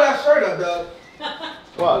 don't pull that shirt up, dog.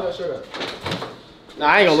 Pull that shirt up. Nah,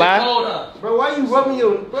 I ain't gonna lie. Bro, why you rubbing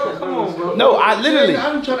your... Bro, come on, bro. No, I literally...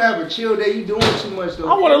 I'm trying to have a chill day. You doing too much, though.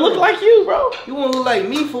 I want to look like you, bro. You want to look like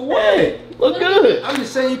me for what? Hey, look good. I'm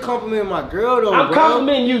just saying you complimenting my girl, though, I'm bro.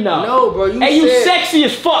 complimenting you now. No, bro. Hey, you sexy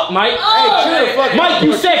as fuck, Mike. Hey, chill the fuck. Mike,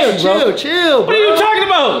 you sexy, bro. Chill, bro. What are you talking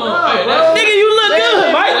about? Nigga, you look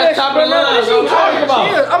good, Mike. What you talking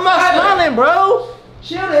about? I'm not smiling, bro.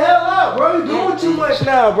 Chill the hell out, bro. You doing too much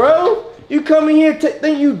now, bro. You come in here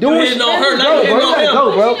think you doing shit. on her, Go, bro. You gotta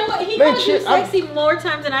go, bro. You know what? He Man, called shit, you sexy more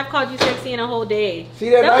times than I've called you sexy in a whole day. See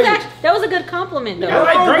that? That was a good compliment, though.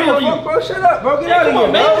 Bro, shut up, bro. Get out of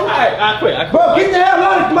here, bro. I quit. Bro, get the hell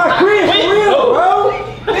out of my crib for real, bro.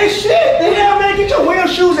 This shit. The hell, man. Get your real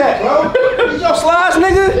shoes at, bro. Get your slides,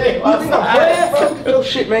 nigga. You think I'm playing, bro? Get your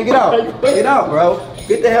shit, man. Get out. Get out, bro.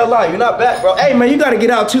 Get the hell out. You're not back, bro. Hey, man, you gotta get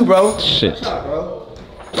out too, bro. Shit. Stop, bro.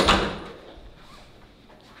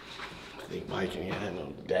 I think Mike ain't had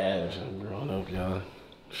no dad or something growing up, y'all.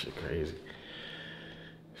 Shit crazy.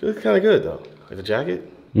 She looks kind of good, though. Like the jacket.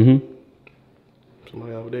 Mm-hmm.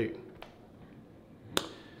 Somebody out of date.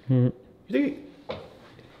 Mm-hmm. Do you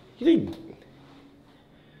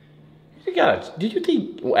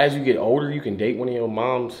think as you get older, you can date one of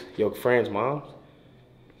your friends' moms?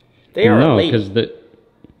 They are no, ladies. because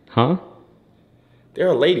huh? There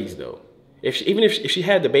are ladies, though. Even if she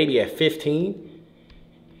had the baby at 15,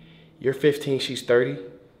 you're 15, she's 30,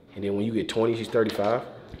 and then when you get 20, she's 35.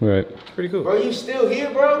 Right. Pretty cool. Bro, you still here,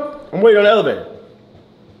 bro? I'm waiting on the elevator.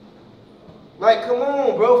 Like, come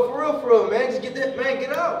on, bro. For real, man. Just get that, man.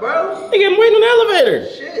 Get out, bro. Nigga, I'm waiting on the elevator.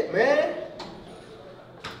 Shit, man.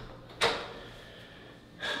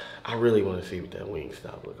 I really want to see what that wing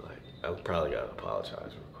stop look like. I probably gotta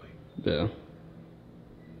apologize real quick. Yeah.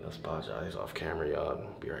 Let's apologize off camera, y'all.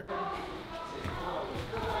 Be right back.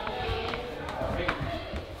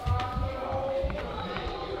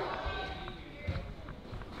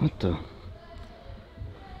 What the?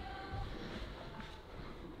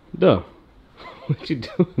 Duh. What you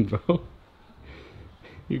doing, bro?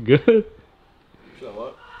 You good? So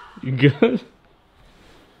what? You good?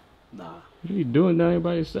 Nah. What are you doing down here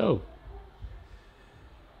by yourself?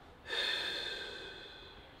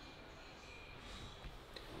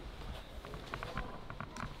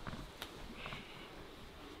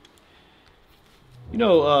 You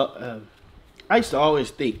know, I used to always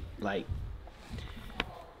think, like,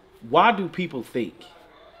 why do people think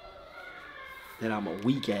that I'm a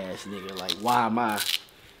weak ass nigga? Like, why am I?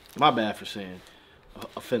 My bad for saying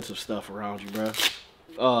offensive stuff around you,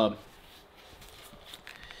 bro.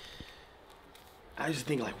 I just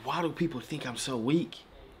think, like, why do people think I'm so weak?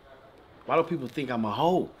 Why do people think I'm a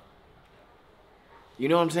hoe? You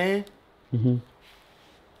know what I'm saying? Mm-hmm.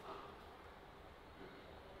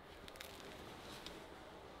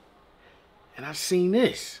 And I seen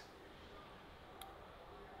this.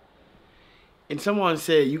 And someone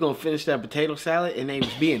said, you gonna finish that potato salad? And they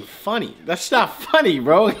was being funny. That's not funny,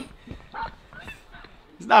 bro. It's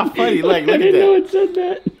not funny. Like, look at that. I didn't know it said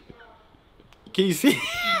that. Can you see?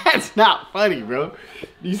 That's not funny, bro.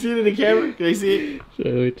 Do you see it in the camera? Can they see it? So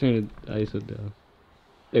we turn the ISO down.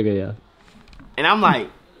 Okay, yeah. And I'm like,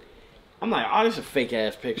 oh, this is a fake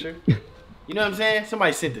ass picture. You know what I'm saying?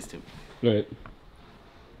 Somebody sent this to me. Right.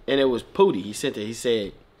 And it was Pootie. He sent it. He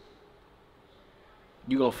said,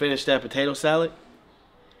 you gonna finish that potato salad?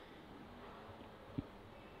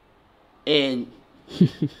 And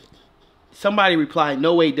somebody replied,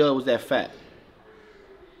 no way Dub was that fat.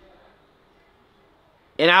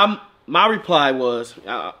 And my reply was,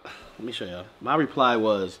 let me show y'all. My reply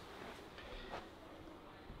was,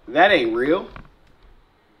 that ain't real.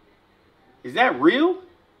 Is that real?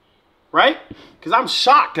 Right? Because I'm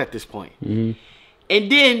shocked at this point. Mm-hmm.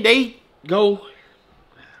 And then they go,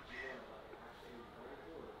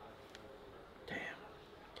 damn.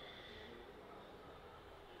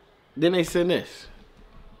 Then they send this.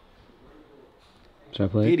 Should I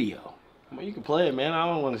play it? Video. Well, you can play it, man. I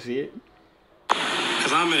don't want to see it.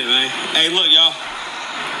 Cause I'm in it, man. Hey, look, y'all.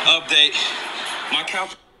 Update. My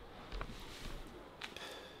couch.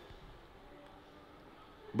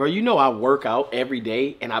 Bro, you know I work out every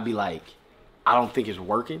day and I be like, I don't think it's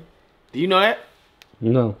working. Do you know that?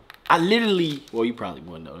 No. I literally, well, you probably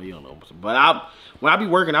wouldn't know. You don't know. But when I be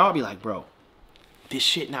working out, I'll be like, bro, this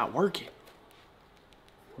shit not working.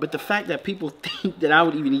 But the fact that people think that I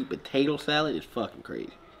would even eat potato salad is fucking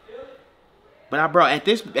crazy. But bro, at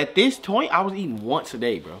this point, I was eating once a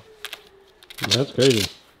day, bro. That's crazy.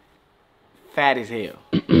 Fat as hell.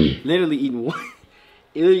 literally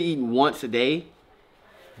eating once a day.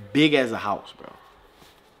 Big as a house, bro.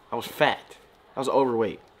 I was fat. I was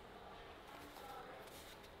overweight.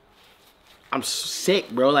 I'm sick,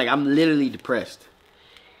 bro. Like, I'm literally depressed.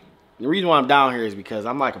 The reason why I'm down here is because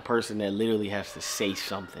I'm like a person that literally has to say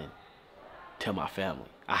something to my family.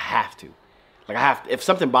 I have to. Like, if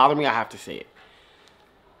something bothers me, I have to say it.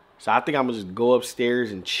 So I think I'm gonna just go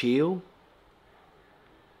upstairs and chill.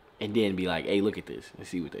 And then be like, hey, look at this. And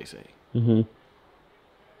see what they say. Mm-hmm.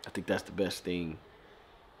 I think that's the best thing,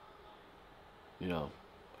 you know,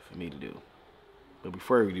 for me to do. But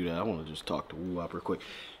before we do that, I want to just talk to WooWop real quick.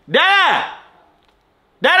 Dada!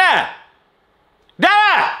 Dada!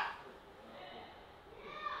 Dada!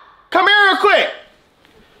 Come here real quick.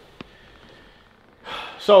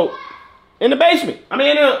 So, in the basement. I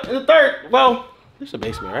mean, in the third, well, there's a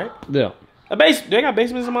basement, right? Yeah. They got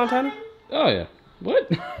basements in Montana? Oh, yeah. What?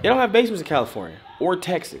 They don't have basements in California or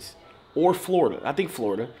Texas or Florida. I think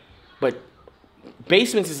Florida. But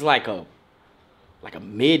basements is like a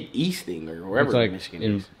mid-east thing or wherever like Michigan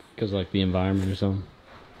is. Because like the environment or something.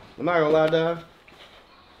 I'm not gonna lie, Dad.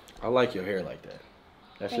 I like your hair like that.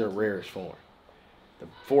 That's your rarest form. The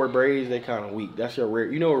 4 braids, they kind of weak. That's your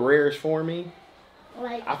rare. You know what rarest form mean?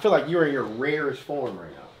 Like, I feel like you're in your rarest form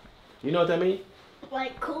right now. You know what that means?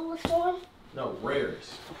 like coolest form? No,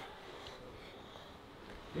 rarest.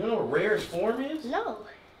 You don't know what rarest form is? No.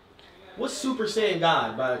 What's Super Saiyan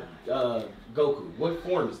God by Goku? What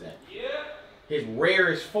form is that? Yeah. His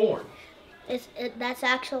rarest form. That's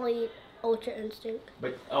actually Ultra Instinct.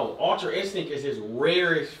 But Ultra Instinct is his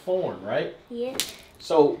rarest form, right? Yeah.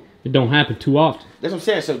 So it don't happen too often. That's what I'm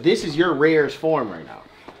saying. So this is your rarest form right now.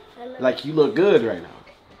 Like you look good right now.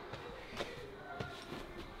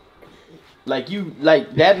 Like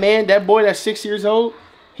that boy that's 6 years old,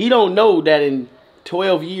 he don't know that in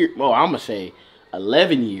 12 years, well, I'm gonna say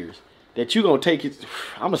 11 years, that you gonna take his,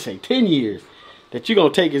 I'm gonna say 10 years, that you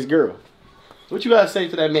gonna take his girl. What you gotta say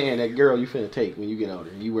to that man, that girl you finna take when you get older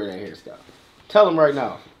and you wear that hairstyle? Tell him right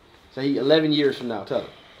now. Say 11 years from now, tell him.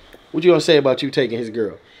 What you gonna say about you taking his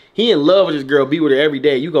girl? He in love with his girl, be with her every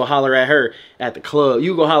day. You go holler at her at the club.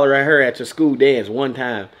 You go holler at her at your school dance one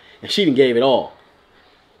time, and she done gave it all.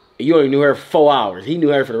 And you only knew her for 4 hours. He knew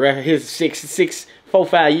her for the rest of his 4,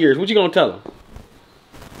 5 years. What you gonna tell him?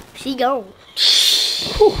 She gone.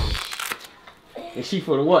 And she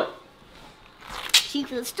for the what? She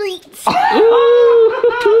for the streets.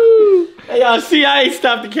 Hey, y'all see, I ain't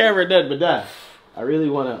stopped the camera nothing but that. I really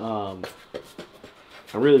wanna,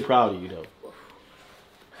 I'm really proud of you though.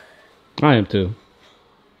 I am too.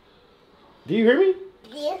 Do you hear me?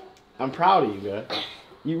 Yeah. I'm proud of you, man.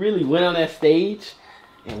 You really went on that stage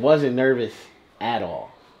and wasn't nervous at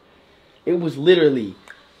all. It was literally,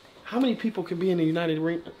 how many people can be in the United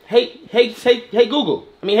Ring? Hey Google.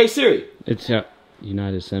 I mean, hey Siri. It's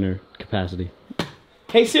United Center capacity.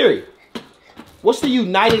 Hey Siri. What's the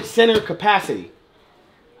United Center capacity?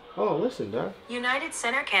 Oh, listen, dog. United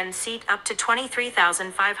Center can seat up to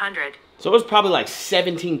 23,500. So it's probably like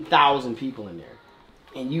 17,000 people in there.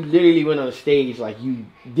 And you literally went on a stage like you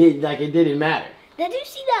did, like it didn't matter. Did you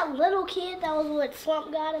see that little kid that was with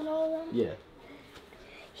Swamp God and all of them? Yeah.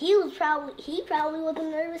 He probably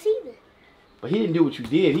wasn't nervous either. But he didn't do what you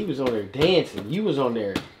did. He was on there dancing. You was on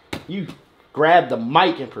there. You grabbed the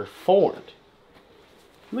mic and performed.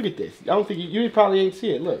 Look at this. I don't think you probably ain't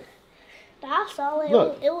see it. Look. I saw it.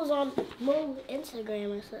 Look. It was on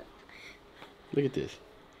Instagram or something. Look at this.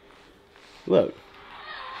 Look.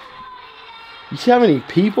 You see how many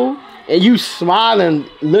people? And you smiling,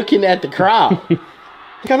 looking at the crowd. Look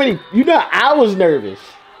how many, you know, I was nervous.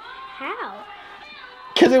 How?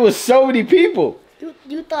 Because it was so many people.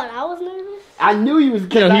 You thought I was nervous? I knew he was.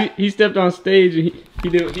 He stepped on stage and he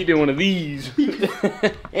did one of these.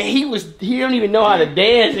 And he don't even know how to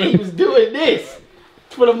dance, and he was doing this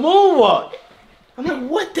for the moonwalk. I'm like,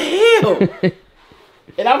 what the hell?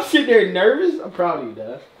 And I'm sitting there nervous. I'm proud of you,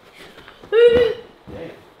 Dad.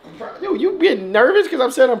 Damn. Yo, you getting nervous because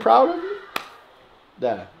I'm saying I'm proud of you?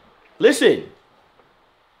 Dad, listen.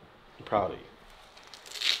 I'm proud of you.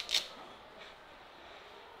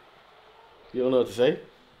 You don't know what to say?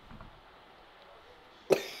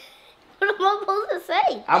 What am I supposed to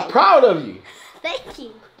say? I'm proud of you. Thank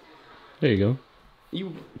you. There you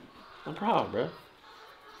go. I'm proud, bro.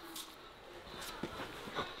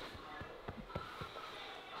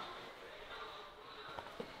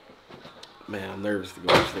 Man, I'm nervous to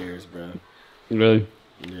go upstairs, bro. Really?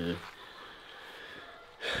 Yeah.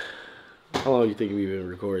 How long you think we've been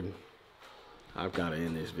recording? I've got to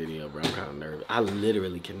end this video, bro. I'm kind of nervous. I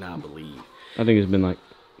literally cannot believe. I think it's been like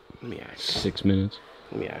Let me ask 6 minutes.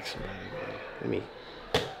 Let me ask somebody, man.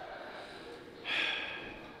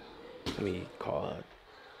 Let me call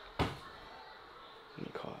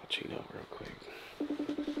Chino real quick.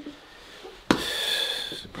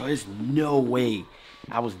 Bro, there's no way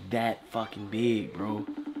I was that fucking big, bro.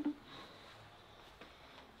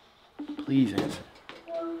 Please answer.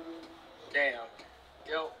 Damn.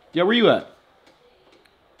 Yo. Yo, where you at?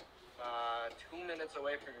 2 minutes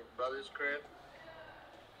away from your brother's crib.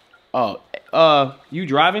 Oh, you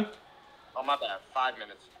driving? Oh, my bad. 5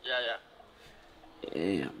 minutes. Yeah.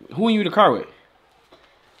 Damn. Who are you in the car with?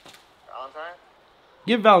 Valentine?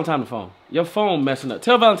 Give Valentine the phone. Your phone messing up.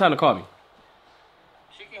 Tell Valentine to call me.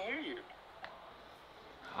 She can hear you.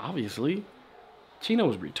 Obviously. Chino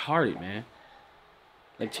was retarded, man.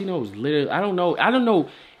 Like, Chino was literally, I don't know.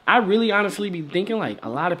 I really honestly be thinking, like, a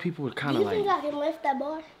lot of people are kind of like. Do you think I can lift that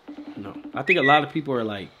bar? No. I think a lot of people are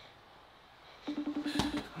like.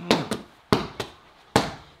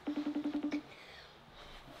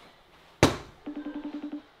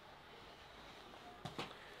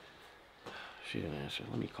 She didn't answer.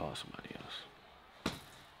 Let me call somebody else.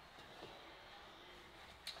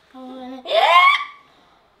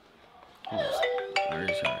 Where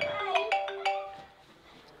is her?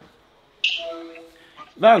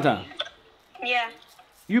 Valentine. Yeah.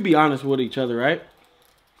 You be honest with each other, right?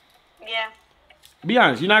 Yeah. Be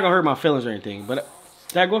honest. You're not gonna hurt my feelings or anything. But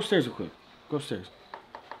Dad, go upstairs real quick. Go upstairs.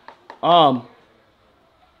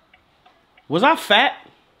 Was I fat?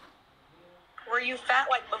 Were you fat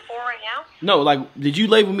like before right now? No, like, did you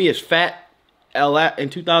label me as fat in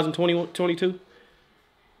 2022?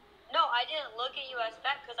 No, I didn't look at you as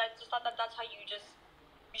fat because I just thought that's how you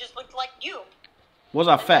just looked like you. Was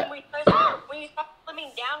I fat? When you start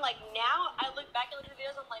slimming down, like now, I look back at the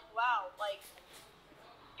videos, I'm like, wow, like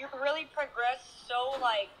you really progressed so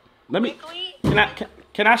like quickly.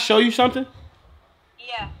 Can I show you something?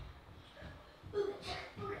 Yeah.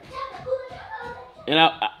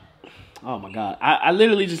 And oh my God, I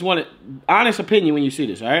literally just wanted honest opinion when you see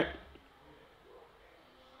this, all right?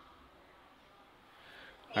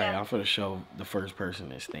 All right, I'm gonna show the first person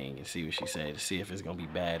this thing and see what she said to see if it's gonna be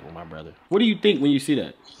bad with my brother. What do you think when you see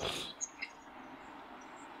that?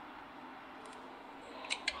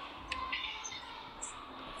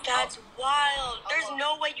 That's wild. There's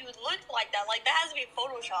no way you would look like that. Like that has to be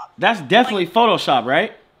Photoshop. That's definitely like, Photoshop,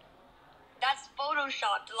 right? That's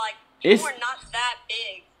Photoshopped. Like It's- you are not that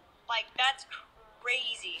big. Like that's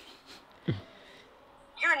crazy.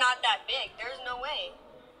 You're not that big. There's no way.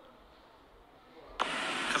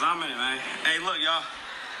 Cause I'm in it, man. Hey, look, y'all.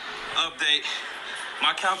 Update.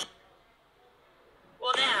 My couch.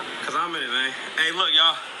 Well, damn. Cause I'm in it, man. Hey, look,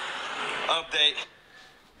 y'all. Update.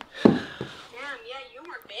 Damn, yeah, you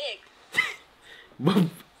were big.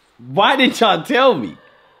 Why didn't y'all tell me?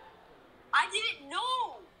 I didn't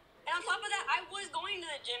know. And on top of that, I was going to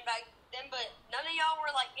the gym back then, but none of y'all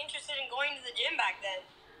were like interested in going to the gym back then.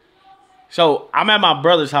 So I'm at my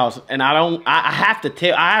brother's house and I have to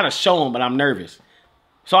tell, I had to show him, but I'm nervous.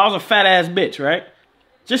 So I was a fat ass bitch, right?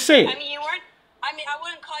 Just say it. I mean, you weren't. I mean, I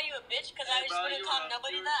wouldn't call you a bitch because I just wouldn't call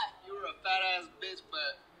nobody that. You were a fat ass bitch,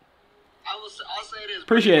 but I'll say this.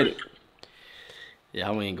 Appreciate it. Yeah,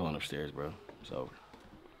 I ain't going upstairs, bro. It's over.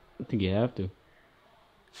 I think you have to.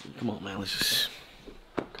 Come on, man. Let's just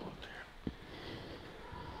go up there.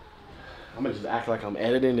 I'm gonna just act like I'm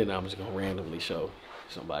editing, and I'm just gonna randomly show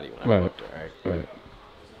somebody when I go up there. All right. Right.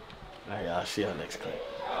 All right, y'all. See y'all next clip.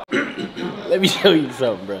 Let me show you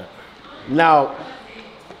something, bro. Now,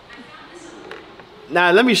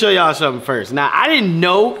 let me show y'all something first. Now, I didn't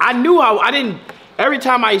know. I didn't. Every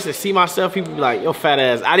time I used to see myself, people be like, yo, fat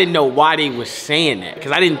ass. I didn't know why they was saying that.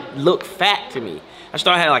 Because I didn't look fat to me. I just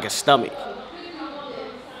thought I had like a stomach.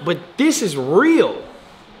 But this is real.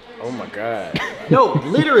 Oh my God. No,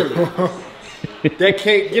 literally. That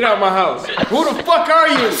can't get out my house. Who the fuck are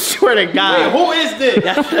you? I swear to God. Wait, who is this?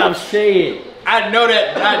 That's what I'm saying. I know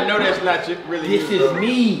that's not really This you, is bro.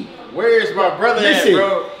 me. Where is my brother at,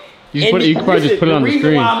 bro? You can probably just put it on the reason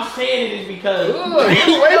screen. why I'm saying it is because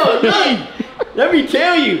Wait, let me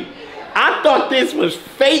tell you, I thought this was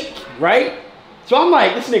fake, right? So I'm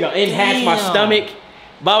like, this nigga enhanced my stomach,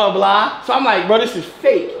 blah blah blah. So I'm like, bro, this is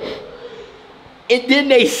fake. And then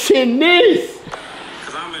they send this.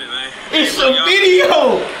 Cause I'm in it, man. It's Hey, look, a y'all.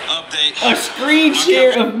 video. Update. A screen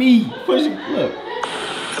share of me. Push it. Look.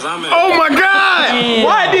 Cause Oh my God! Damn.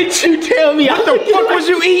 Why didn't you tell me? What the fuck was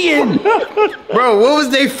you eating? Bro, what was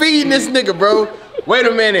they feeding this nigga, bro? Wait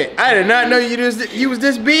a minute. I did not know you was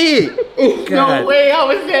this big. No way,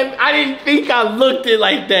 I didn't think I looked it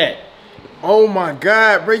like that. Oh my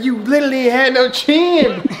God, bro, you literally had no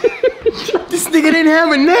chin. This nigga didn't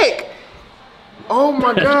have a neck. Oh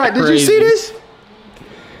my God, did you see this?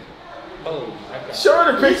 Show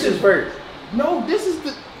her the pictures first. No, this is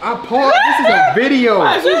the, I paused, this is a video.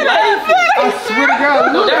 Why is you laughing? I swear to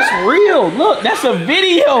God, No, that's real. Look, that's a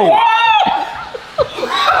video.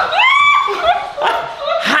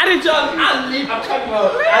 How did y'all? I'm talking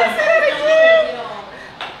about.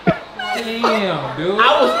 Damn, dude. I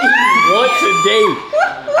was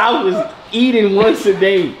eating once a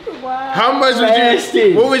day. How much was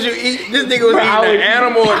you? What was you eating? This nigga was eating an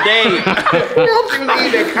animal a day. He was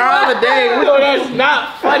eating a cow a day. No, that's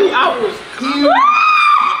not funny. I was huge.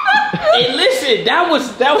 And listen, that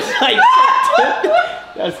was like.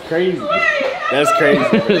 That's crazy. That's crazy. A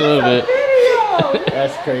little bit.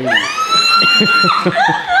 That's crazy.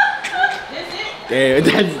 Damn,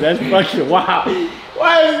 that's fucking wild.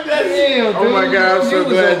 Why is that? Damn, oh my God, I'm so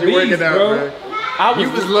glad you're working out, bro. You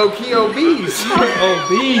was low-key obese.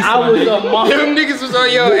 Obese. I was a monster. Them niggas was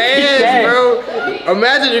on your ass, bro.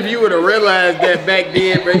 Imagine if you would have realized that back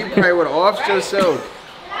then, bro. You probably would have offed yourself.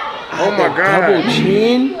 Oh my God. Double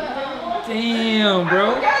chin? Damn,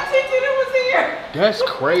 bro. That's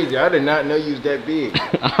crazy. I did not know you was that big.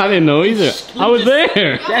 I didn't know either. I was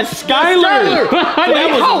there. That's Skylar. That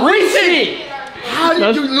was recent. How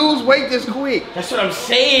did you lose weight this quick? That's what I'm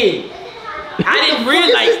saying. I didn't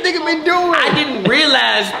realize. What this nigga been doing? I didn't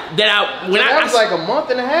realize that that was like a month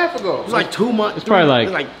and a half ago. It was like 2 months. It's probably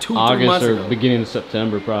like 2 August months or ago. beginning of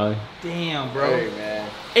September, probably. Damn, bro. Hey, man.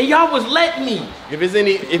 And y'all was letting me. If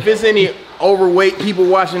it's any overweight people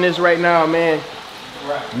watching this right now, man,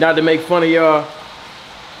 not to make fun of y'all,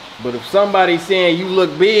 but if somebody's saying you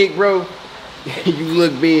look big, bro, you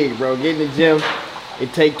look big, bro. Get in the gym.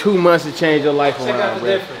 It take 2 months to change your life around, Check out the bro.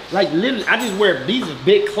 difference. Like literally, I just wear these are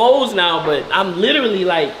big clothes now, but I'm literally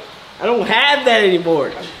like, I don't have that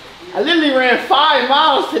anymore. I literally ran 5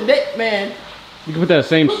 miles today, man. You can put that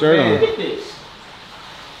same shirt on. Look at this.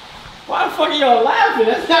 Why the fuck are y'all laughing?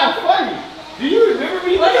 That's not funny. Do you remember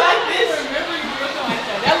me looking like this? I remember you looking like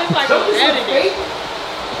that. That looks like a fake.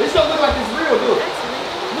 This don't look like it's real, do it?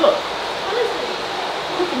 Look.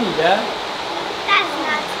 Look at me, man. That's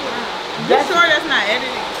not true. You sure that's not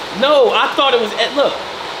edited? No, I thought it was. Look.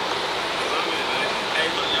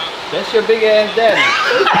 That's your big ass daddy.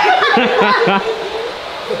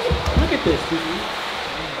 Look at this, TV.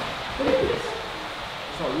 Look at this.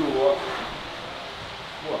 So you what?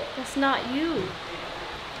 That's not you.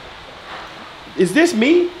 Is this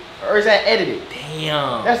me? Or is that edited?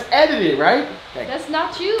 Damn. That's edited, right? That's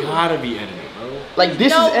not you. Gotta be edited, bro. Like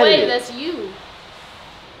this no is edited. way, that's you.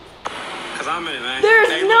 Cause I'm in it, man. There's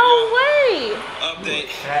Hey, no way. update.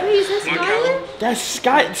 Please, that's Skylar? That's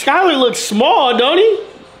Skylar looks small, don't he?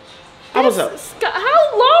 I was up.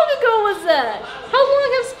 How long ago was that? How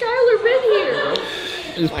long has Skylar been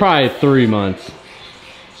here? It's probably 3 months.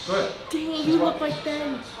 Dang, you look like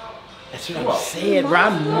them. That's what I'm saying, bro.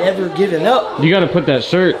 I'm never giving up. You gotta put that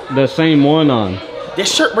shirt, the same one on. That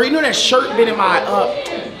shirt, bro. You know that shirt been in my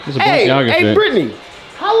It's a Hey, Balenciaga hey, fit. Brittany.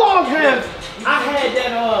 How long have I had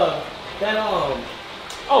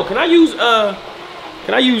Oh, can I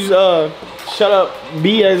use shut up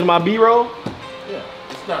B as my B-roll? Yeah,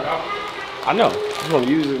 it's not out. I know. I just want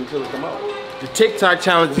to use it until it come out. The TikTok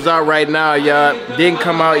challenge is out right now, y'all. Didn't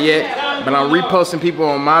come out yet, but I'm reposting people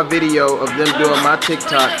on my video of them doing my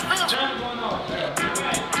TikTok.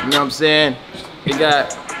 You know what I'm saying?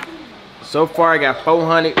 So far I got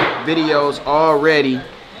 400 videos already,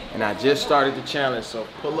 and I just started the challenge, so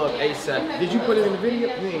pull up ASAP. Did you put it in the video?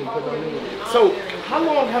 You ain't put it on the video. So, how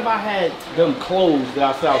long have I had them clothes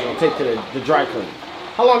that I said I was going to take to the dry clean?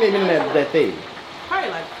 How long they been in that thing? Probably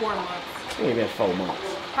like 4 months. It ain't been 4 months.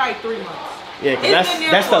 Probably 3 months. Yeah, cause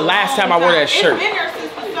that's the last time I wore that shirt. It's been there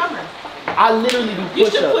since the summer. I literally do You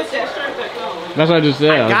push-ups. should put that shirt back on. That's what I just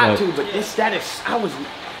said. I got was to, but I was,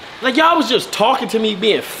 like y'all was just talking to me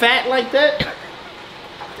being fat like that.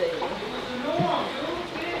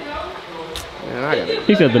 Man, I gotta,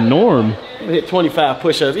 He said the norm. I'm gonna hit 25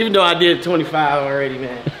 push-ups, even though I did 25 already,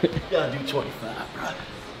 man. You gotta do 25, bro.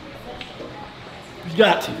 You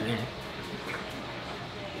got to, man.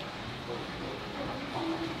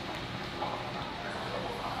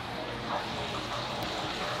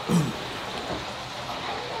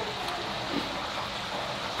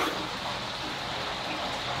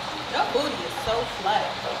 Your booty is so flat.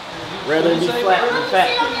 Rather be flat than fat.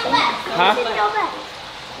 Huh?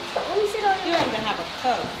 don't even have a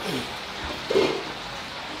cup.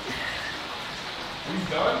 You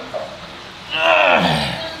done?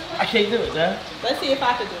 I can't do it, man. Let's see if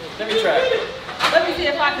I can do it. Let me try it. Let me see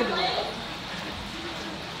if I can do it.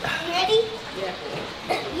 Ready?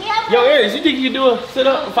 Yeah. Yo, Aries, you think you can do a sit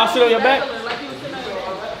up if I sit on your back?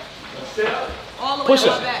 Sit up. All the way Push on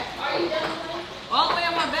up. my back. All the way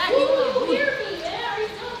on my back. You little booty.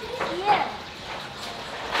 Yeah.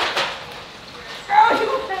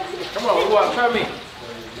 Come on, WooWop, try me.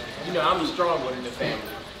 You know, I'm the strong one in the family.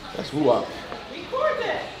 That's WooWop. Record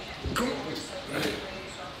that.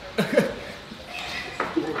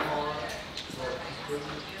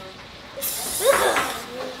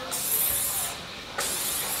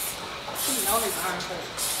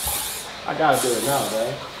 I gotta do it now,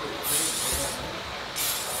 man.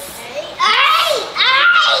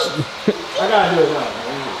 I gotta do it now,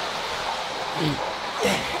 man.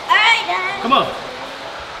 Alright, Dad. Come on.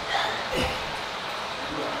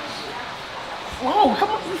 Whoa, come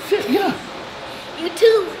on, shit, yeah. You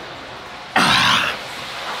too.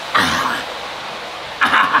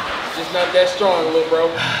 Just not that strong, little bro.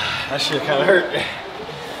 That shit kinda hurt.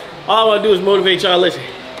 All I wanna do is motivate y'all. Listen,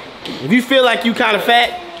 if you feel like you kinda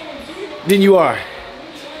fat, then you are.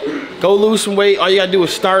 Go lose some weight. All you gotta do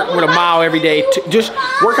is start with a mile every day. Just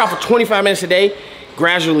work out for 25 minutes a day,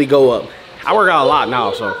 gradually go up. I work out a lot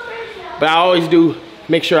now, so. But I always do,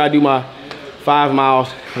 make sure I do my 5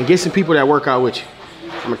 miles and get some people that work out with you.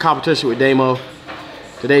 I'm in competition with Damo.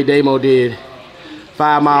 Today Damo did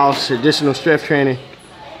 5 miles, additional strength training.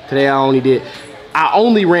 Today I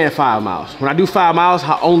only ran 5 miles. When I do 5 miles,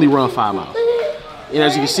 I only run 5 miles. And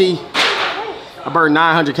as you can see, I burned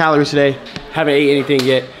 900 calories today. Haven't ate anything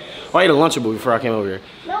yet. Oh, I ate a Lunchable before I came over here.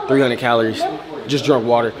 300 calories, just drunk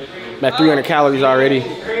water. I'm at 300 calories already.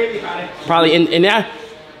 Probably in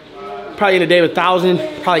a day of 1,000,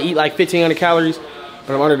 probably eat like 1,500 calories,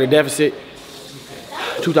 but I'm under the deficit.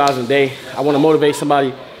 2,000 a day. I want to motivate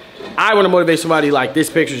somebody. I want to motivate somebody like this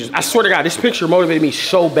picture. I swear to God, this picture motivated me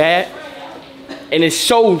so bad. And it's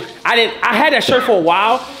so, I had that shirt for a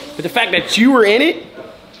while, but the fact that you were in it,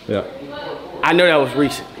 yeah, I know that was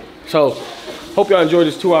recent. So, hope y'all enjoyed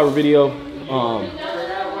this 2-hour video.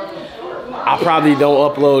 I probably don't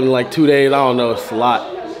upload in like 2 days. I don't know, it's a lot.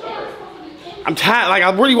 I'm tired, like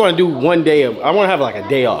I really want to do one day of, I want to have like a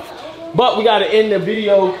day off. But we got to end the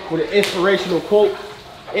video with an inspirational quote.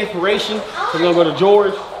 Inspiration, so we're going to go to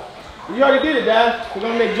George. You already did it, Dad. We're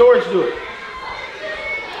going to make George do it.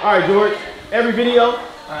 All right, George. Every video,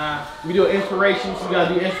 we do an inspiration, so we got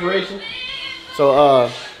to do inspiration. So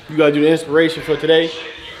you got to do the inspiration for today.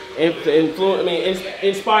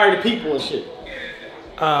 Inspire the people and shit.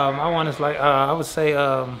 I want to I would say,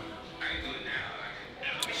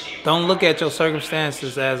 don't look at your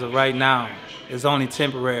circumstances as of right now. It's only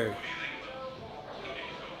temporary.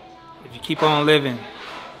 If you keep on living,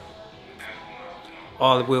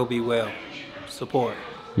 all will be well. Support.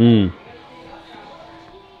 Yeah.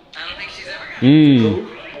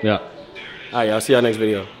 All right, y'all. See y'all next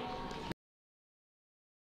video.